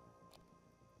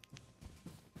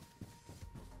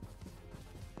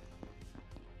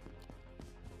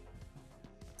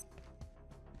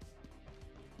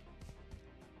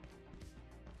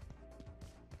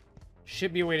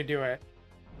 Should be a way to do it.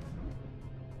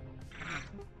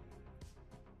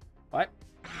 What?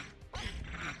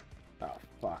 Oh,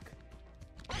 fuck.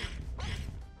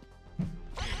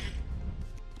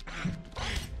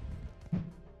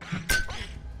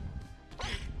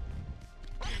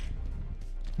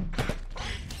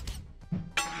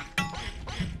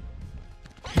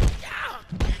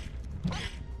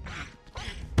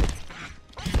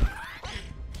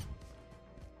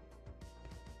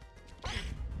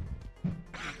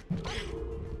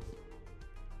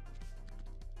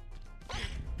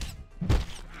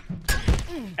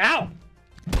 Ow!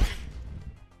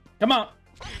 Come on.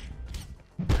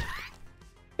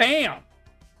 Bam!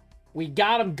 We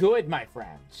got him good, my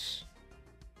friends.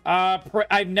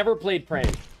 I've never played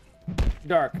Prey.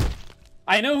 Dark.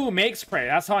 I know who makes Prey.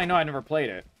 That's how I know I never played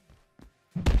it.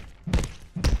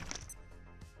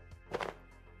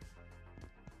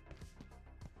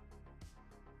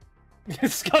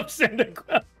 Scuff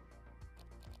Cyndaquil.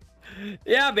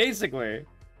 Yeah, basically.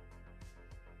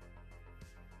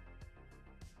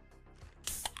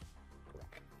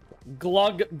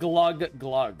 Glug, glug,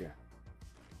 glug.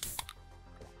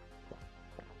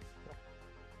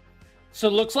 So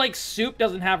it looks like soup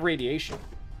doesn't have radiation.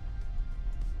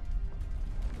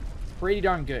 Pretty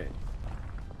darn good.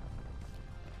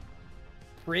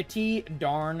 Pretty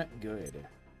darn good.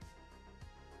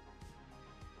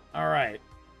 Alright.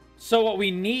 So what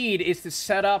we need is to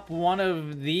set up one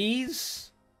of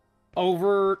these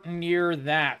over near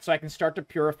that so I can start to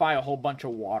purify a whole bunch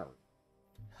of water.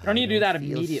 I don't need to do that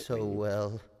immediately. So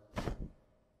well.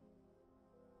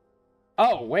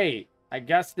 Oh, wait. I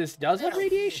guess this does have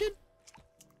radiation?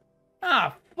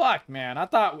 Ah, fuck, man. I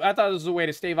thought this was a way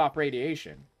to stave off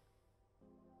radiation.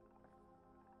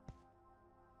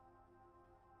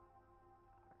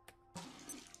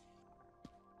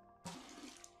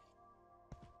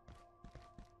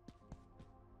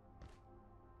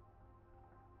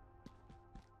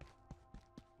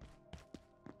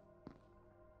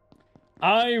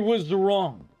 I was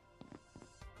wrong.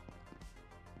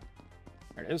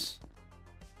 There it is.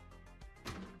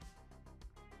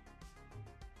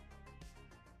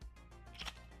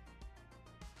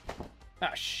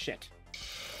 Ah, shit.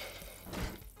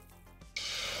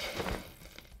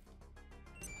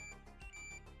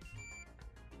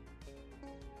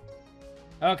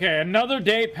 Okay, another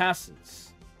day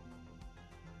passes.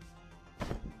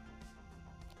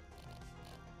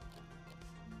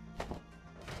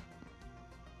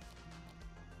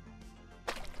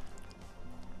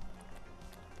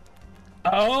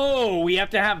 Oh, we have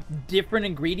to have different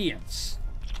ingredients.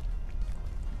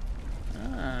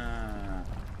 Ah.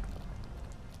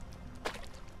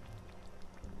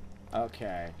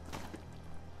 Okay.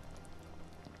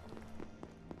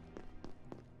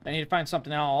 I need to find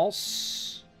something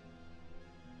else.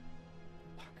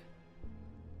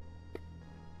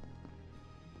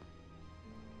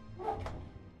 Fuck.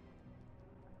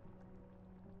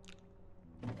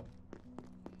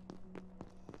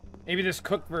 Maybe this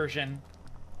cooked version.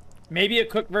 Maybe a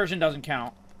cooked version doesn't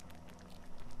count.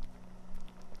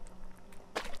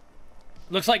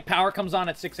 Looks like power comes on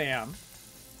at 6 a.m.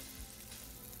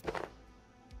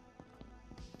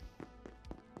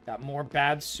 Got more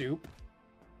bad soup.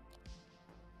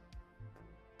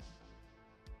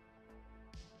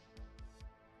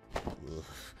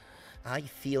 I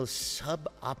feel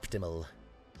suboptimal.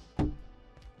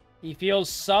 He feels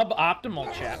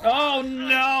suboptimal, chat. Oh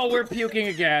no, we're puking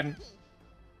again.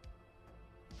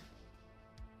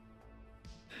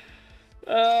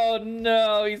 Oh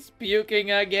no, he's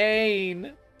puking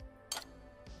again.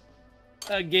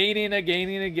 Again and again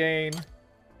and again.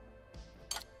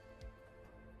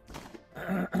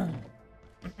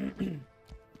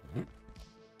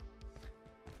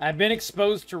 I've been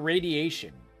exposed to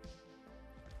radiation.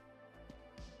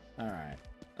 Alright.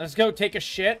 Let's go take a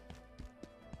shit.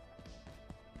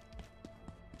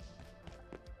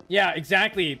 Yeah,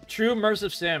 exactly. True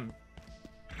immersive sim.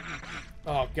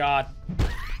 Oh, God.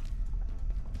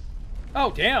 Oh,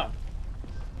 damn.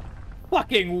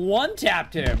 Fucking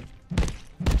one-tapped him.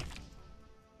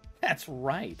 That's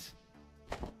right.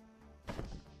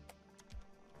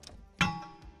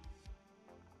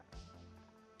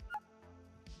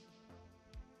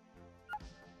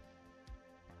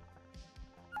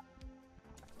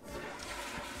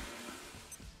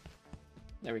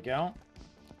 There we go.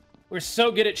 We're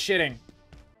so good at shitting.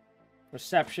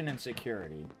 Reception and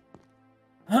security.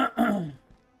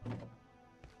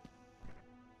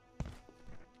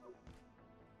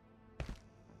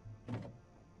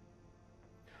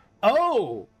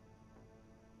 Oh!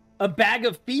 A bag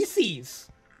of feces!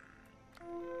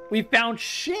 We found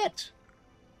shit!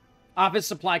 Office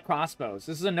supply crossbows.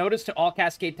 This is a notice to all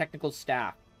Cascade technical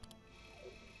staff.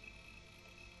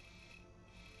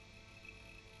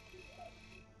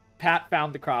 Pat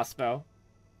found the crossbow.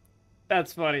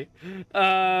 That's funny.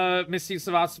 Misuse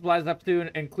of office supplies up to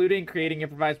and including creating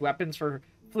improvised weapons for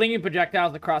flinging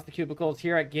projectiles across the cubicles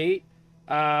here at Gate.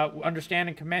 Understand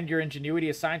and commend your ingenuity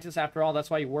as scientists. After all,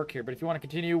 that's why you work here. But if you want to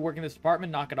continue working in this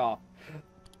department, knock it off.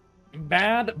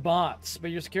 Bad bots. But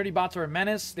your security bots are a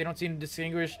menace. They don't seem to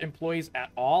distinguish employees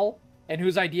at all. And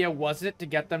whose idea was it to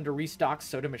get them to restock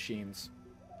soda machines?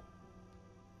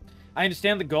 I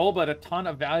understand the goal, but a ton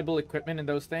of valuable equipment in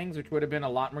those things, which would have been a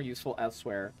lot more useful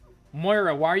elsewhere.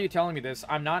 Moira, why are you telling me this?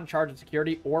 I'm not in charge of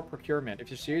security or procurement. If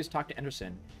you're serious, talk to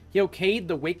Anderson. He okayed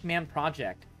the Wake Man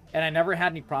project, and I never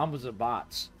had any problems with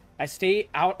bots. I stay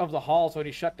out of the halls when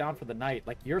he shut down for the night,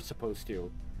 like you're supposed to.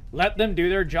 Let them do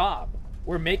their job.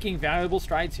 We're making valuable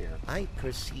strides here. I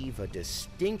perceive a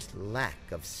distinct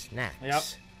lack of snacks. Yep.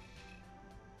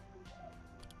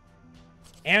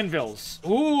 Anvils.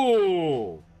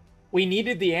 Ooh! We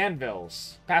needed the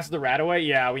anvils. Pass the rat away?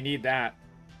 Yeah, we need that.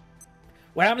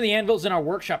 What happened to the anvils in our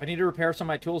workshop? I need to repair some of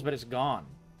my tools, but it's gone.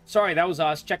 Sorry, that was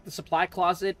us. Check the supply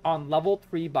closet on level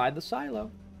 3 by the silo.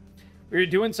 We were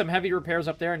doing some heavy repairs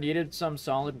up there and needed some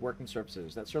solid working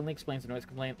surfaces. That certainly explains the noise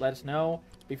complaint. Let us know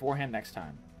beforehand next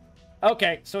time.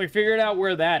 Okay, so we figured out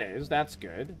where that is. That's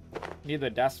good. Need the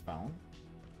desk phone.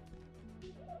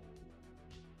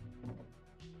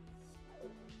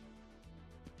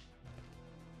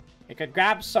 We could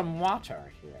grab some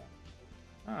water here.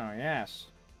 Oh, yes.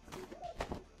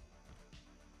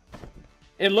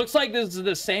 It looks like this is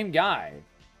the same guy.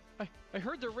 I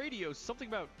heard the radio, something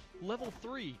about level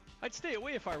 3. I'd stay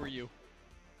away if I were you.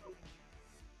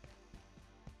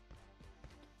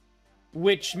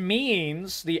 Which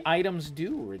means the items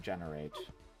do regenerate.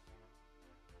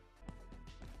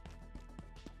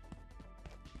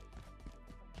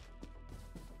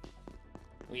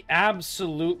 We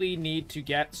absolutely need to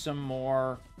get some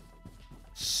more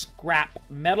scrap.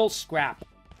 Metal scrap.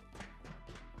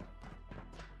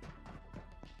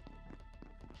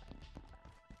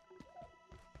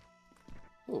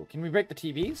 Ooh, can we break the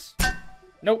TVs?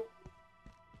 Nope.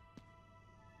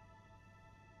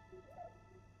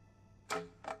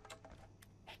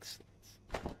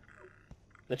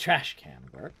 The trash can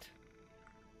worked.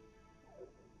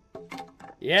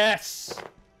 Yes!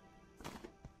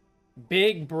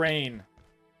 Big brain.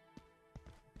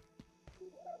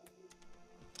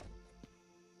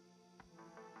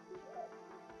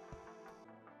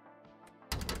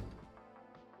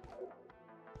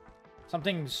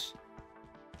 Something's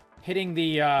hitting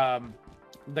the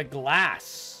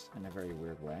glass in a very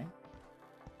weird way.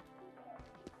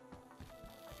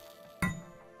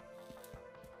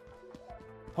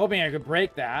 Hoping I could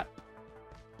break that.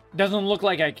 Doesn't look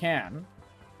like I can.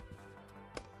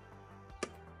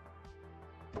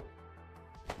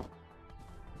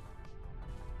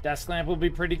 Desk lamp will be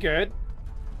pretty good.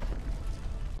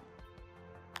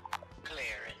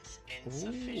 Clearance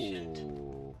insufficient.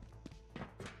 Ooh.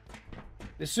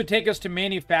 This would take us to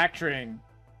manufacturing.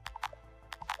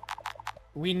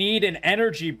 We need an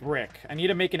energy brick. I need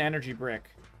to make an energy brick.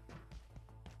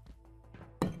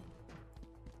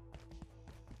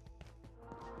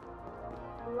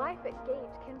 Life at Gate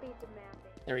can be demanding.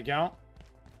 There we go.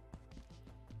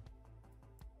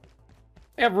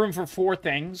 We have room for 4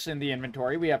 things in the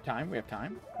inventory. We have time. We have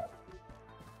time.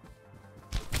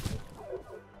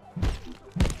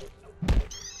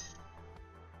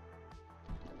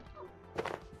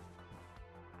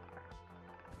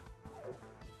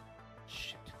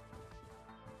 Shit.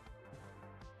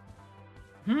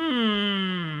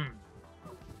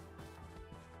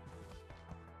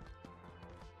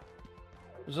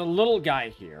 There's a little guy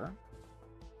here.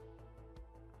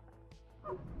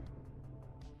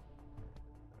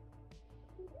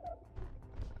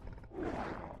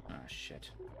 Oh,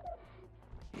 shit.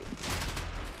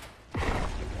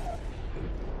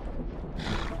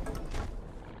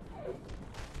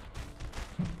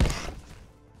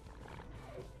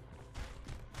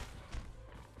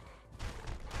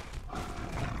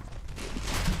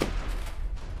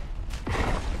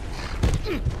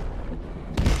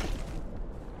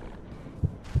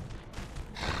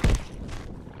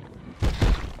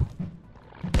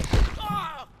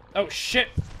 Oh, shit.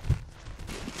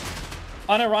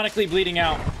 Unironically bleeding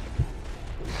out.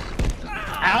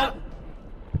 Out.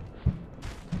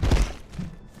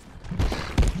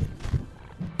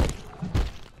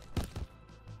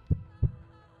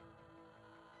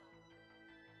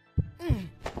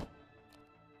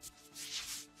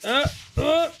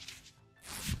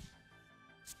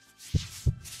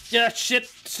 Yeah, shit.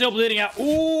 Still bleeding out.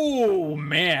 Ooh,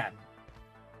 man.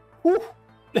 Whew.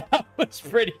 That was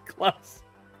pretty close.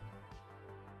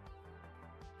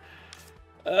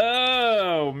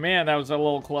 Oh, man, that was a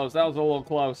little close. That was a little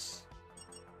close.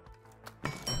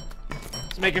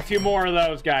 Let's make a few more of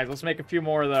those, guys. Let's make a few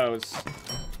more of those.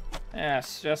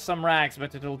 Yes, just some rags,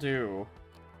 but it'll do.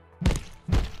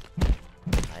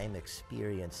 I'm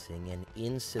experiencing an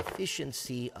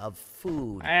insufficiency of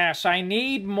food. Yes, I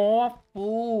need more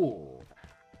food.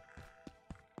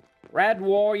 Red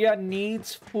Warrior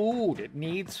needs food. It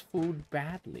needs food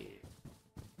badly.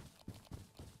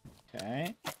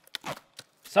 Okay.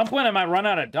 At some point, I might run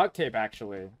out of duct tape,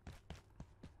 actually.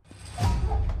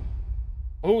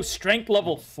 Oh, strength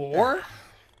level 4?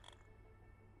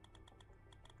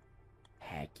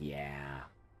 Heck yeah.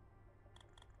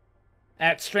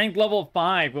 At strength level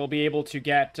 5, we'll be able to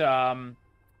get the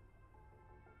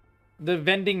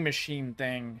vending machine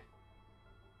thing.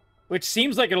 Which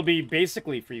seems like it'll be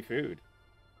basically free food.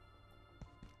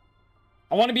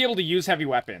 I want to be able to use heavy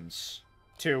weapons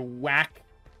to whack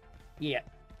it.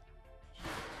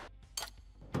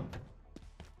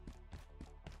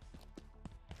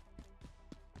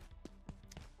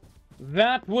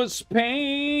 That was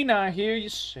pain, I hear you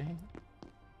say.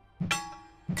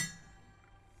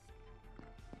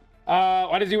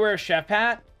 Why does he wear a chef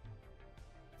hat?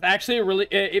 Actually,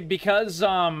 really, because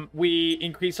we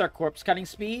increase our corpse cutting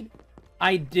speed.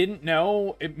 I didn't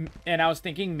know, and I was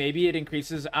thinking maybe it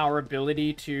increases our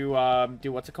ability to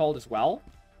do what's it called as well,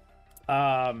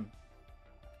 to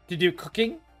do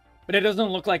cooking, but it doesn't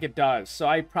look like it does. So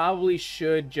I probably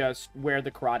should just wear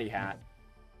the karate hat.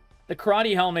 The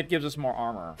karate helmet gives us more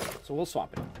armor, so we'll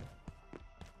swap it.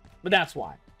 But that's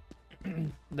why.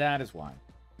 That is why.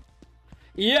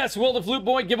 Yes, Will the Flute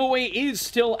Boy giveaway is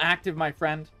still active, my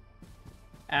friend.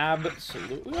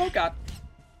 Absolutely. Oh, God.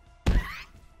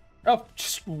 Oh,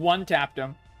 just one-tapped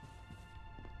him.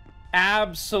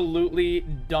 Absolutely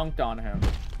dunked on him.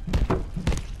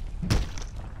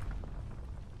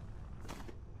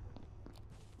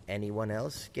 Anyone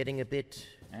else getting a bit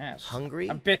hungry?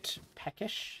 A bit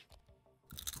peckish.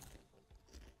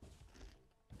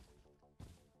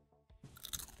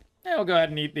 Yeah, we'll go ahead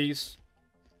and eat these.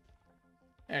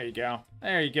 There you go.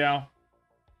 There you go.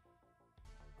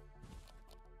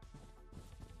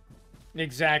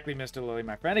 Exactly, Mr. Lily,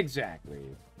 my friend. Exactly.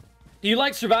 Do you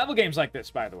like survival games like this,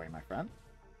 by the way, my friend?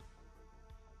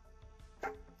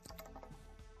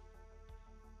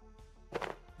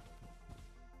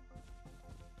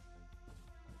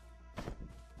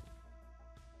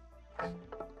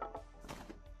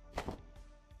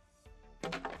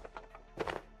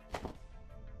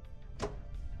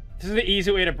 This is the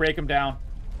easy way to break them down.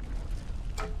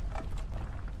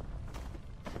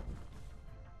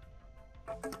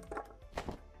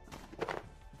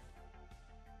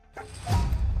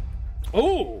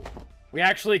 Ooh! We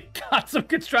actually got some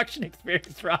construction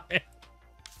experience from it.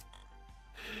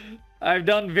 I've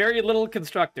done very little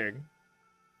constructing.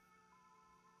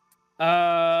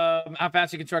 How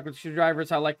fast you construct with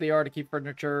screwdrivers, how likely you are to keep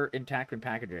furniture intact when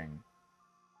packaging.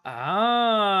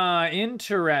 Ah,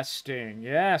 interesting.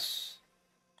 Yes.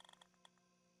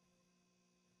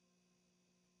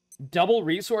 Double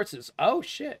resources. Oh,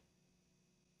 shit.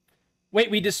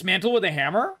 Wait, we dismantle with a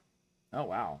hammer? Oh,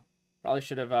 wow. Probably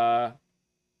should have, There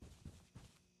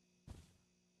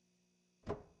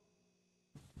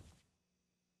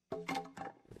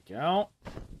we go.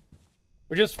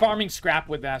 We're just farming scrap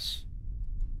with this.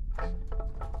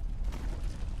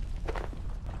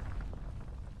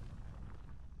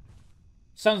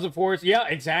 Sons of Forest. Yeah,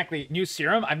 exactly. New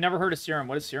Serum? I've never heard of Serum.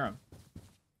 What is Serum?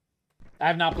 I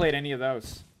have not played any of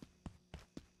those.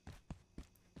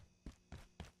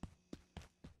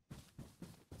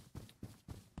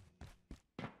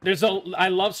 I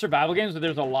love survival games, but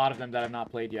there's a lot of them that I've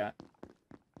not played yet.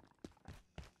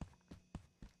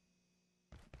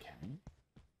 Okay.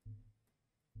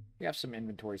 We have some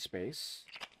inventory space.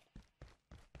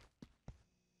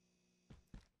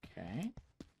 Okay.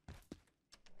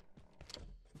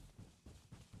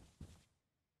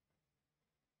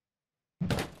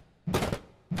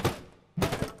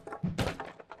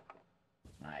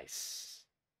 Nice.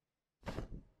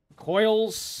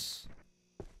 Coils.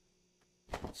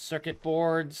 Circuit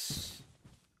boards.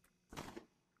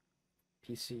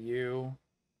 PCU.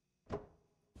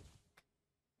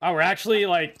 Oh, we're actually,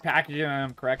 like, packaging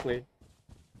them correctly.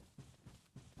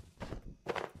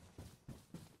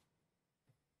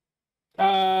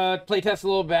 Playtest a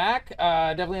little back.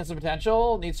 Definitely has some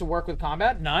potential. Needs to work with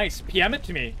combat. Nice. PM it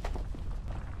to me.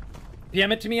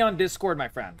 PM it to me on Discord, my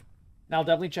friend. And I'll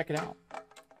definitely check it out.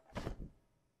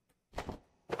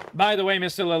 By the way,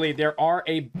 Mr. Lily, there are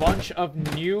a bunch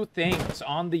of new things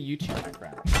on the YouTube, my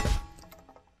friend.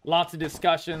 Lots of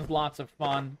discussions, lots of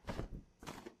fun.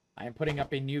 I am putting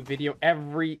up a new video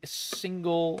every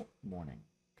single morning.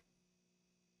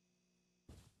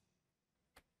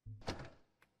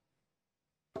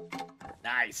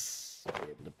 Nice.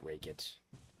 Be able to break it.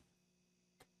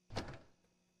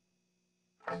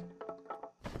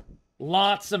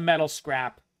 Lots of metal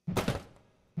scrap.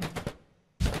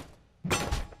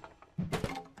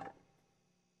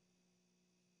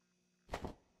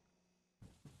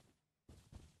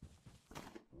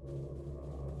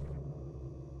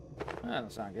 That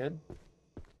doesn't sound good.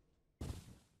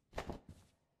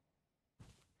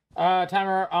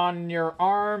 Timer on your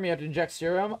arm. You have to inject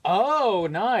serum. Oh,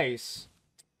 nice.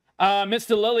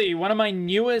 Mr. Lily, one of my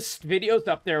newest videos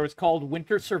up there was called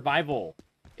Winter Survival.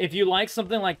 If you like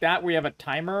something like that where you have a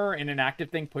timer and an active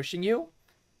thing pushing you,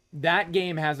 that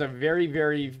game has a very,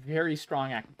 very, very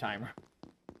strong active timer.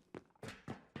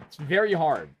 It's very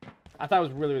hard. I thought it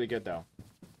was really, really good, though.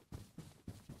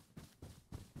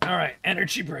 Alright,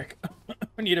 energy brick.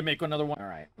 We need to make another one.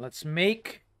 Alright, let's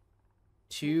make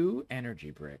 2 energy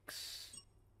bricks.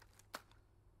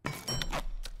 Here,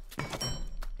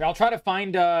 I'll try to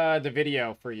find the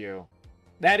video for you.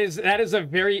 That is a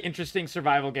very interesting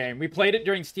survival game. We played it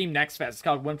during Steam Next Fest. It's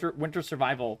called Winter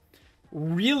Survival.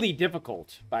 Really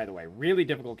difficult, by the way. Really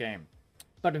difficult game.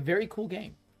 But a very cool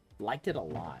game. Liked it a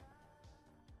lot.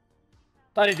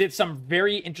 Thought it did some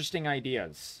very interesting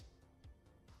ideas.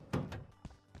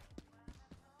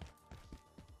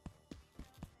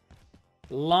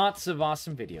 Lots of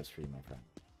awesome videos for you, my friend.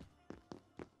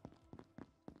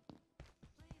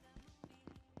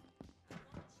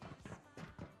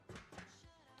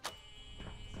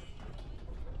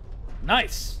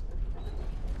 Nice.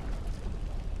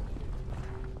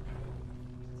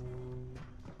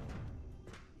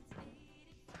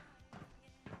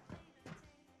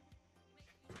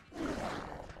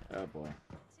 Oh boy.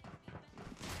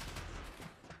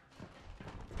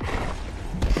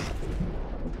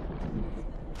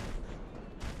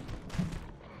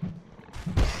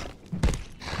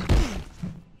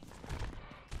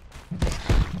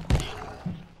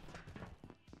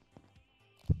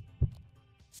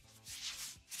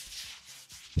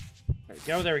 There we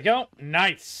go, there we go.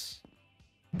 Nice.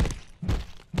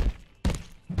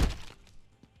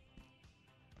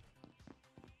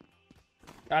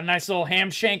 Got a nice little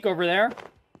ham shank over there. To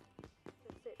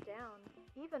sit down,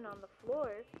 even on the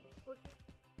floor.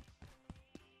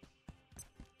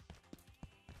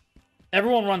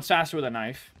 Everyone runs faster with a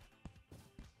knife.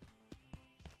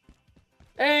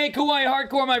 Hey, Kawaii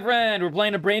Hardcore, my friend. We're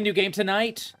playing a brand new game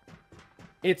tonight.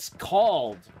 It's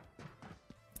called...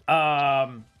 what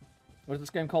is this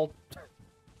game called?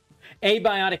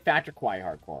 Abiotic Factor Kawaii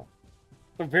Hardcore.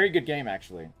 It's a very good game,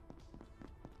 actually.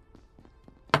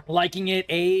 Liking it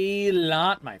a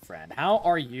lot, my friend. How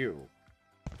are you?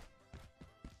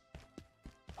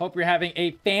 Hope you're having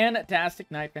a fantastic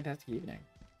night, fantastic evening.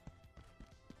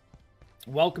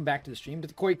 Welcome back to the stream, to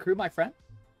the Koi crew, my friend.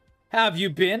 How have you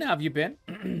been? How have you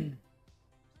been?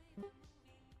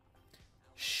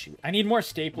 Shoot, I need more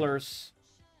staplers.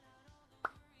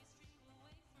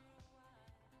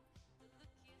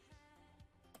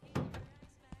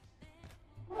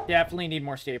 Definitely need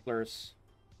more staplers.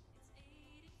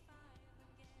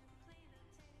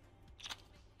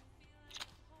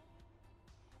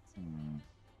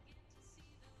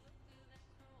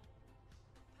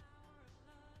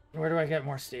 Where do I get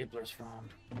more staplers from?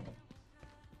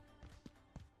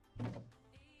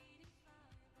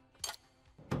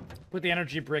 Put the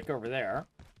energy brick over there.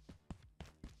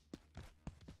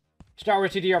 Star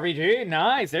Wars TTRPG.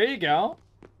 Nice. There you go.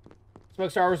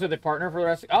 Spoke Star Wars with a partner for the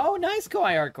rest. Oh, nice,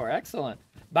 Kawaii Hardcore. Excellent.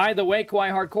 By the way,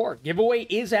 Kawaii Hardcore, giveaway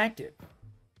is active.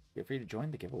 Feel free to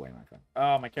join the giveaway, my friend.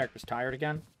 Oh, my character's tired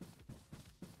again.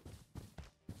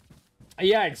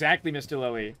 Yeah, exactly, Mr.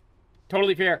 Lily.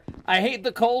 Totally fair. I hate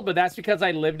the cold, but that's because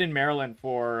I lived in Maryland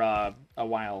for a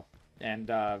while. And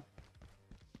don't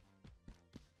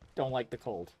like the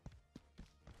cold.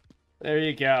 There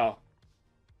you go.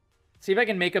 See if I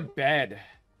can make a bed.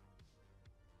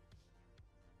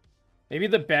 Maybe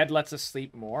the bed lets us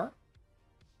sleep more.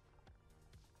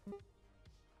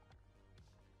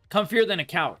 Comfier than a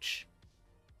couch.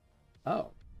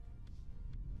 Oh.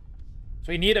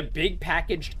 So we need a big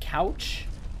packaged couch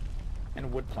and a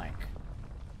wood plank.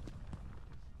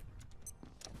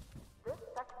 This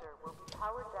sector will be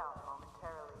powered down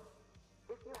momentarily.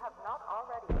 If you have not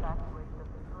already evacuated the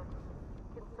facility,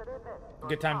 consider this.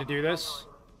 Good time to do this.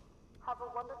 Have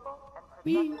a wonderful and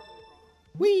Wee.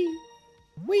 Wee.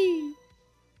 Wee.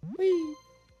 Wee.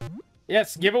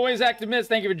 Yes, giveaways active, miss.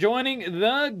 Thank you for joining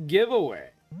the giveaway.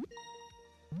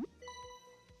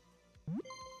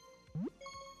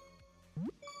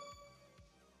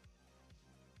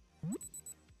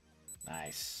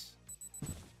 Nice.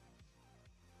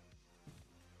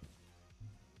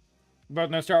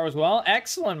 Both know Star Wars well?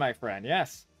 Excellent, my friend.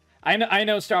 Yes. I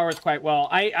know Star Wars quite well.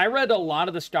 I read a lot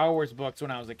of the Star Wars books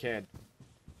when I was a kid.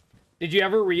 Did you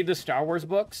ever read the Star Wars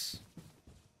books?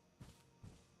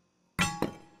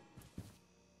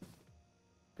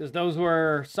 Because those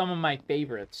were some of my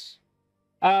favorites.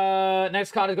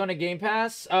 Next COD is going to Game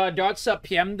Pass. Darts up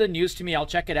PM the news to me. I'll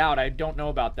check it out. I don't know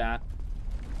about that.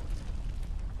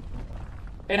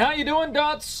 And how you doing,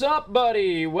 Dots up,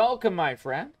 buddy? Welcome, my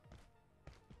friend.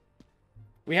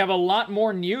 We have a lot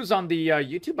more news on the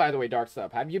YouTube, by the way, Darts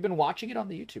up. Have you been watching it on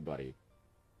the YouTube, buddy?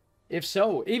 If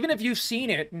so, even if you've seen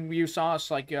it and you saw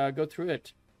us like go through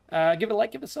it, give it a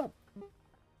like, give it a sub.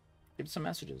 Give it some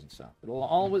messages and stuff. It'll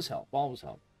always help, always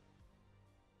help.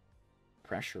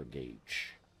 Pressure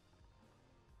gauge.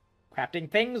 Crafting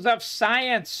things of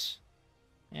science.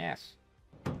 Yes.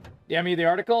 DM me the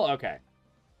article? Okay.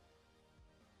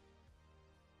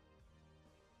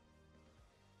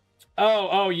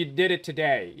 Oh, you did it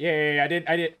today. Yeah, I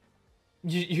did.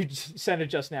 You sent it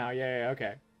just now. Yeah,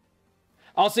 okay.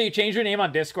 Also, you changed your name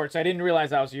on Discord, so I didn't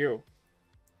realize that was you.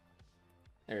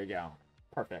 There you go.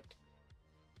 Perfect.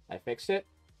 I fixed it.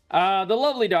 The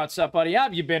lovely Dots up, buddy. How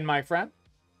have you been, my friend?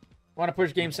 Want to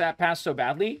push Game Pass so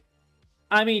badly?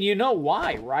 I mean, you know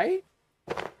why, right?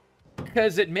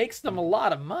 Because it makes them a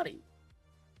lot of money.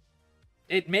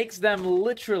 It makes them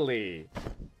literally...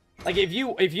 Like, if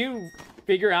you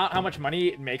figure out how much money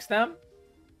it makes them,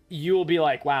 you will be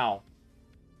like, wow.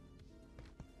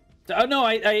 Oh, no,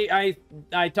 I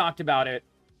talked about it.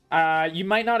 You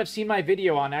might not have seen my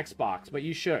video on Xbox, but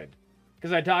you should.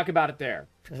 Because I talk about it there.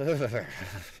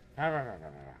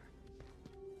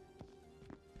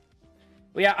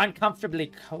 We are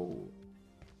uncomfortably cold.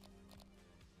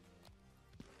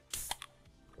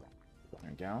 There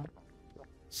we go.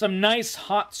 Some nice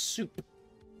hot soup.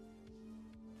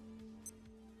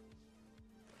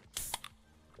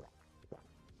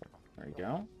 There you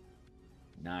go.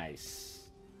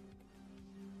 Nice.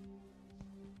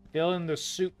 Fill in the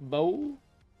soup bowl.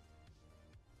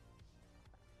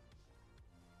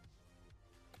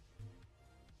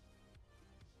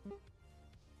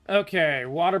 Okay,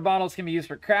 water bottles can be used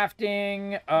for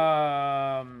crafting.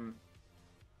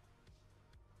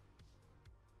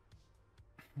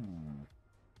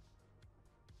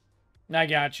 I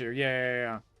got you.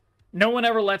 Yeah. No one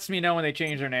ever lets me know when they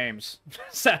change their names.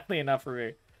 Sadly enough for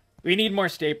me. We need more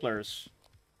staplers.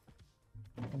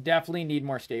 Definitely need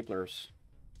more staplers.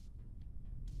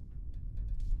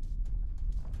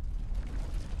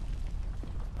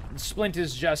 Splint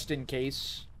is just in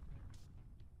case.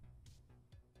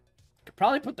 Could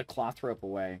probably put the cloth rope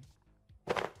away.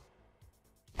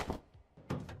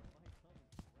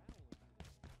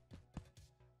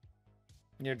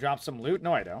 You drop some loot?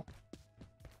 No, I don't.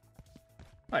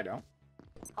 I don't.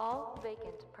 All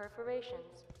vacant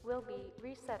perforations will be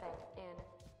resetting in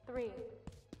 3,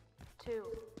 2,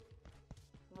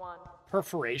 1.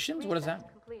 Perforations? What is that?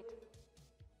 Complete.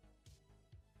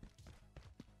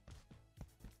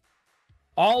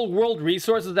 All world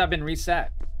resources have been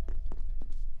reset.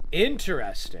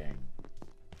 Interesting.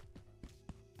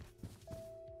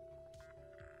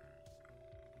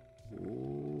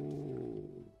 Ooh.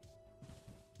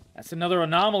 That's another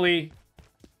anomaly.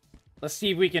 Let's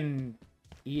see if we can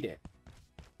eat it.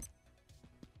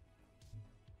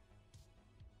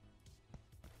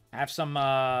 I have some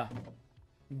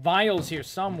vials here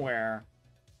somewhere.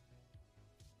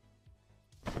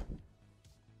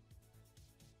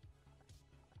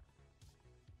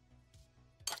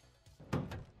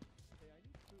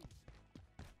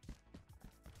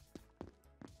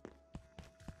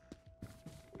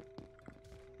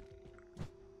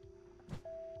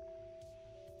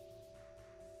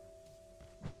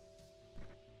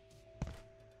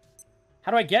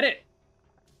 How do I get it?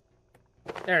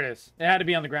 There it is. It had to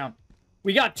be on the ground.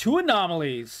 We got 2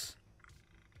 anomalies.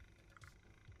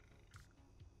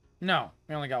 No,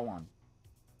 we only got 1.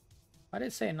 Why did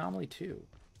it say anomaly 2?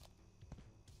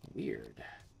 Weird.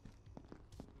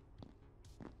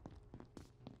 I'm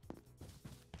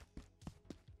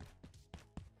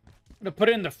gonna put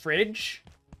it in the fridge.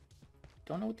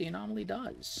 Don't know what the anomaly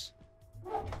does.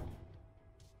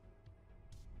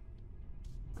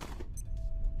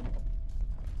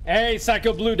 Hey,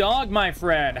 Psycho Blue Dog, my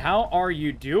friend. How are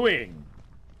you doing?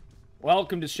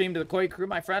 Welcome to stream to the Koi Crew,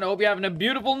 my friend. I hope you're having a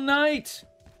beautiful night.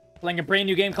 Playing a brand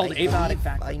new game called Abiotic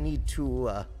Factor. I need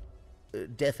to,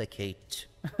 defecate.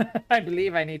 I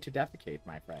believe I need to defecate,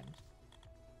 my friend.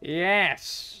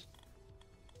 Yes.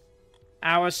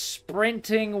 Our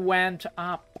sprinting went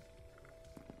up.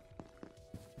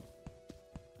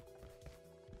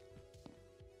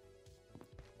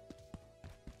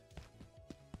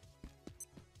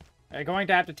 They're going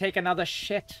to have to take another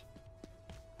shit.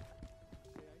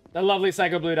 The lovely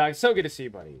Psycho Blue Dog. So good to see you,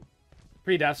 buddy.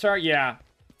 Pre-Death Star? Yeah.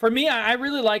 For me, I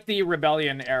really like the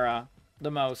Rebellion era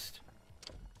the most.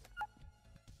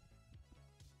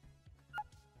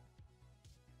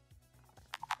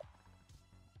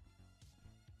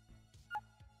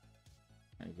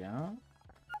 There you go.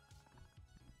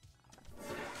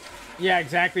 Yeah,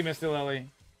 exactly, Mr.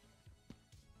 Lily.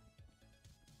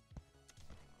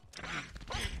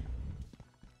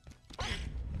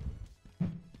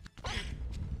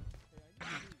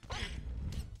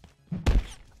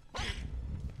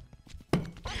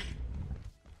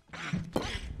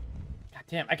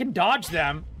 Damn, I can dodge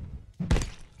them.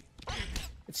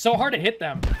 It's so hard to hit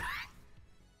them.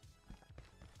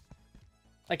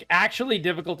 Like, actually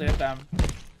difficult to hit them.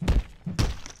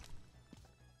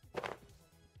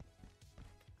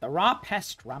 The raw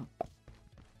pest rump.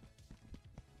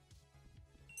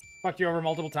 Fucked you over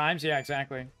multiple times? Yeah,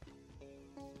 exactly.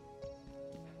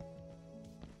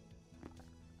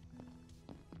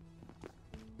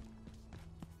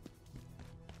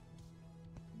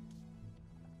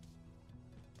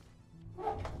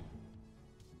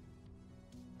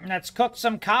 Let's cook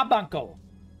some carbuncle.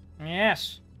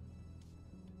 Yes.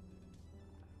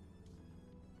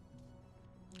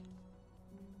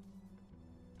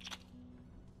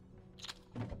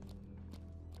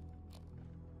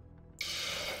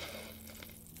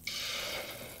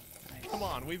 Come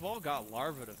on, we've all got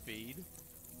larvae to feed.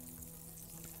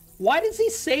 Why does he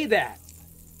say that?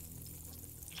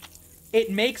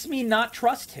 It makes me not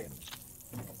trust him.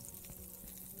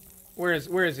 Where is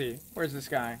he? Where's this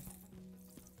guy?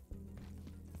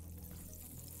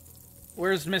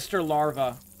 Where's Mr.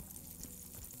 Larva?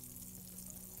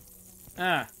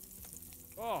 Ah.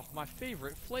 Oh, my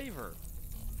favorite flavor.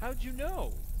 How'd you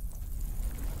know?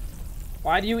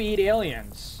 Why do you eat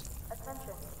aliens?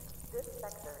 Attention. This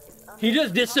sector is under He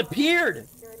just disappeared!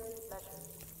 security measures.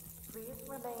 Please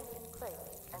remain in place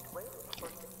and wait for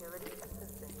security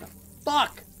assistance.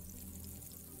 Fuck!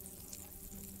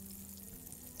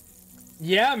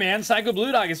 Yeah, man, Psycho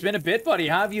Blue Dog, it's been a bit, buddy.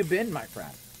 How have you been, my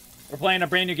friend? We're playing a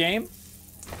brand new game.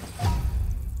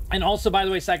 And also, by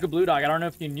the way, Psycho Blue Dog, I don't know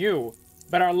if you knew,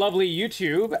 but our lovely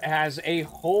YouTube has a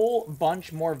whole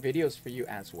bunch more videos for you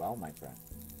as well, my friend.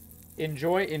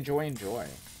 Enjoy, enjoy, enjoy.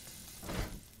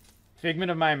 Figment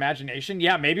of my imagination?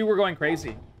 Yeah, maybe we're going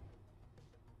crazy.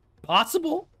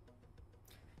 Possible.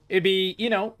 It'd be, you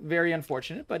know, very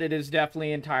unfortunate, but it is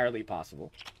definitely entirely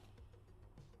possible.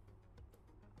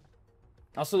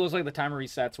 Also looks like the timer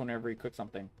resets whenever you cook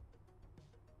something.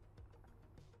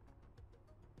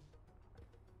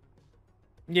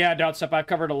 Yeah, Dotstep, I've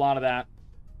covered a lot of that.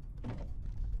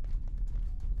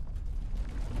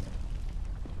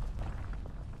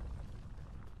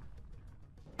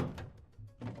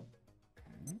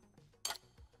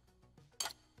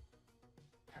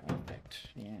 Perfect,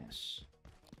 yes.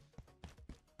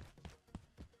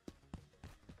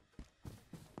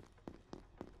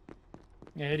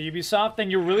 Yeah, Ubisoft, then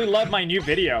you'll really love my new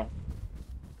video.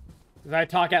 Because I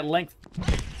talk at length.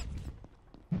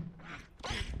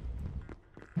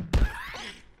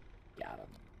 Got him.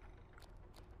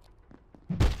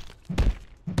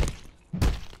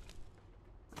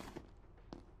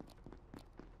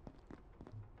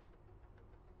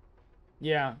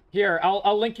 Yeah, here,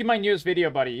 I'll link you my newest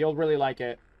video, buddy. You'll really like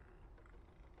it.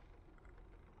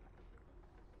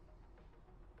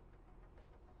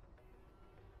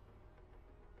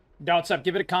 What's up?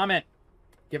 Give it a comment.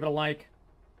 Give it a like.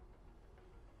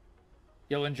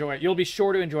 You'll enjoy it. You'll be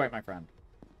sure to enjoy it, my friend.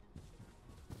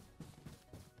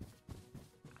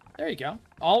 There you go.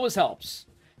 Always helps.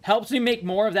 Helps me make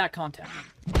more of that content.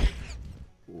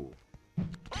 Ooh.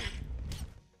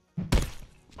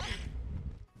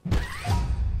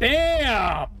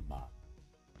 Bam!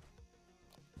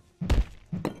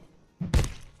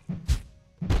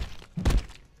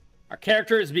 Our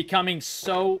character is becoming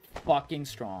so fucking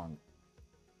strong.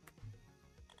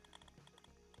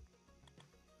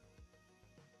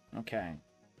 Okay.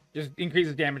 Just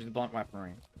increases damage to the blunt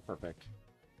weaponry. Perfect.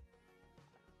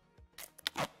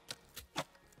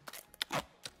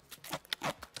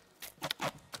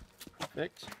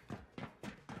 Perfect.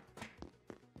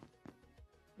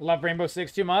 Love Rainbow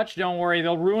Six too much? Don't worry,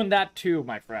 they'll ruin that too,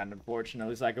 my friend,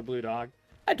 unfortunately. It's like a blue dog.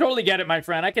 I totally get it, my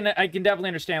friend. I can definitely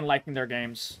understand liking their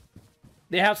games.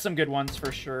 They have some good ones for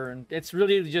sure, and it's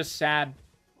really just sad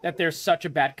that there's such a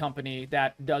bad company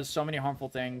that does so many harmful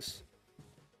things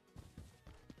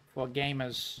for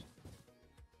gamers.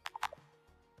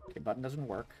 Okay, button doesn't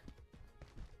work.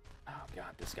 Oh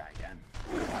god, this guy again.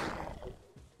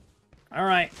 All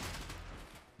right.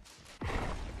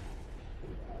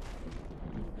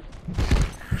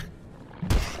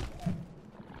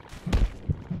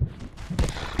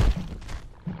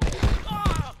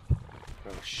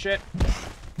 Oh shit.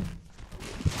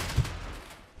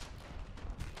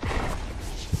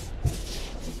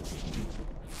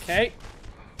 Okay.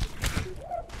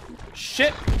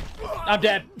 Shit. I'm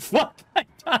dead. Fuck. I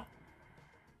died.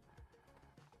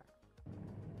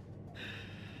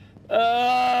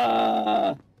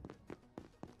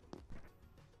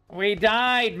 We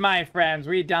died, my friends.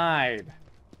 We died.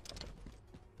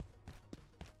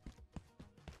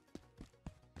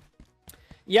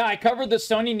 Yeah, I covered the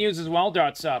Sony news as well,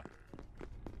 Dots up.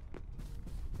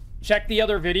 Check the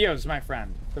other videos, my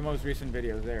friend. The most recent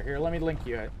videos there. Here, let me link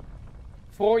you it.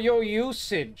 For your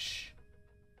usage.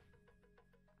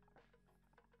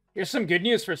 Here's some good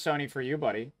news for Sony for you,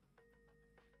 buddy.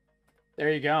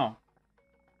 There you go.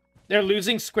 They're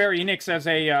losing Square Enix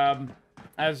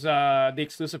as the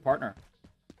exclusive partner.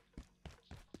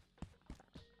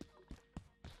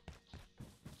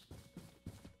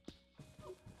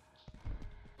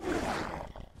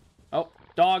 Oh,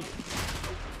 dog.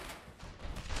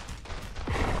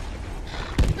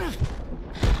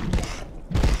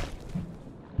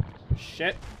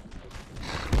 Shit.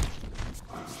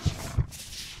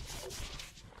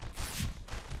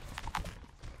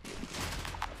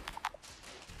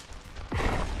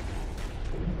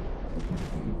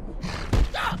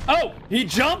 Oh, he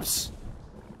jumps.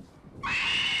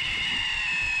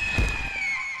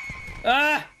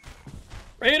 Ah,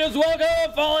 Raiders,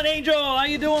 welcome, Fallen Angel. How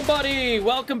you doing, buddy?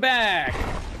 Welcome back.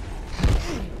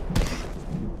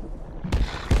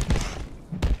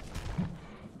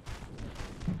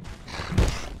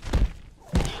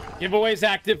 Giveaways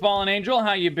active, Fallen Angel.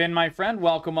 How you been, my friend?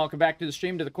 Welcome back to the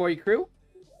stream, to the Corey crew.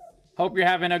 Hope you're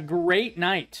having a great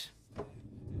night.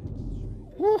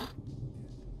 Whew.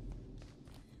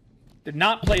 Did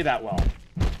not play that well.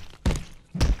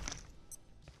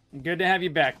 Good to have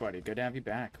you back, buddy. Good to have you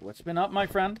back. What's been up, my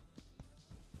friend?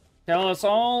 Tell us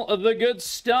all of the good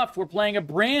stuff. We're playing a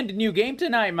brand new game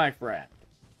tonight, my friend.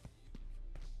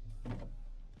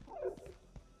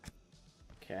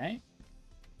 Okay.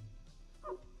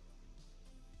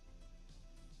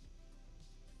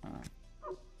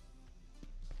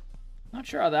 Not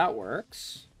sure how that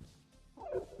works.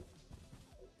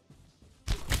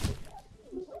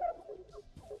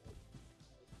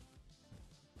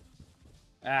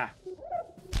 Ah.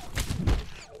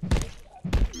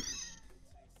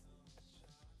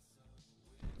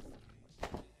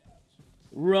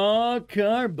 Raw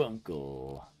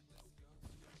carbuncle.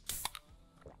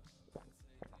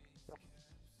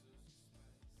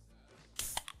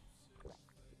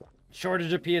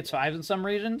 Shortage of PS5s in some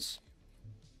regions?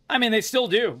 I mean, they still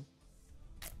do.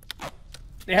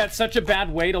 They had such a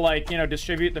bad way to, like, you know,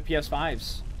 distribute the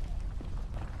PS5s.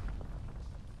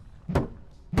 Wooden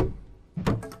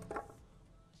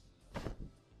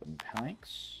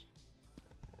planks.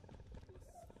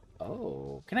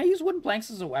 Oh. Can I use wooden planks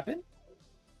as a weapon?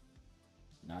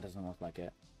 No, it doesn't look like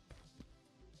it.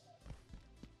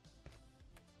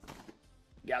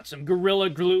 Got some Gorilla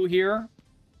Glue here.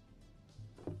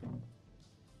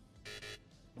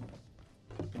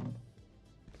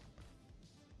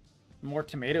 More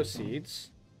tomato seeds.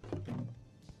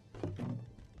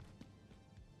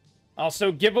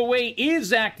 Also, giveaway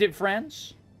is active,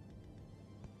 friends.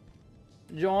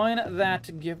 Join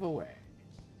that giveaway.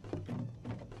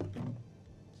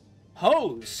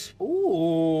 Hose.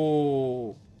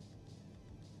 Ooh.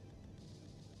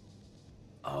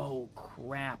 Oh,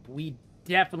 crap. We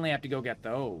definitely have to go get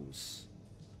those.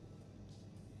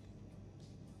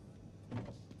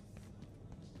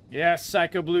 Yes,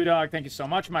 Psycho Blue Dog, thank you so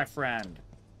much, my friend.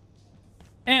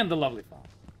 And the lovely phone.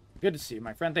 Good to see you,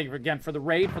 my friend. Thank you again for the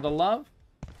raid, for the love.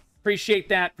 Appreciate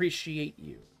that. Appreciate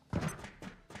you.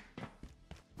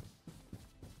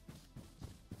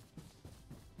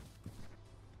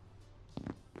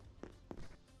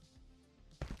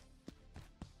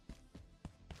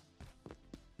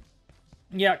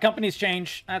 Yeah, companies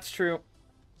change. That's true.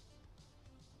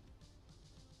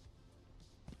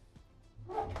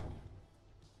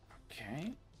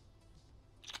 Okay.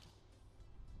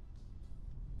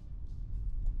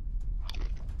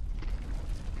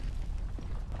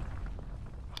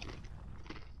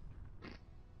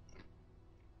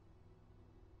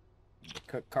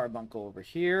 Cook carbuncle over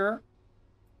here.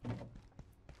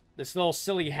 This little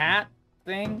silly hat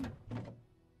thing.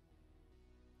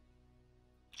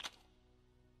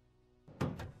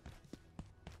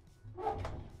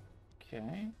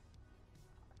 Okay.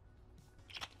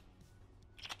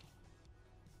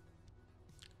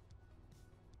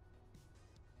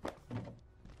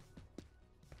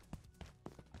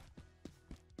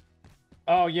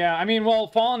 Oh, yeah. I mean, well,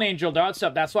 Fallen Angel does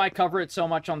stuff. That's why I cover it so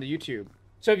much on the YouTube.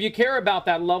 So if you care about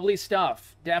that lovely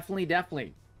stuff,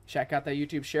 definitely check out that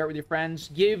YouTube. Share it with your friends.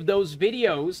 Give those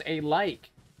videos a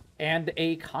like and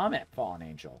a comment, Fallen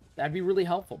Angel. That'd be really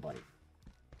helpful, buddy.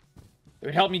 It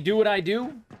would help me do what I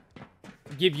do.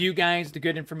 Give you guys the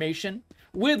good information.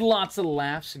 With lots of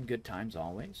laughs and good times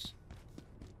always.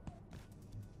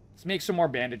 Let's make some more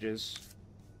bandages.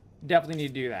 Definitely need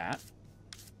to do that.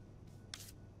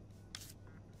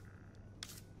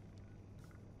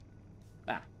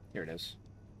 Ah, here it is.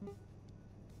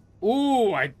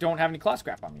 Ooh, I don't have any cloth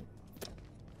scrap on me.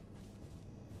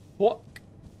 What?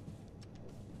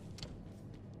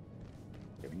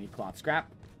 Okay, we need cloth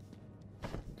scrap.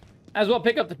 As well,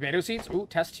 pick up the tomato seeds. Ooh,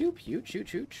 test tube. Huge,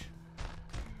 huge, huge.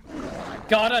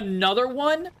 Got another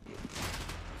one?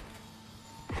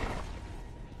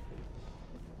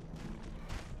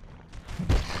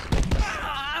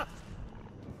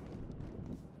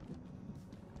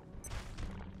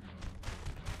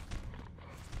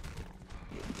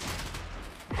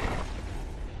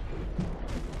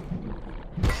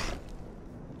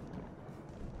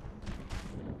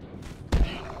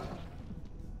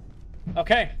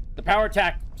 Okay, the power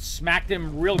attack smacked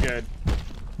him real good.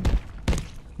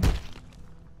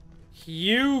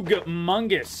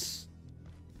 Humongous.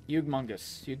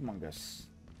 Humongous. Humongous.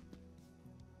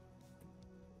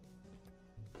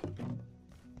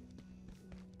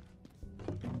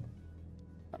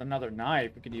 Got another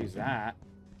knife. We could use that.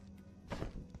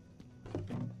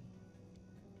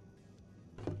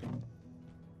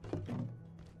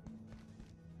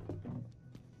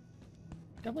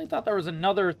 Definitely thought there was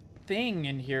another thing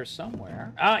in here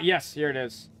somewhere. Ah, yes, here it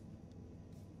is.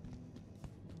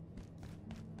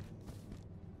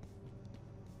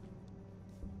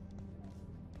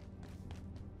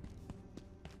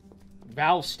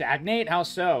 Valve stagnate? How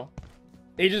so?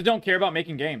 They just don't care about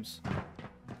making games. I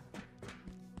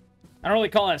don't really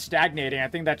call that stagnating. I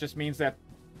think that just means that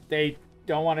they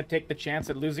don't want to take the chance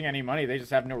at losing any money. They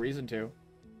just have no reason to.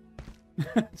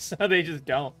 So they just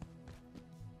don't.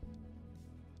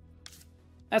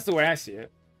 That's the way I see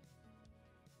it.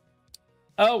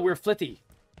 Oh, we're flitty.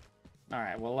 All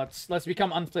right, well, let's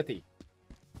become unflitty.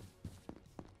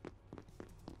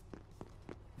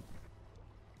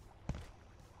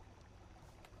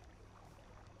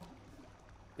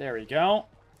 There we go.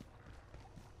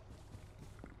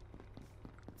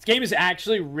 This game is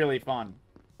actually really fun.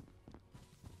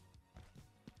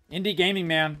 Indie gaming,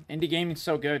 man. Indie gaming's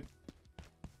so good.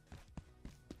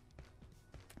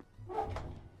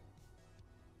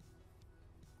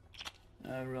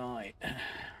 All right.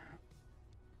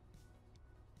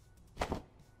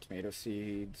 Tomato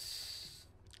seeds.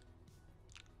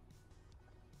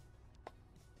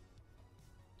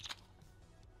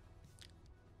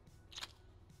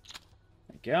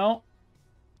 There we go.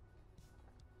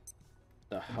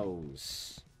 The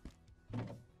hose.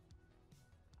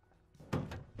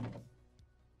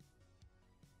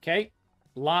 Okay.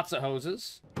 Lots of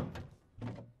hoses.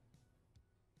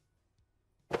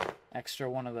 Extra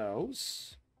one of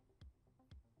those.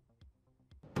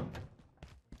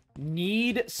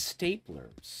 Need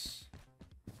staplers.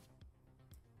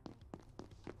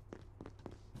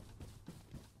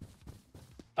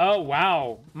 Oh,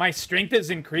 wow. My strength is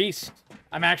increased.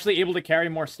 I'm actually able to carry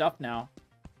more stuff now.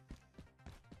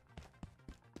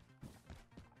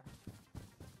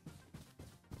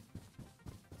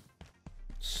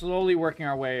 Slowly working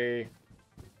our way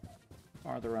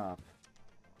farther up.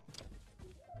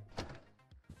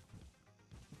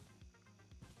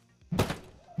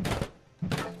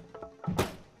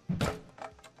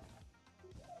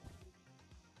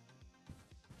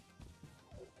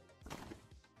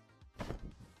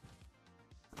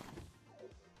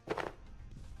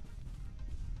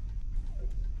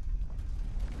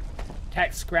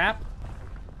 Tech scrap.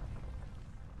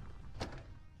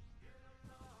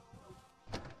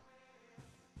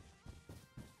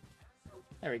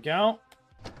 There we go.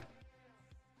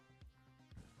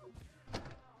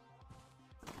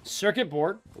 Circuit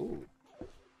board. Ooh.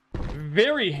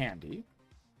 Very handy.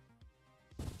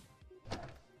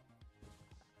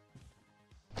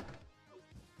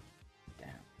 Damn.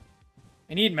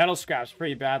 I need metal scraps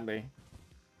pretty badly.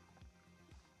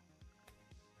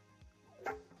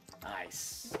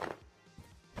 Nice.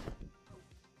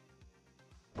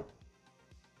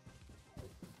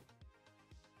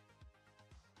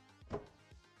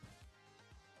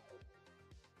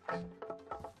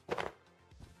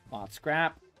 Lot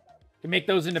scrap. Can make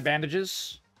those into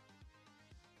bandages.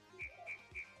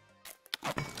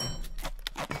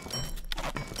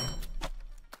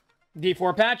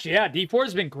 D4 patch? Yeah,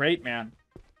 D4's been great, man.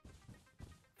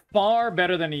 Far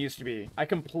better than it used to be. I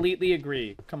completely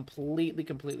agree. Completely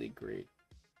agree.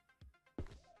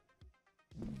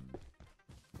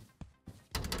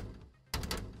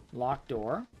 Locked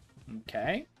door.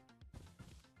 Okay.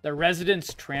 The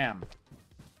residence tram.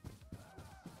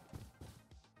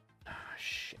 Ah,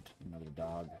 shit. Another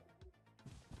dog.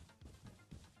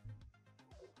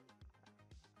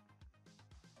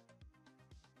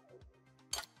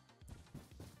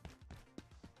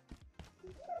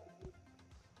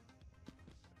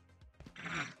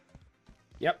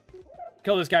 Yep.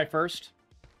 Kill this guy first.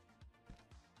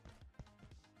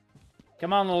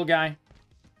 Come on, little guy.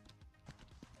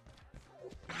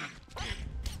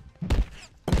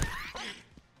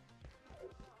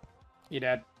 You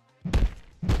dead.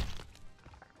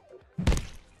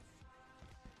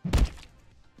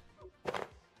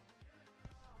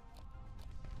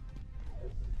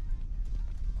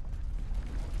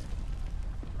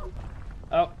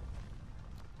 Oh.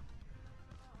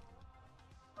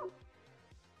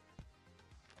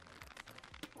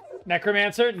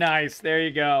 Necromancer? Nice. There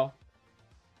you go.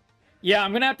 Yeah,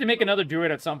 I'm going to have to make another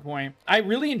Druid at some point. I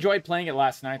really enjoyed playing it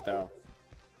last night, though.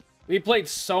 We played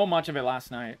so much of it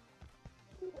last night.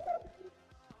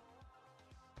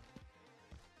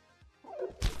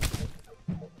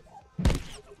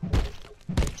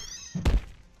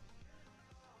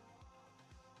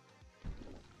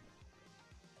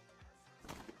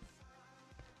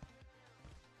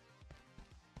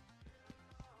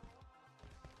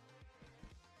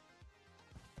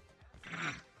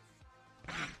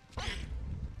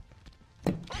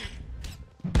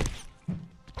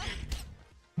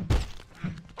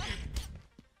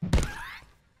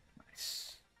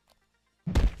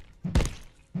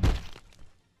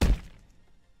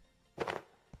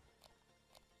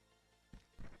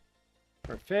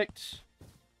 Perfect.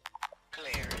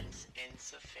 Clearance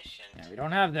insufficient. Yeah, we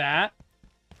don't have that.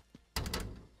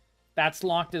 That's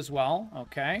locked as well.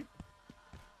 Okay.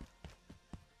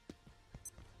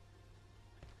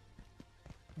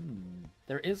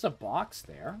 There is a box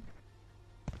there.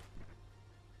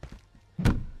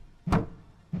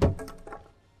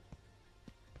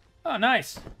 Oh,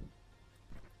 nice.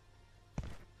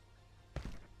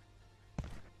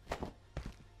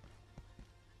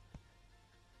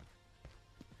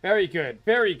 Very good.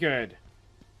 Very good.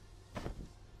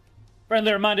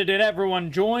 Friendly reminder, did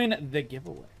everyone join the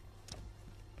giveaway?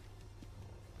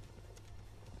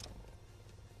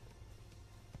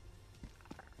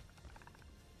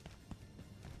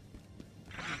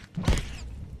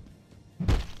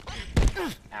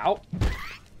 Ow.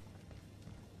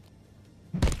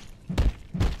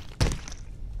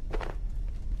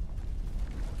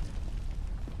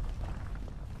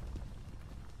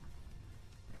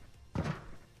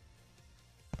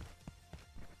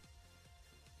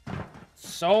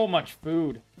 So much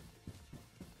food.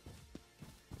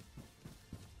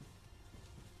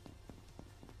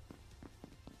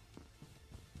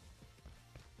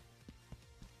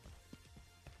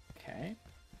 Okay.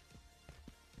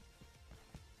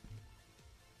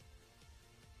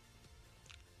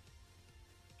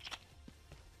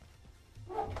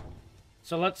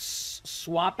 So let's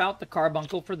swap out the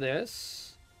carbuncle for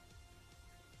this.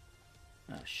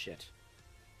 Oh, shit.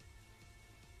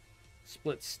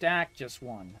 Split stack, just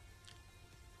one.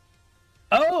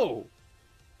 Oh!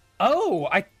 Oh,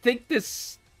 I think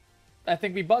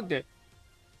we bugged it.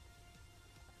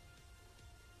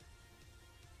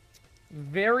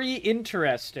 Very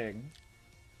interesting.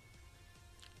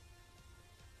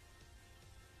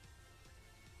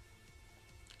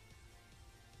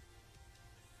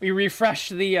 We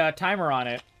refreshed the timer on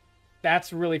it.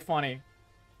 That's really funny.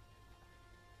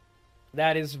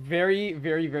 That is very,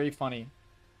 very, very funny.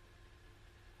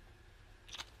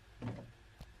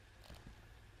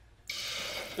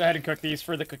 Go ahead and cook these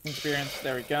for the cooking experience.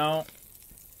 There we go.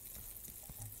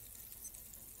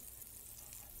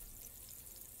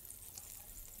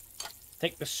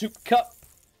 Take the soup cup.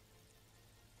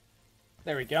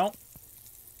 There we go.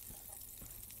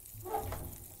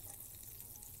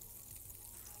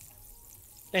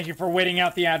 Thank you for waiting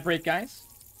out the ad break, guys.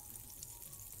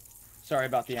 Sorry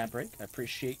about the ad break. I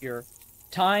appreciate your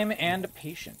time and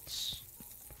patience.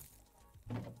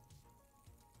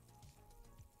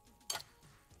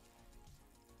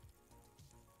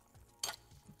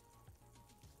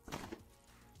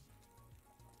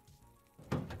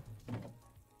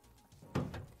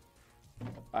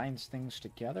 Binds things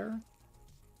together.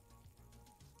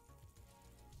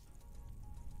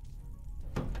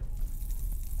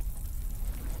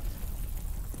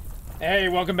 Hey,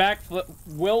 welcome back,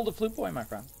 Will the Flute Boy, my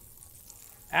friend.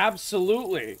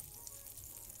 Absolutely.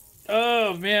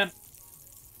 Oh, man.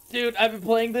 Dude, I've been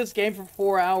playing this game for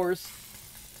 4 hours.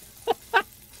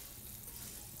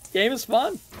 Game is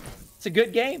fun. It's a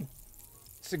good game.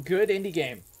 It's a good indie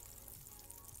game.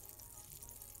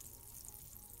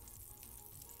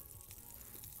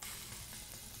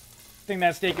 Think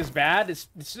that steak is bad?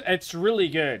 It's really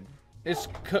good. It's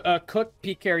cooked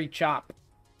pecan chop.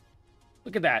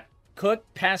 Look at that.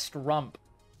 Cooked pest rump.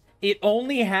 It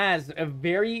only has a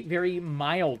very, very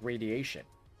mild radiation.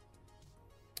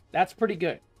 That's pretty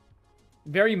good.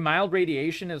 Very mild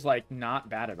radiation is, like, not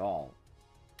bad at all.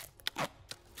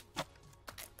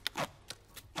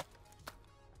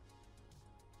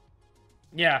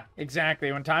 Yeah,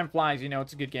 exactly. When time flies, you know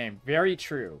it's a good game. Very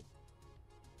true.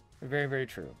 Very, very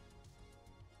true.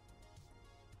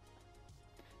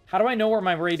 How do I know where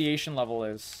my radiation level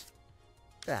is?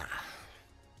 Ah,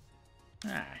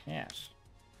 yes.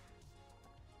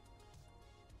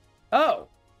 Oh!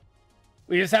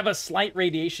 We just have a slight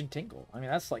radiation tingle. I mean,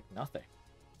 that's like nothing.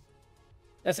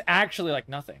 That's actually like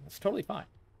nothing. It's totally fine.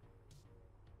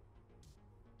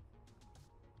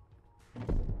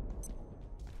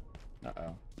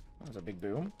 Uh-oh. That was a big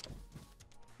boom.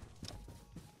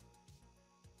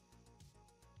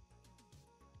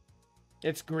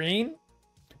 It's green?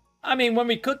 I mean, when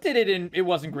we cooked it, it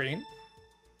wasn't green.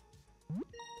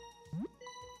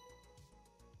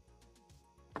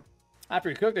 After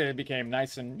we cooked it, it became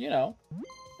nice and, you know,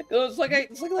 it's like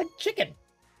chicken.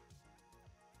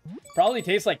 Probably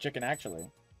tastes like chicken, actually.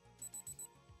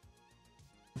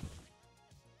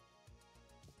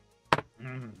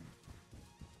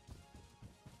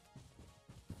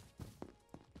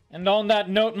 And on that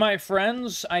note, my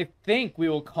friends, I think we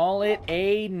will call it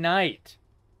a night.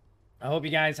 I hope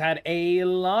you guys had a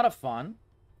lot of fun.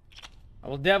 I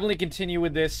will definitely continue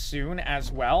with this soon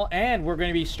as well. And we're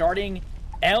going to be starting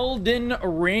Elden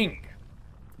Ring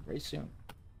very soon.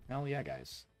 Hell yeah,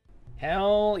 guys.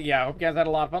 Hell yeah. I hope you guys had a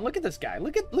lot of fun. Look at this guy.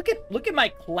 Look at my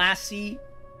classy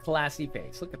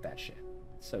face. Look at that shit.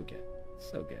 So good.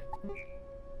 So good.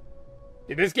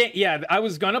 Dude, this game, yeah, I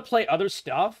was gonna play other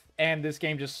stuff, and this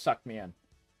game just sucked me in.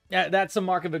 Yeah, that's a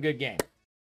mark of a good game.